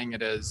classifying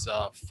it as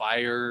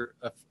fire.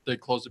 They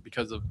closed it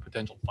because of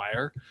potential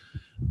fire,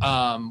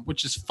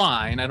 which is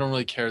fine. I don't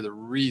really care the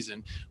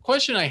reason.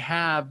 Question I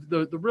have,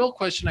 the real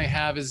question I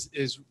have is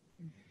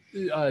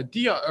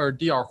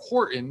DR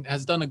Horton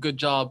has done a good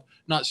job.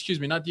 Not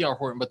DR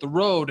Horton, but the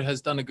road has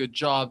done a good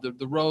job.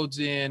 The road's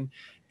in,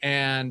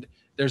 and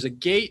there's a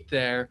gate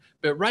there,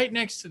 but right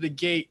next to the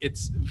gate,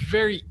 it's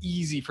very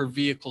easy for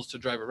vehicles to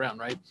drive around,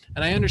 right?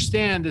 And I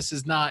understand this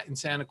is not in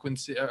Santaquin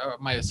City.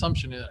 My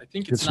assumption is, I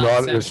think it's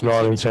not. It's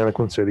not in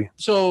Santaquin City.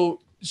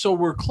 So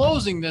we're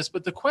closing this,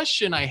 but the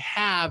question I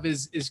have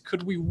is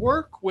could we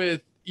work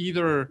with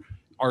either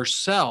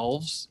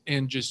ourselves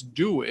and just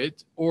do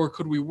it, or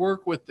could we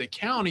work with the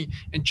county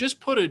and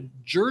just put a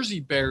Jersey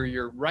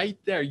barrier right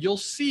there? You'll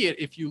see it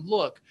if you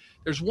look.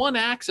 There's one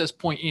access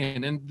point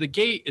in, and the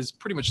gate is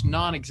pretty much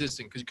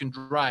non-existent because you can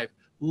drive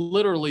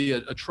literally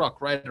a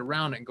truck right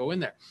around it and go in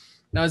there.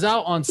 Now, I was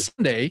out on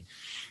Sunday,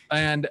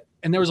 and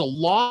there was a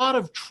lot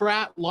of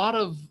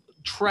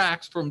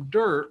tracks from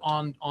dirt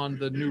on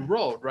the new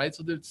road, right?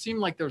 So it seemed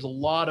like there was a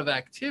lot of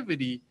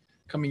activity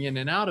coming in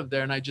and out of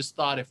there, and I just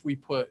thought if we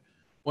put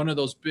one of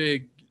those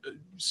big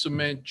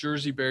cement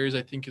Jersey barriers,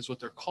 I think is what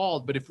they're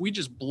called, but if we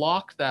just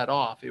block that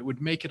off, it would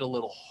make it a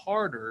little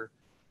harder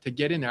to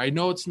get in there. I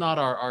know it's not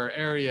our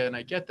area, and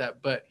I get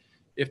that, but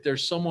if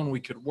there's someone we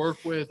could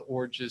work with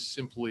or just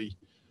simply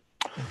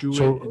do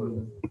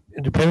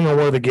it. Depending on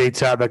where the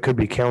gate's at, that could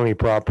be county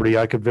property.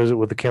 I could visit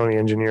with the county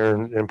engineer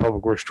and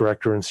public works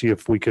director and see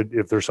if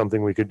there's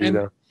something we could do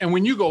there. And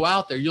when you go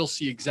out there, you'll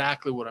see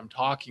exactly what I'm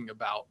talking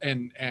about.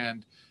 And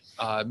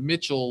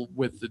Mitchell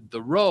with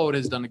the road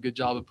has done a good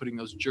job of putting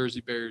those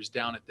Jersey barriers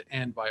down at the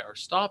end by our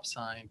stop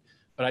sign.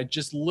 But I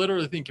just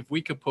literally think if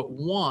we could put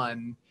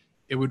one,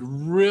 it would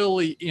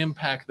really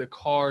impact the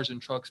cars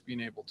and trucks being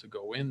able to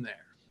go in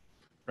there.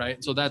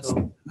 Right. So that's,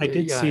 I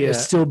did see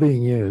it's still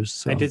being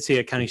used. I did see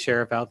a county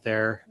sheriff out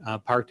there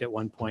parked at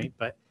one point,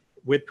 but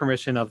with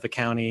permission of the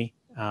county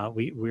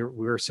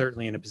we're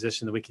certainly in a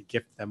position that we could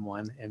gift them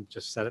one and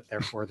just set it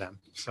there for them.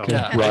 So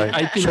Yeah, Right.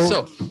 I think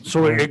so.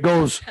 So it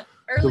goes,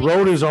 the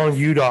road is on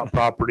UDOT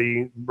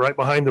property. Right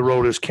behind the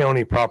road is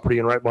county property,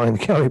 and right behind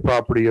the county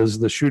property is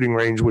the shooting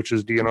range, which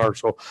is DNR.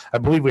 So I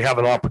believe we have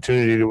an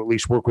opportunity to at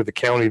least work with the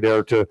county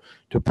there to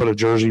put a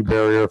Jersey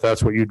barrier. If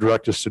that's what you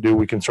direct us to do,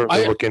 we can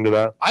certainly look into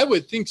that. I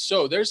would think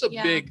so. There's a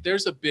Yeah.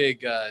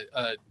 big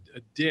a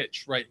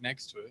ditch right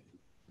next to it.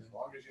 As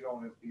long as you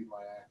don't impede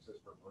my access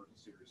for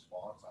emergency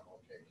response, I'm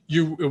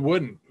okay. It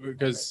wouldn't,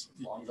 because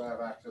As long as I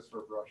have access for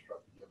a brush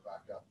truck to get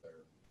back up there.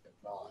 If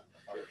not, the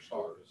fire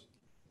starts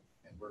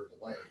and we're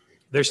delayed.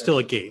 there's still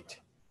a gate,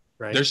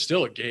 right? there's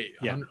still a gate.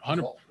 Yeah.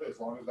 100. As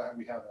long as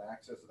we have an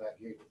access to that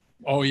gate.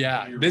 Oh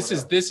yeah, this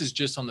is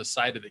just on the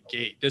side of the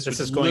gate. This This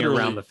would is going around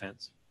literally- the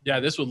fence. Yeah,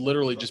 this would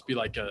literally just be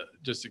like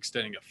just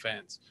extending a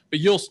fence. But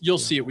you'll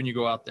see it when you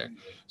go out there.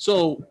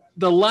 So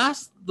the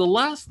last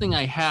thing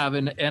I have,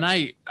 and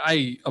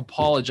I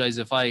apologize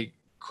if I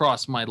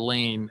cross my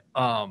lane.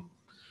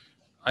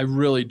 I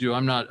really do.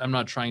 I'm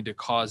not trying to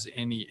cause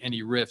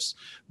any rifts,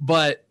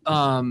 but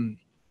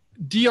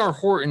DR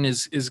Horton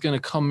is going to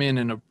come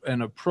in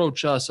and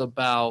approach us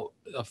about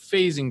a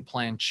phasing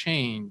plan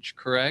change,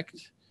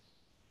 correct?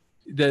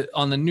 That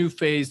on the new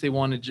phase, they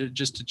wanted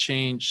just to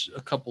change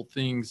a couple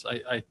things.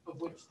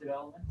 Which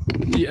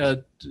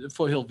development? The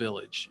Foothill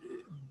Village.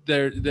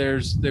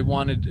 They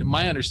wanted,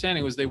 my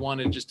understanding was they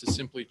wanted just to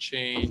simply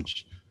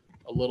change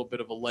a little bit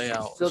of a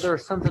layout. So there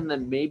was something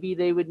that maybe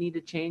they would need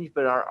to change,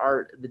 but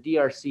the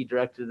DRC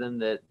directed them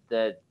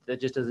that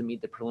just doesn't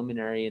meet the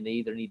preliminary, and they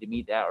either need to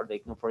meet that or they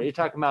can go for it. You're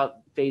talking about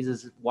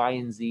phases Y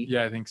and Z.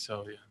 Yeah, I think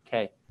so. Yeah.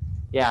 Okay.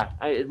 Yeah,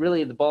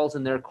 really the ball's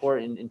in their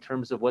court in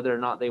terms of whether or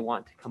not they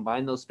want to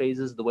combine those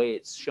phases the way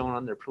it's shown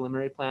on their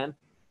preliminary plan,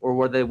 or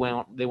whether they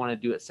want to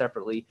do it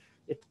separately.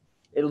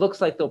 It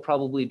looks like they'll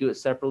probably do it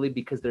separately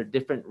because they're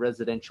different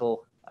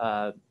residential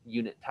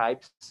unit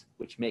types,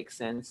 which makes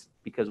sense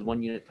because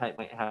one unit type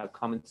might have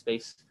common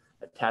space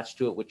attached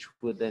to it, which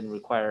would then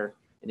require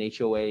an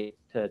HOA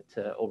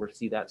to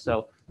oversee that.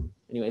 So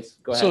anyways,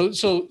 go ahead.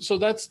 So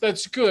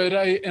that's good.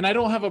 I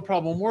don't have a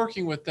problem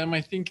working with them.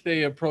 I think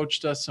they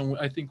approached us, and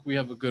I think we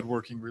have a good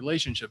working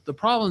relationship. The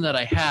problem that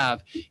I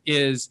have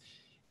is,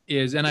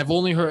 and I've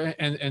only heard,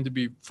 and to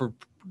be for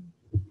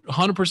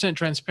 100%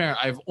 transparent,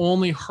 I've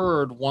only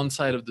heard one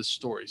side of the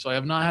story. So I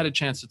have not had a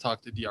chance to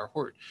talk to DR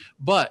Horton,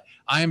 but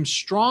I am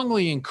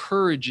strongly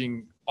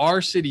encouraging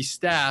our city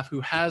staff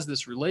who has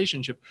this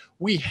relationship.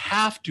 We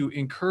have to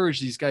encourage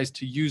these guys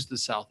to use the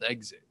south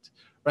exit,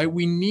 right?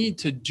 We need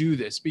to do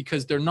this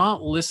because they're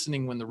not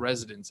listening when the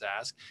residents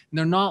ask, and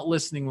they're not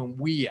listening when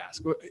we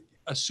ask,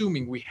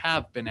 assuming we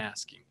have been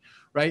asking,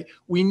 right?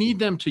 We need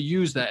them to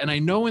use that. And I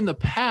know in the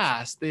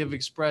past they have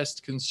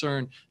expressed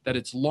concern that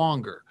it's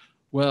longer.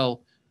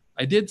 Well,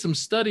 I did some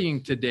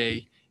studying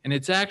today, and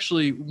it's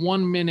actually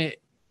 1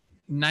 minute,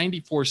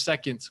 94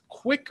 seconds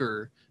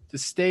quicker to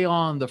stay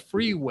on the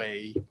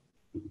freeway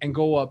and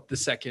go up the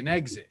second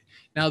exit.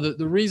 Now,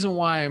 the reason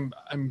why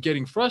I'm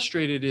getting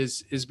frustrated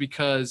is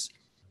because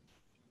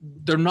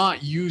they're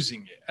not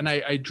using it. And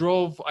I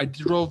drove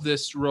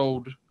this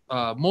road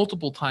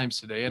multiple times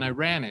today, and I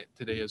ran it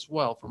today as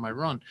well for my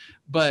run.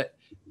 But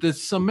the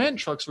cement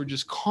trucks were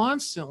just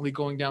constantly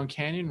going down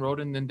Canyon Road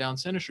and then down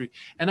Center Street.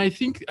 And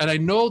I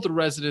know the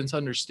residents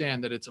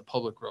understand that it's a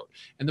public road,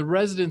 and the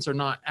residents are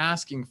not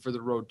asking for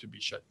the road to be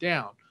shut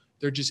down.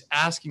 They're just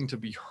asking to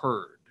be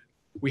heard.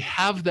 We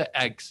have the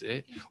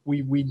exit.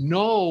 We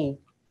know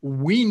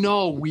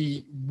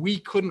we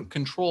couldn't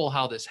control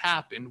how this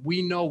happened.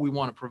 We know we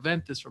want to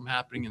prevent this from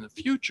happening in the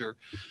future,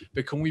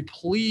 but can we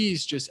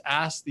please just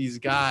ask these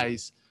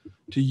guys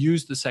to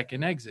use the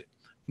second exit?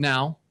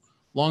 Now,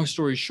 long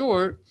story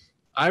short,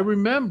 I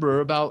remember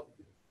about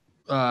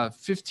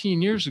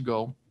 15 years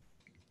ago,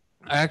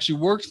 I actually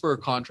worked for a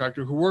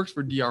contractor who worked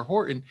for DR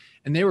Horton,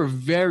 and they were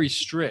very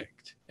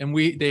strict. And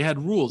they had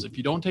rules. If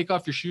you don't take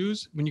off your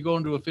shoes when you go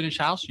into a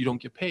finished house, you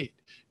don't get paid.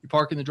 You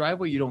park in the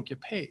driveway, you don't get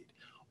paid.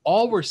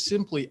 All we're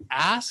simply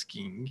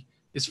asking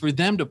is for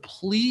them to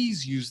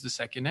please use the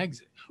second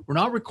exit. We're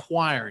not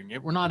requiring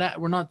it. We're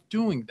not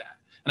doing that.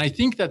 And I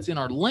think that's in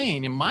our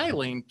lane, in my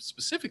lane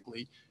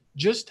specifically,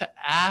 just to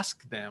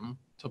ask them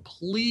to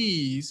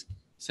please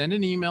send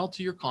an email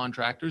to your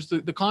contractors.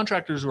 The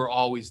contractors who are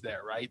always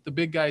there, right? The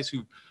big guys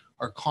who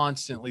are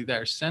constantly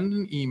there. Send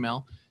an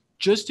email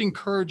just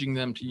encouraging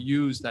them to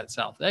use that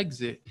south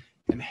exit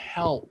and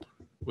help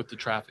with the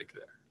traffic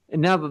there.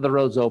 And now that the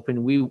road's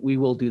open, we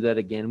will do that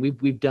again.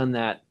 We've done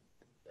that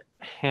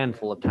a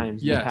handful of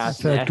times in the Yes.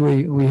 past. In fact,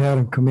 we had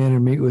them come in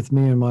and meet with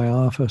me in my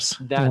office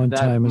one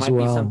time as might be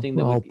well, something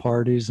that all we-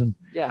 parties. And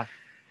Yeah.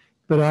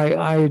 but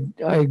I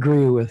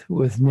agree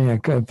with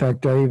Nick. In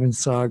fact, I even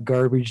saw a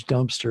garbage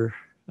dumpster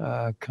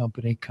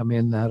company come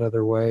in that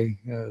other way.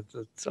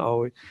 It's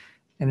always,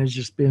 and it's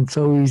just been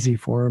so easy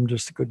for them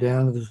just to go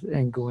down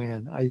and go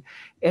in.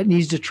 It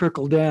needs to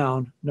trickle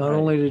down, not Right.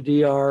 only to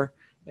DR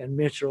and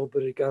Mitchell,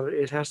 but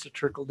it has to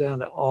trickle down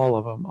to all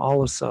of them,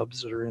 all the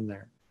subs that are in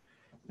there.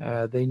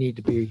 they need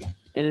to be.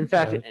 And in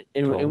fact,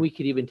 and told. we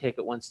could even take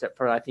it one step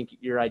further. I think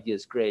your idea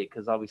is great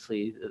because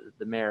obviously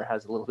the mayor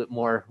has a little bit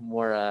more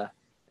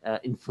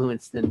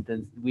influence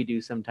than we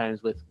do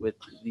sometimes with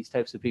these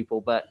types of people.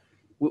 But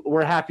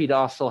we're happy to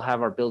also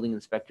have our building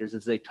inspectors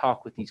as they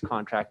talk with these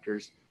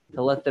contractors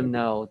to let them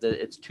know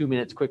that it's 2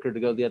 minutes quicker to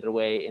go the other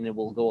way, and it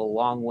will go a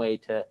long way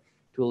to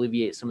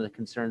alleviate some of the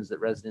concerns that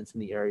residents in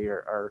the area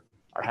are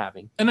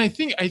having. And I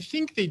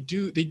think they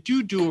do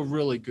a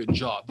really good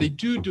job. They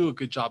do a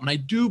good job. And I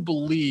do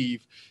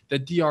believe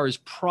that DR is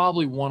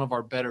probably one of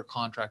our better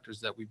contractors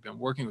that we've been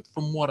working with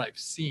from what I've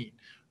seen.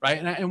 Right.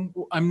 And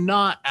I'm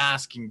not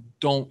asking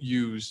don't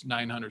use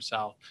 900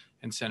 South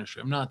and Center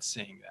Street. I'm not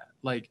saying that.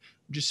 Like,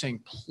 I'm just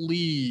saying,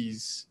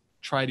 please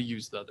try to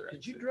use the other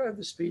Did you exit. drive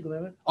the speed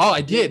limit? Oh,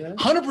 I did.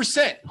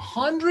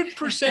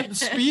 100% the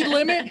speed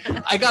limit.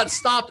 I got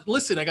stopped.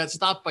 Listen, I got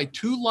stopped by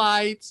 2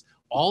 lights,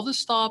 all the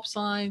stop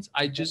signs.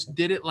 I just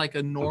did it like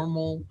a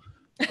normal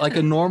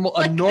obeying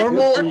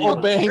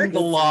the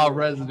law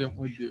resident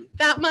would do.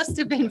 That must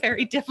have been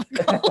very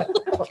difficult.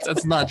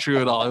 That's not true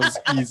at all. It was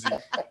easy.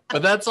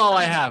 But that's all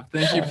I have.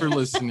 Thank you for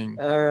listening.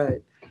 All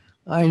right.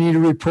 I need a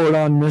report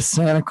on Miss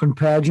Santaquin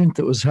pageant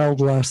that was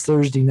held last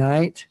Thursday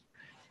night.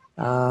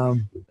 A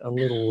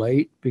little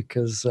late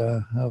because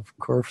of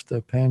course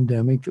the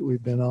pandemic that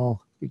we've been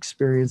all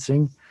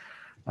experiencing.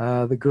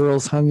 The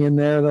girls hung in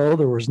there though.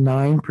 There was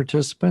 9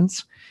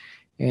 participants,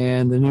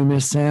 and the new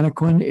Miss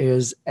Santaquin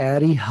is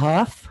Addie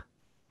Huff.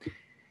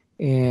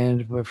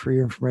 And for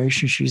your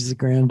information, she's the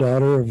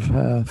granddaughter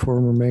of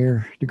former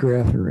Mayor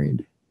DeGraff and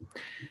Reed.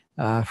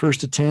 First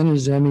to 10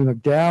 is Emmy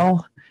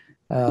McDowell.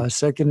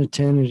 Second to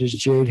 10 it is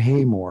Jade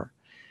Haymore.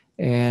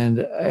 And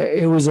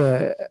it was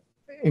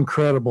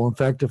incredible. In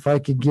fact, if I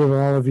could give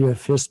all of you a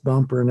fist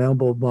bump or an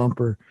elbow bump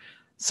or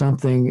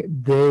something,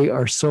 they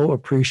are so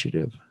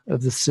appreciative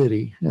of the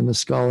city and the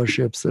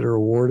scholarships that are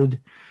awarded.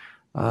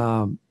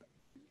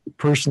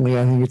 Personally,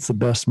 I think it's the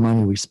best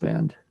money we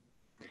spend.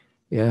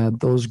 Yeah,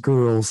 those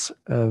girls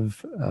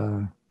have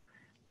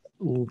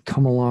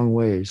come a long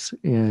ways.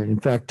 And in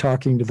fact,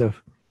 talking to the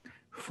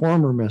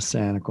former Miss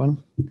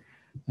Santaquin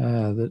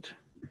that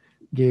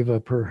gave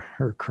up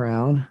her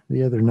crown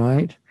the other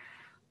night,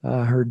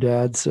 her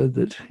dad said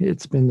that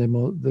it's been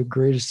the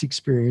greatest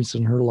experience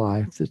in her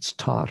life that's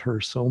taught her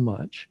so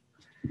much.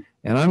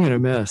 And I'm going to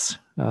miss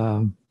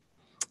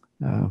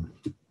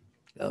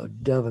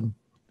Devin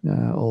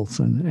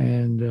Olson.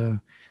 And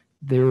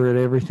they were at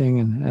everything.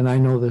 And I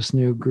know this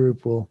new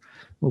group will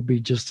be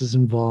just as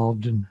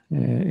involved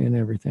in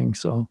everything.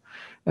 So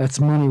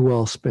that's money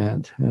well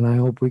spent. And I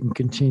hope we can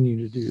continue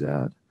to do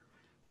that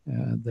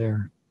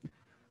there.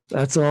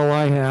 That's all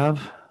I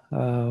have.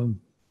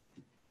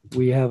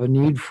 We have a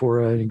need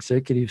for an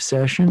executive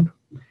session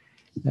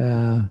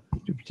to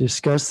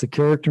discuss the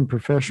character and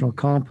professional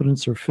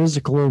competence or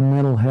physical or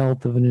mental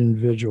health of an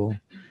individual.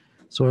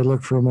 So I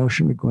look for a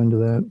motion to go into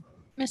that.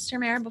 Mr.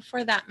 Mayor,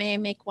 before that, may I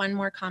make one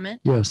more comment?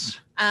 Yes.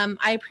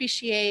 I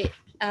appreciate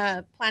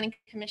Planning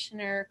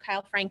Commissioner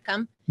Kyle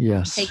Frankum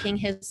Yes. taking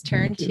his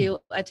turn to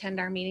attend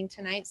our meeting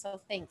tonight. So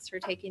thanks for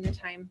taking the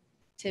time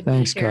to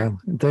Thanks, be here. Kyle.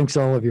 And thanks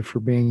all of you for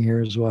being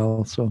here as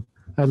well. So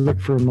I look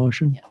for a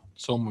motion. Yeah.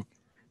 So moved.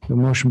 A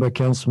motion by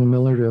Councilman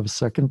Miller. Do you have a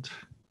second?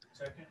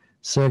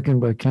 Second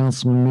by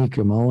Councilman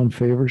Meekum. All in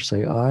favor,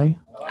 say aye.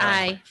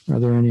 Aye. Are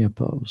there any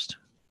opposed?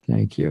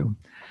 Thank you.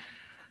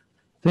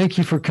 Thank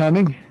you for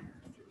coming.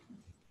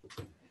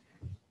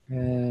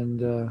 And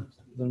the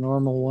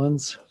normal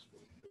ones,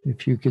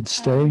 if you could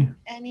stay.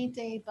 Any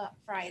day but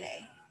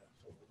Friday.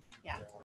 Yeah.